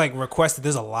like, there's like requested.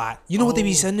 There's a lot. You know what they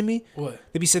be sending me? What?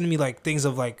 They be sending me like things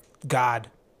of like God.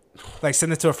 Like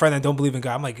send it to a friend that don't believe in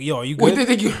God. I'm like, yo, are you good? What they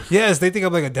think you? Yes, they think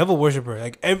I'm like a devil worshiper.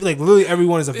 Like literally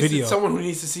everyone is a This video. is someone who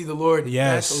needs to see the Lord.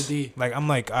 Yes. That's OD. Like I'm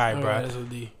like, all right, bro. That's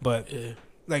OD. But Yeah.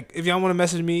 like, if y'all want to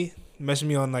message me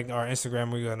on like our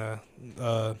Instagram. We're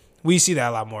gonna we see that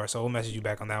a lot more, so we'll message you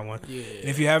back on that one. Yeah. And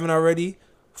if you haven't already,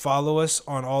 follow us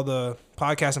on all the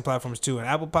podcasting platforms too. And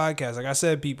Apple Podcasts, like I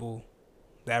said, people,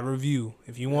 that review,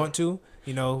 if you want to,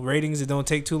 you know, ratings, it don't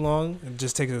take too long. It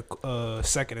just takes a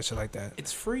second and shit like that.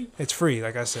 It's free. It's free,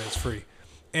 like I said, it's free.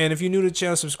 And if you're new to the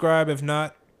channel, subscribe. If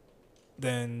not,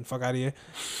 then fuck out of here.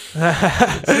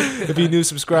 If you're new,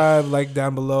 subscribe, like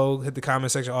down below, hit the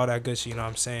comment section, all that good shit, you know what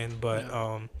I'm saying? But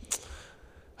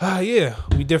yeah,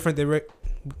 we different.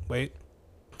 Wait.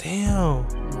 Damn.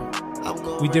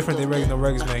 We different than regular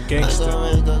records, man. Gangsta. I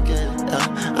ain't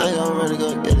gonna really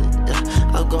go get it.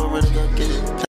 I'm gonna really go get it.